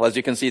example. As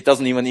you can see, it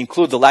doesn't even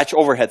include the latch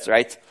overheads,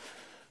 right?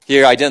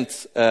 Here I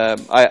didn't,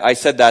 I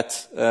said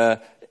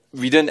that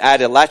we didn't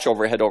add a latch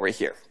overhead over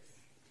here.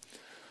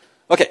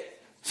 Okay,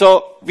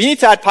 so we need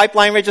to add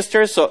pipeline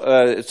registers.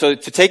 So to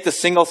take the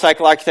single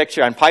cycle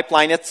architecture and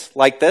pipeline it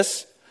like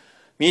this,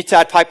 we need to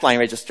add pipeline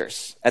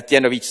registers at the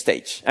end of each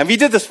stage. And we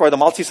did this for the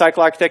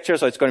multi-cycle architecture,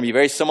 so it's going to be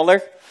very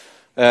similar.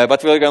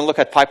 But we're going to look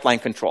at pipeline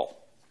control.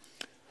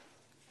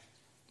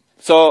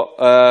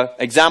 So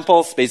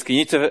examples, basically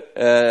you need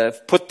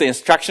to put the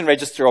instruction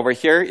register over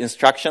here,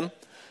 instruction,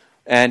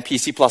 and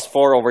PC plus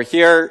 4 over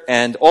here,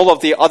 and all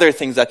of the other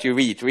things that you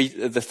read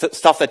the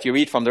stuff that you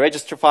read from the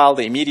register file,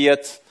 the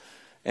immediate,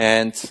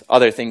 and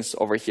other things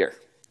over here.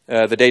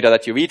 The data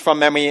that you read from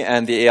memory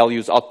and the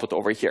ALU's output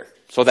over here,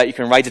 so that you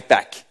can write it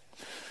back.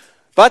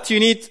 But you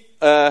need,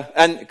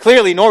 and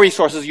clearly no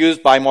resources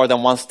used by more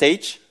than one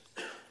stage,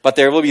 but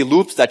there will be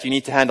loops that you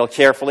need to handle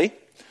carefully.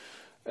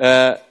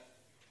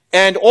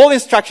 And all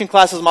instruction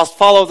classes must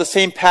follow the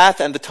same path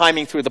and the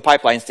timing through the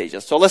pipeline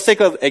stages. So let's take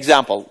an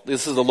example.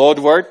 This is the load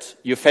word.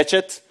 You fetch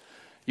it,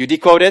 you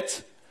decode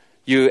it,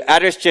 you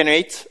address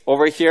generate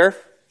over here,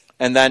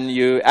 and then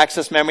you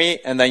access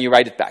memory, and then you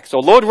write it back. So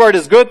load word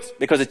is good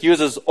because it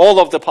uses all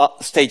of the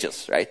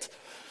stages, right?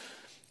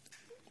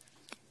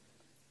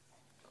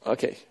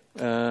 Okay.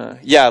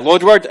 Yeah,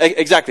 load word,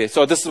 exactly.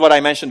 So this is what I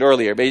mentioned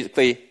earlier.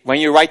 Basically,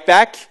 when you write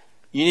back,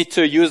 you need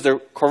to use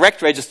the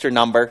correct register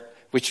number,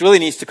 which really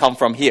needs to come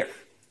from here.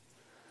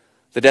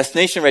 The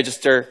destination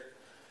register,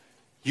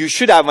 you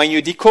should have, when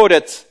you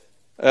decoded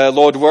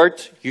load word,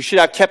 you should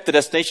have kept the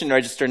destination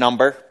register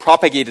number,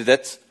 propagated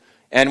it,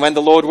 and when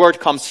the load word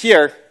comes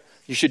here,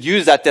 you should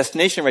use that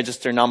destination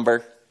register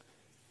number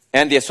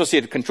and the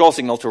associated control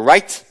signal to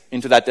write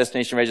into that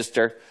destination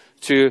register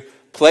to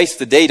place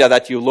the data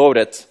that you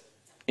loaded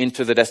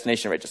into the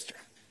destination register.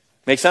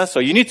 Make sense? So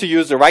you need to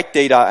use the right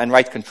data and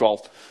right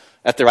control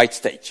at the right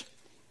stage.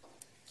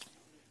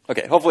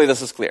 Okay, hopefully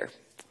this is clear.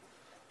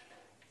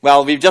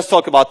 Well, we've just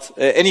talked about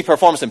any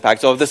performance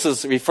impact, so this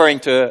is referring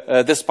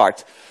to this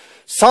part.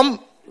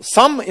 Some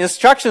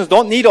instructions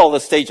don't need all the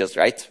stages,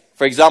 right?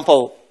 For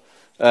example,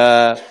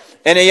 an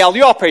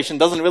ALU operation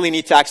doesn't really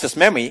need to access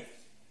memory,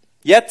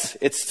 yet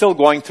it's still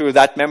going through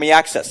that memory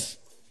access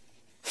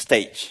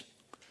stage.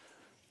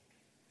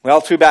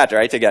 Well, too bad,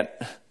 right? Again.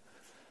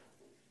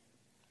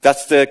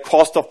 That's the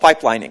cost of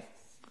pipelining.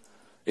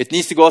 It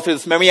needs to go through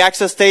this memory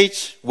access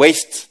stage,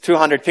 waste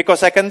 200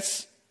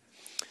 picoseconds,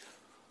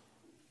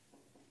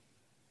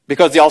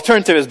 because the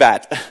alternative is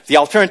bad. The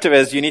alternative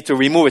is you need to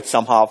remove it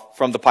somehow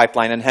from the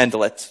pipeline and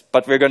handle it.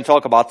 But we're going to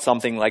talk about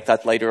something like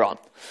that later on.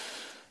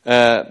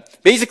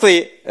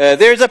 Basically,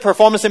 there is a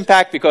performance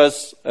impact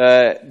because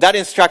that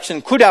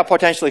instruction could have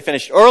potentially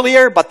finished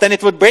earlier, but then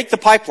it would break the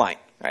pipeline,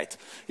 right?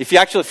 If you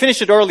actually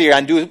finish it earlier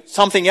and do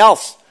something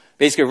else,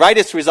 basically write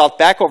its result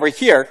back over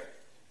here,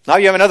 now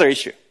you have another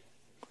issue.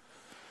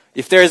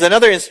 If there is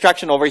another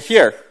instruction over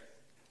here,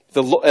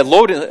 a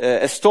load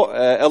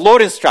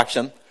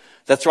instruction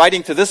that's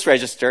writing to this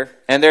register,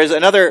 and there's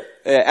another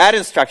add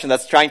instruction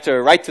that's trying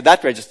to write to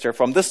that register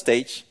from this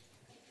stage,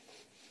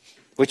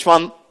 which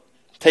one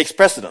takes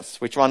precedence?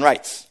 Which one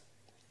writes?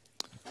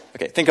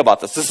 Okay, think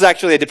about this. This is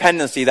actually a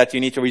dependency that you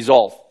need to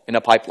resolve in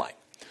a pipeline.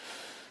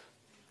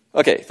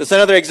 Okay, this is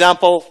another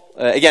example.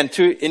 Again,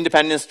 2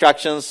 independent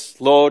instructions,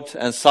 load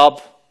and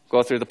sub,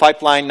 go through the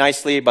pipeline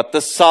nicely, but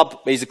this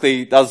sub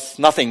basically does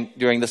nothing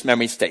during this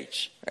memory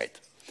stage, right?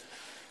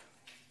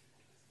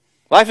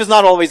 Life is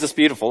not always this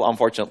beautiful,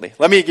 unfortunately.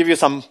 Let me give you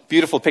some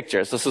beautiful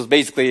pictures. This is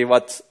basically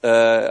what,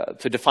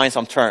 to define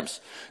some terms.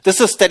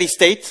 This is steady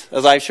state,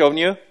 as I've shown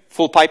you.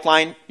 Full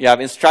pipeline, you have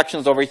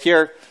instructions over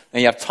here,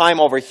 and you have time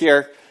over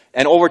here.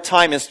 And over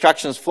time,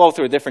 instructions flow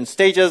through different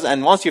stages,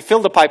 and once you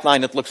fill the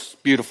pipeline, it looks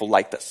beautiful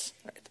like this.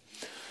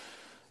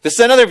 This is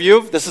another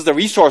view. This is the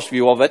resource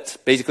view of it.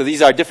 Basically,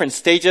 these are different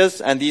stages,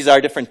 and these are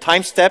different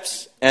time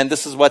steps, and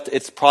this is what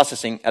it's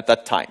processing at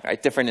that time,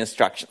 right? Different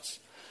instructions.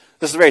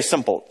 This is very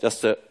simple,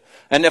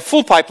 and a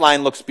full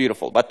pipeline looks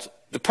beautiful, but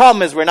the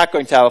problem is we're not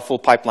going to have a full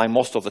pipeline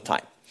most of the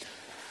time.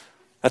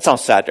 That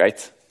sounds sad,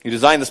 right? You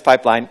design this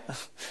pipeline,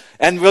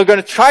 and we're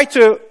going to try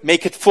to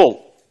make it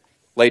full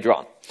later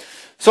on.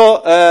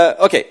 So,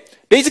 okay.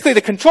 Basically,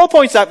 the control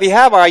points that we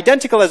have are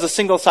identical as a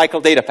single cycle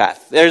data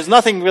path. There's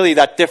nothing really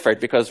that different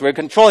because we're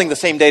controlling the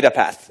same data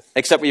path,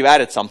 except we've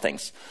added some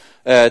things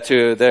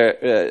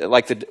to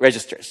like the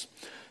registers.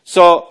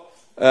 So,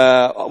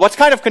 what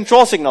kind of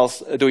control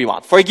signals do we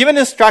want? For a given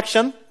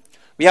instruction,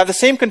 we have the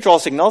same control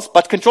signals,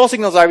 but control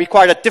signals are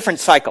required at different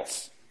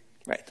cycles,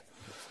 right?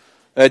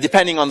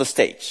 Depending on the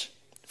stage.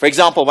 For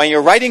example, when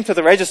you're writing to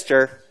the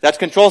register, that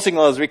control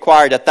signal is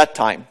required at that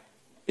time.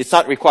 It's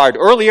not required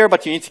earlier,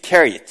 but you need to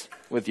carry it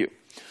with you.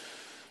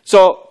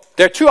 So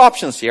there are two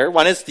options here.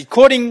 One is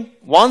decoding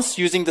once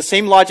using the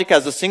same logic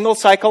as the single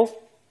cycle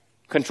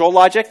control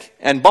logic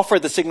and buffer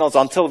the signals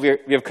until we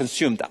have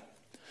consumed them.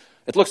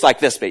 It looks like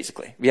this,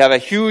 basically. We have a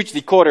huge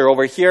decoder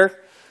over here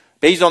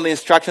based on the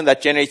instruction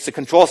that generates the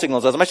control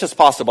signals as much as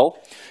possible.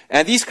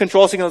 And these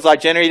control signals are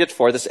generated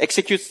for this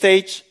execute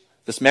stage,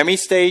 this memory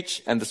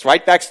stage, and this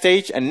write back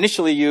stage. And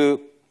initially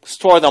you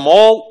store them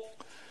all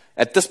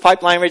at this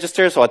pipeline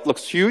register, so it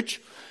looks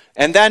huge.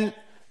 And then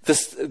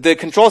the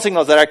control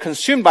signals that are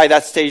consumed by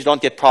that stage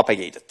don't get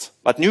propagated,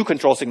 but new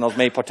control signals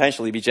may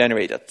potentially be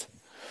generated.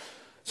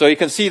 So you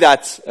can see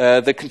that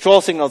the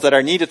control signals that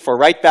are needed for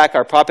write back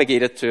are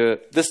propagated to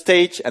this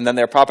stage, and then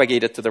they're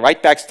propagated to the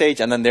write back stage,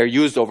 and then they're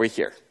used over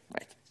here.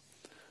 Right?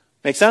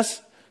 Make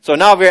sense? So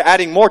now we're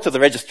adding more to the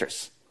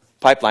registers,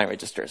 pipeline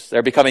registers.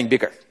 They're becoming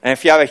bigger. And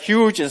if you have a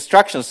huge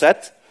instruction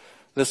set,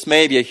 this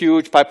may be a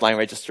huge pipeline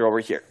register over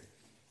here.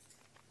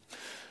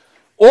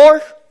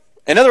 Or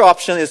another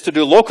option is to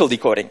do local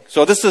decoding.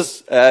 So this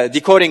is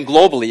decoding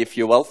globally, if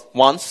you will,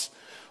 once.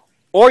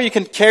 Or you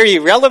can carry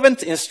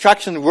relevant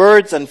instruction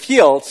words and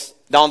fields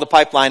down the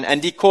pipeline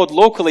and decode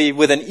locally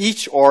within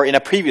each or in a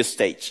previous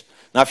stage.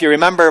 Now, if you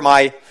remember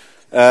my,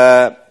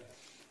 my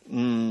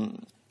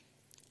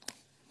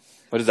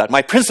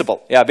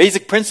principle. Yeah,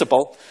 basic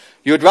principle.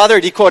 You would rather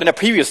decode in a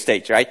previous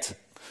stage, right?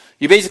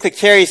 You basically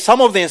carry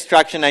some of the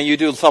instruction and you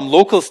do some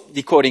local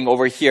decoding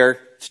over here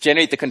to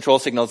generate the control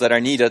signals that are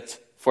needed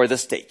for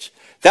this stage.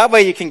 That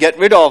way you can get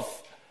rid of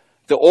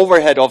the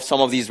overhead of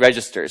some of these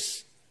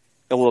registers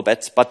a little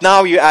bit. But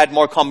now you add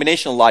more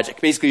combinational logic.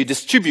 Basically you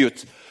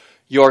distribute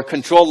your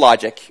control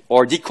logic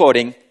or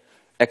decoding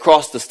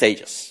across the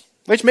stages.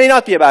 Which may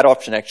not be a bad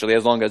option actually,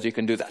 as long as you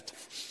can do that.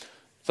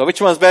 So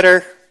which one's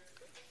better?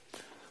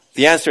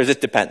 The answer is it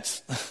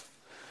depends.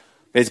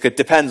 Basically it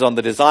depends on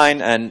the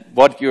design and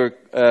what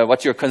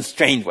you're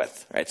constrained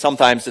with. Right?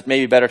 Sometimes it may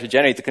be better to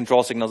generate the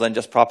control signals and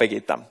just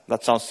propagate them.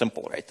 That sounds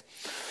simple, right?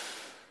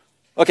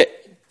 Okay,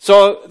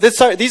 so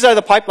these are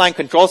the pipeline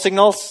control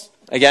signals.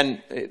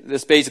 Again,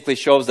 this basically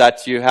shows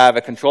that you have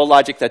a control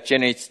logic that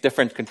generates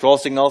different control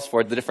signals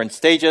for the different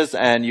stages,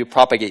 and you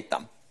propagate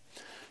them.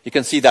 You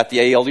can see that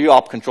the ALU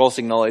op control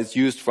signal is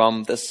used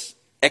from this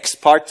X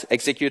part,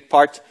 execute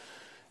part,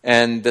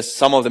 and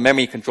some of the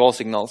memory control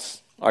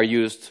signals are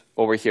used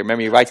over here,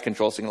 memory write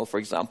control signal, for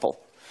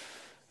example.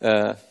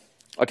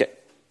 Okay.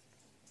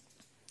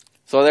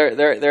 So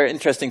there are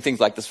interesting things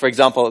like this. For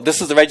example,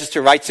 this is the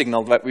register write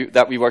signal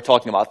that we were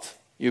talking about.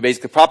 You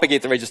basically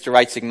propagate the register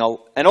write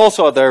signal and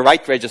also the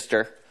write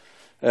register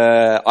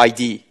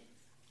ID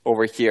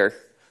over here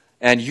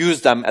and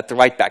use them at the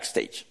write back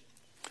stage.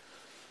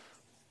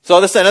 So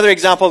this is another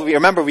example.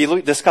 Remember,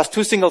 we discussed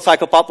two single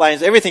cycle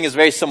pipelines. Everything is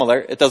very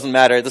similar. It doesn't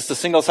matter. This is a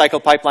single cycle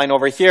pipeline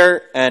over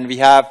here, and we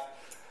have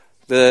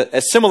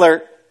a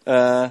similar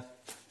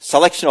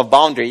selection of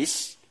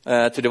boundaries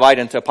to divide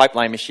into a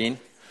pipeline machine.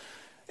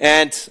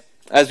 And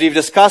as we've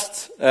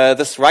discussed,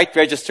 this write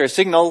register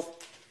signal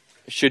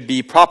should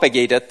be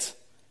propagated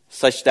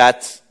such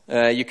that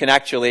you can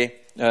actually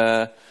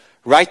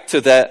write to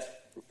the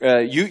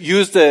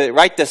use the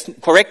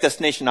correct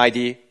destination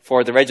ID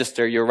for the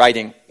register you're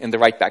writing in the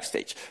write back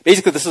stage.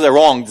 Basically, this is a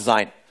wrong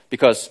design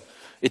because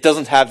it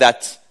doesn't have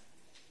that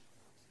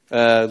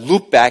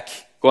loop back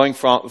going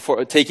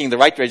for taking the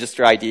write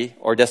register ID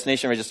or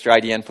destination register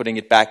ID and putting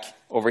it back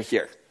over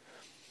here.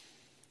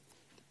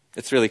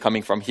 It's really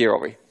coming from here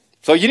over here.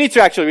 So you need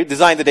to actually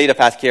design the data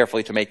path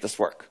carefully to make this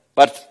work.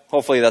 But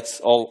hopefully that's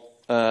all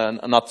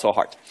not so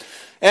hard.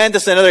 And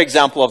this is another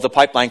example of the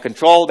pipeline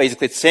control.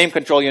 Basically, it's the same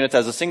control unit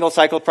as a single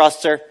cycle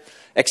processor,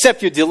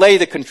 except you delay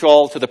the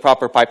control to the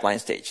proper pipeline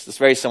stage. This is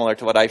very similar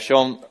to what I've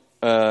shown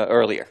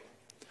earlier.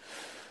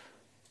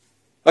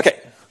 Okay.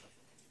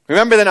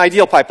 Remember the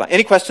ideal pipeline.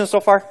 Any questions so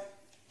far?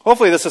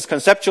 Hopefully this is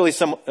conceptually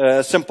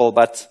simple,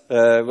 but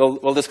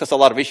we'll discuss a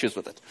lot of issues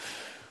with it.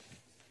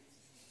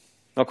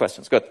 No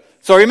questions. Good.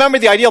 So remember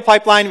the ideal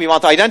pipeline. We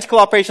want identical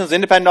operations,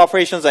 independent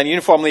operations, and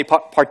uniformly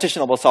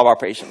partitionable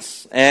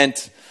sub-operations. And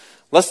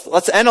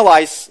let's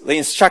analyze the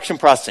instruction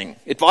processing.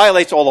 It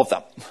violates all of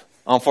them,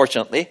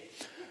 unfortunately.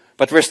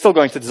 But we're still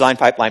going to design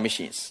pipeline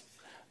machines.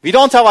 We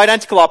don't have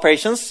identical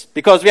operations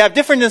because we have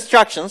different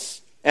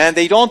instructions and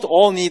they don't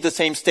all need the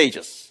same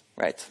stages,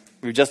 right?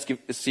 We've just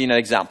seen an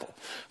example.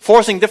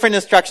 Forcing different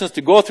instructions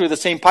to go through the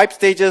same pipe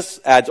stages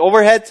adds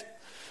overhead.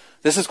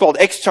 This is called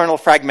external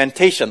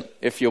fragmentation,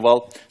 if you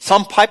will.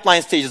 Some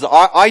pipeline stages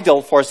are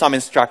idle for some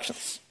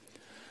instructions.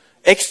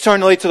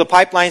 Externally to the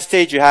pipeline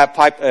stage, you have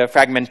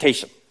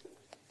fragmentation.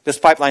 This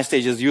pipeline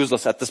stage is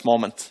useless at this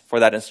moment for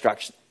that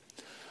instruction.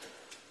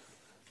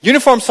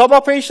 Uniform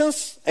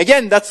sub-operations,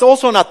 again, that's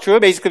also not true.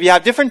 Basically, we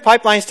have different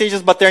pipeline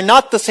stages, but they're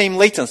not the same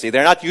latency.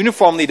 They're not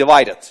uniformly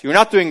divided. You're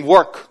not doing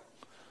work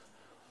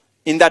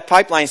in that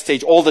pipeline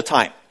stage all the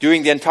time,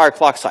 during the entire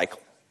clock cycle.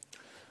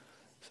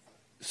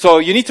 So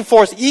you need to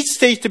force each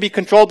stage to be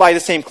controlled by the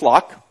same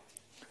clock.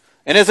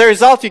 And as a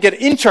result, you get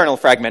internal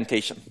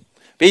fragmentation.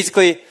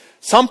 Basically,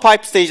 some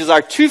pipe stages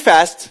are too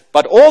fast,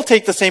 but all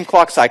take the same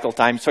clock cycle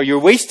time. So you're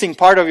wasting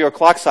part of your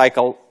clock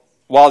cycle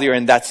while you're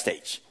in that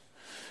stage.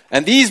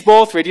 And these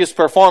both reduce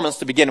performance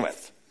to begin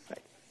with.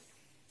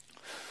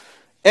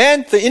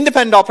 And the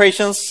independent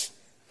operations,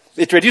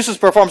 it reduces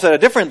performance at a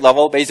different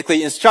level.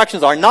 Basically,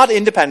 instructions are not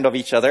independent of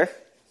each other.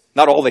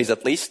 Not always,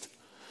 at least.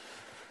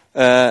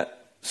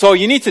 So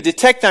you need to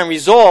detect and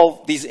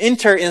resolve these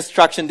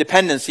inter-instruction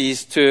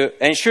dependencies to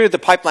ensure the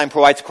pipeline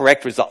provides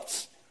correct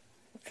results.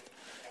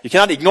 You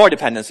cannot ignore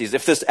dependencies.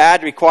 If this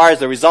add requires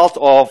the result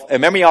of a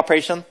memory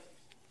operation,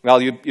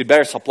 well, you'd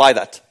better supply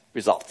that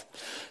result.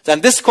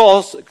 Then this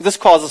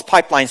causes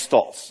pipeline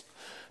stalls.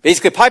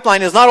 Basically,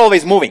 pipeline is not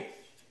always moving.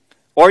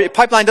 Or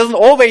pipeline doesn't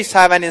always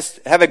have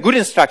a good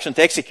instruction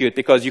to execute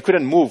because you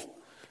couldn't move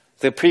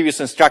the previous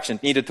instruction.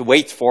 It needed to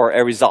wait for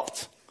a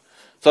result.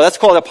 So that's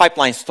called a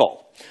pipeline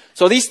stall.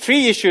 So these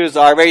three issues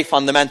are very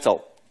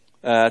fundamental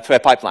to a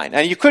pipeline.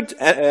 And you could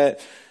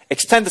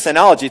extend this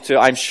analogy to,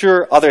 I'm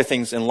sure, other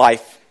things in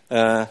life.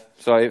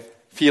 So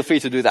feel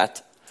free to do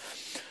that.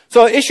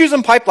 So issues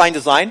in pipeline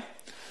design.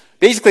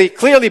 Basically,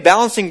 clearly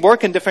balancing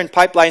work in different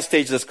pipeline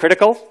stages is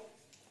critical.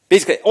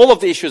 Basically, all of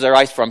the issues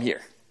arise from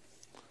here.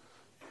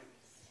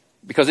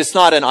 Because it's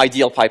not an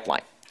ideal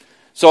pipeline.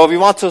 So we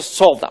want to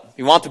solve them.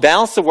 We want to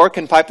balance the work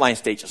in pipeline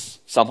stages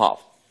somehow.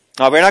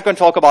 Now, we're not going to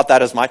talk about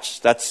that as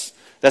much. That's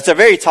a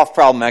very tough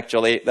problem,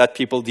 actually, that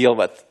people deal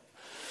with.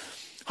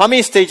 How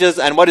many stages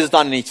and what is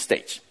done in each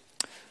stage?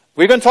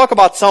 We're going to talk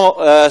about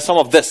some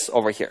of this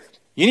over here.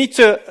 You need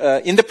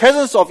to, in the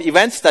presence of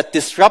events that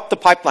disrupt the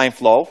pipeline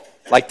flow,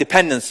 like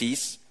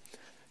dependencies,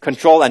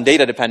 control and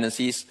data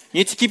dependencies, you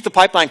need to keep the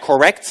pipeline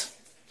correct.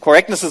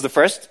 Correctness is the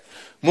first.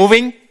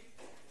 Moving,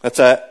 that's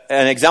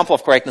an example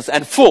of correctness.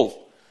 And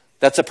full,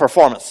 that's a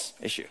performance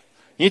issue.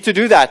 You need to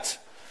do that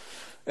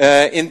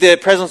in the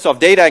presence of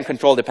data and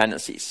control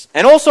dependencies.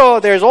 And also,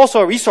 there's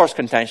also a resource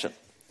contention.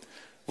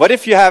 What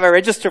if you have a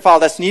register file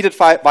that's needed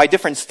by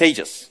different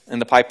stages in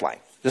the pipeline?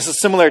 This is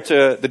similar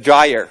to the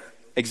dryer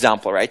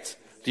example, right?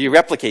 Do you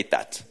replicate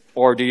that?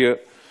 Or do you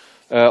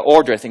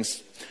order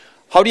things?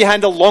 How do you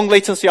handle long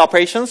latency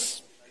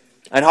operations?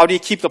 And how do you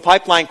keep the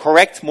pipeline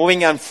correct,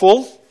 moving and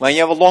full when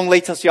you have a long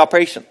latency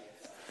operation?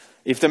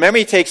 If the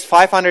memory takes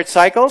 500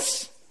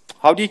 cycles,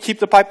 how do you keep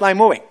the pipeline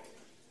moving?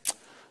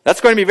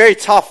 That's going to be very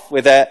tough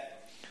with a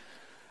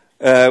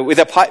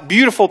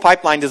beautiful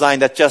pipeline design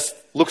that just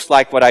looks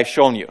like what I've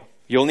shown you.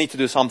 You'll need to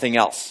do something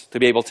else to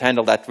be able to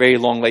handle that very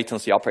long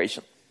latency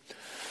operation.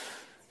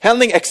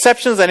 Handling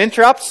exceptions and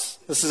interrupts.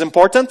 This is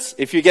important.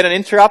 If you get an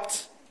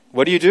interrupt,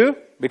 what do?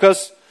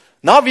 Because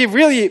now we've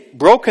really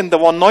broken the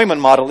von Neumann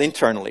model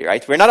internally,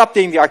 right? We're not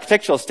updating the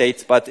architectural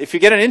state, but if you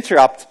get an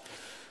interrupt,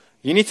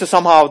 you need to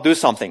somehow do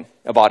something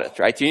about it,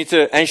 right? You need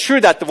to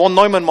ensure that the von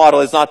Neumann model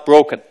is not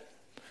broken.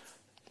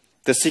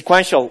 The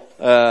sequential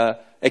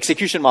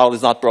execution model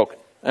is not broken.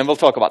 And we'll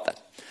talk about that.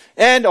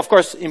 And, of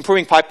course,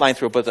 improving pipeline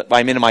throughput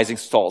by minimizing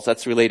stalls.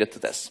 That's related to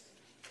this.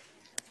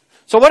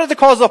 So what are the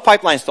causes of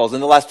pipeline stalls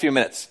in the last few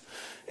minutes?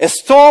 A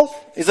stall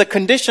is a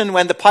condition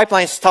when the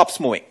pipeline stops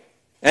moving.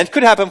 And it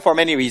could happen for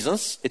many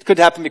reasons. It could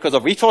happen because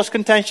of resource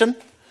contention,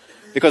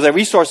 because a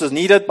resource is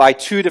needed by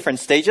two different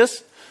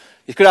stages.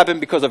 It could happen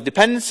because of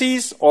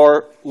dependencies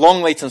or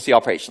long latency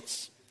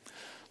operations.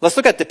 Let's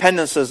look at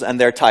dependencies and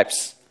their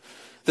types.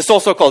 This is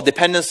also called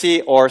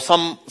dependency, or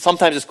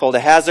sometimes it's called a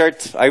hazard.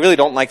 I really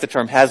don't like the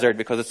term hazard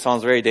because it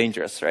sounds very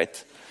dangerous,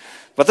 right?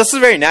 But this is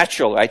very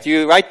natural, right?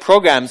 You write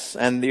programs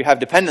and you have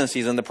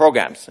dependencies in the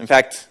programs. In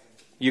fact,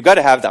 you got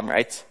to have them,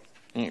 right?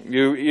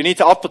 You need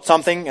to output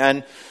something,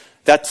 and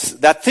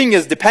that thing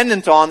is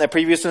dependent on a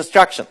previous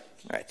instruction,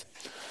 right?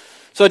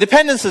 So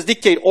dependencies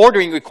dictate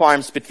ordering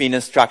requirements between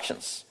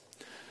instructions.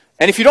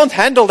 And if you don't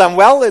handle them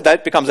well,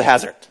 that becomes a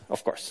hazard,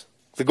 of course.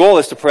 The goal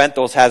is to prevent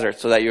those hazards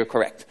so that you're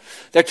correct.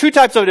 There are two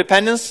types of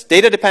dependence: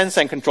 data dependence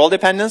and control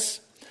dependence.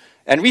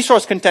 And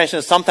resource contention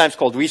is sometimes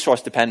called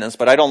resource dependence,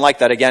 but I don't like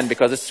that again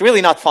because it's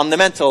really not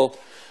fundamental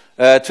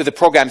to the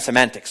program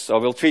semantics. So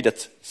we'll treat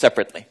it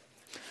separately.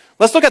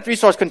 Let's look at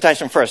resource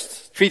contention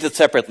first. Treat it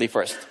separately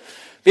first.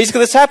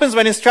 Basically, this happens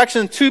when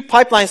instruction in two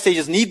pipeline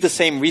stages need the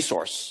same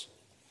resource.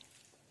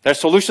 There are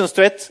solutions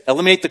to it.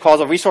 Eliminate the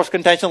cause of resource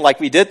contention like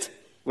we did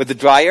with the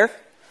dryer.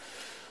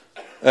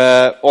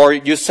 or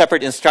use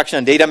separate instruction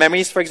and data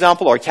memories, for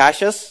example, or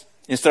caches,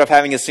 instead of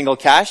having a single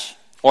cache,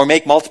 or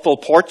make multiple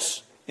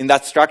ports in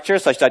that structure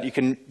such that you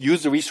can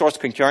use the resource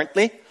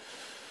concurrently.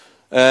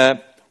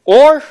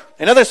 Or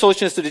another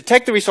solution is to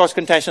detect the resource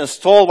contention and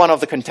stall one of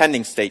the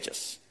contending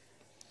stages.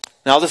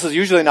 Now, this is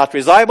usually not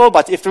resizable,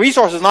 but if the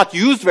resource is not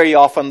used very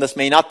often, this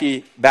may not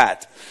be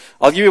bad.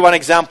 I'll give you one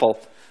example.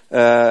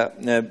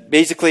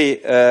 Basically,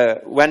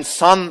 when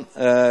Sun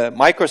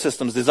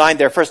Microsystems designed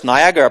their first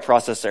Niagara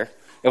processor,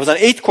 it was an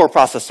 8-core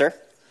processor.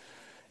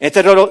 It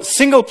had a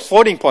single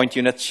floating point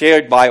unit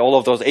shared by all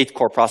of those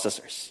 8-core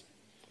processors.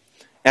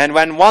 And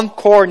when one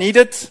core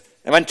needed,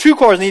 and when 2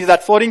 cores needed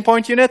that floating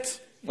point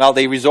unit, well,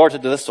 they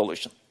resorted to this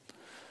solution.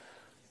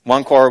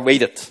 One core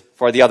waited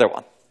for the other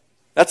one.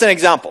 That's an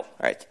example,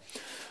 right?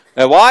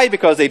 Why?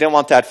 Because they didn't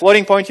want to add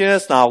floating point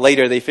units. Now,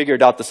 later they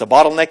figured out this is a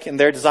bottleneck in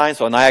their design,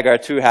 so Niagara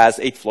 2 has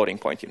 8 floating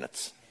point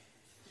units.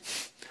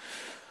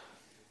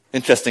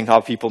 Interesting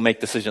how people make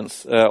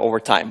decisions over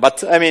time.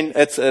 But, I mean,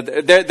 it's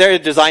they're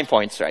design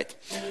points, right?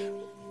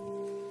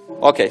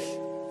 Okay.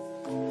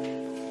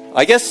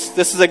 I guess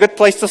this is a good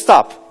place to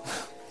stop.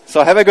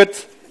 So have a good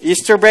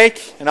Easter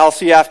break, and I'll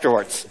see you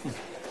afterwards.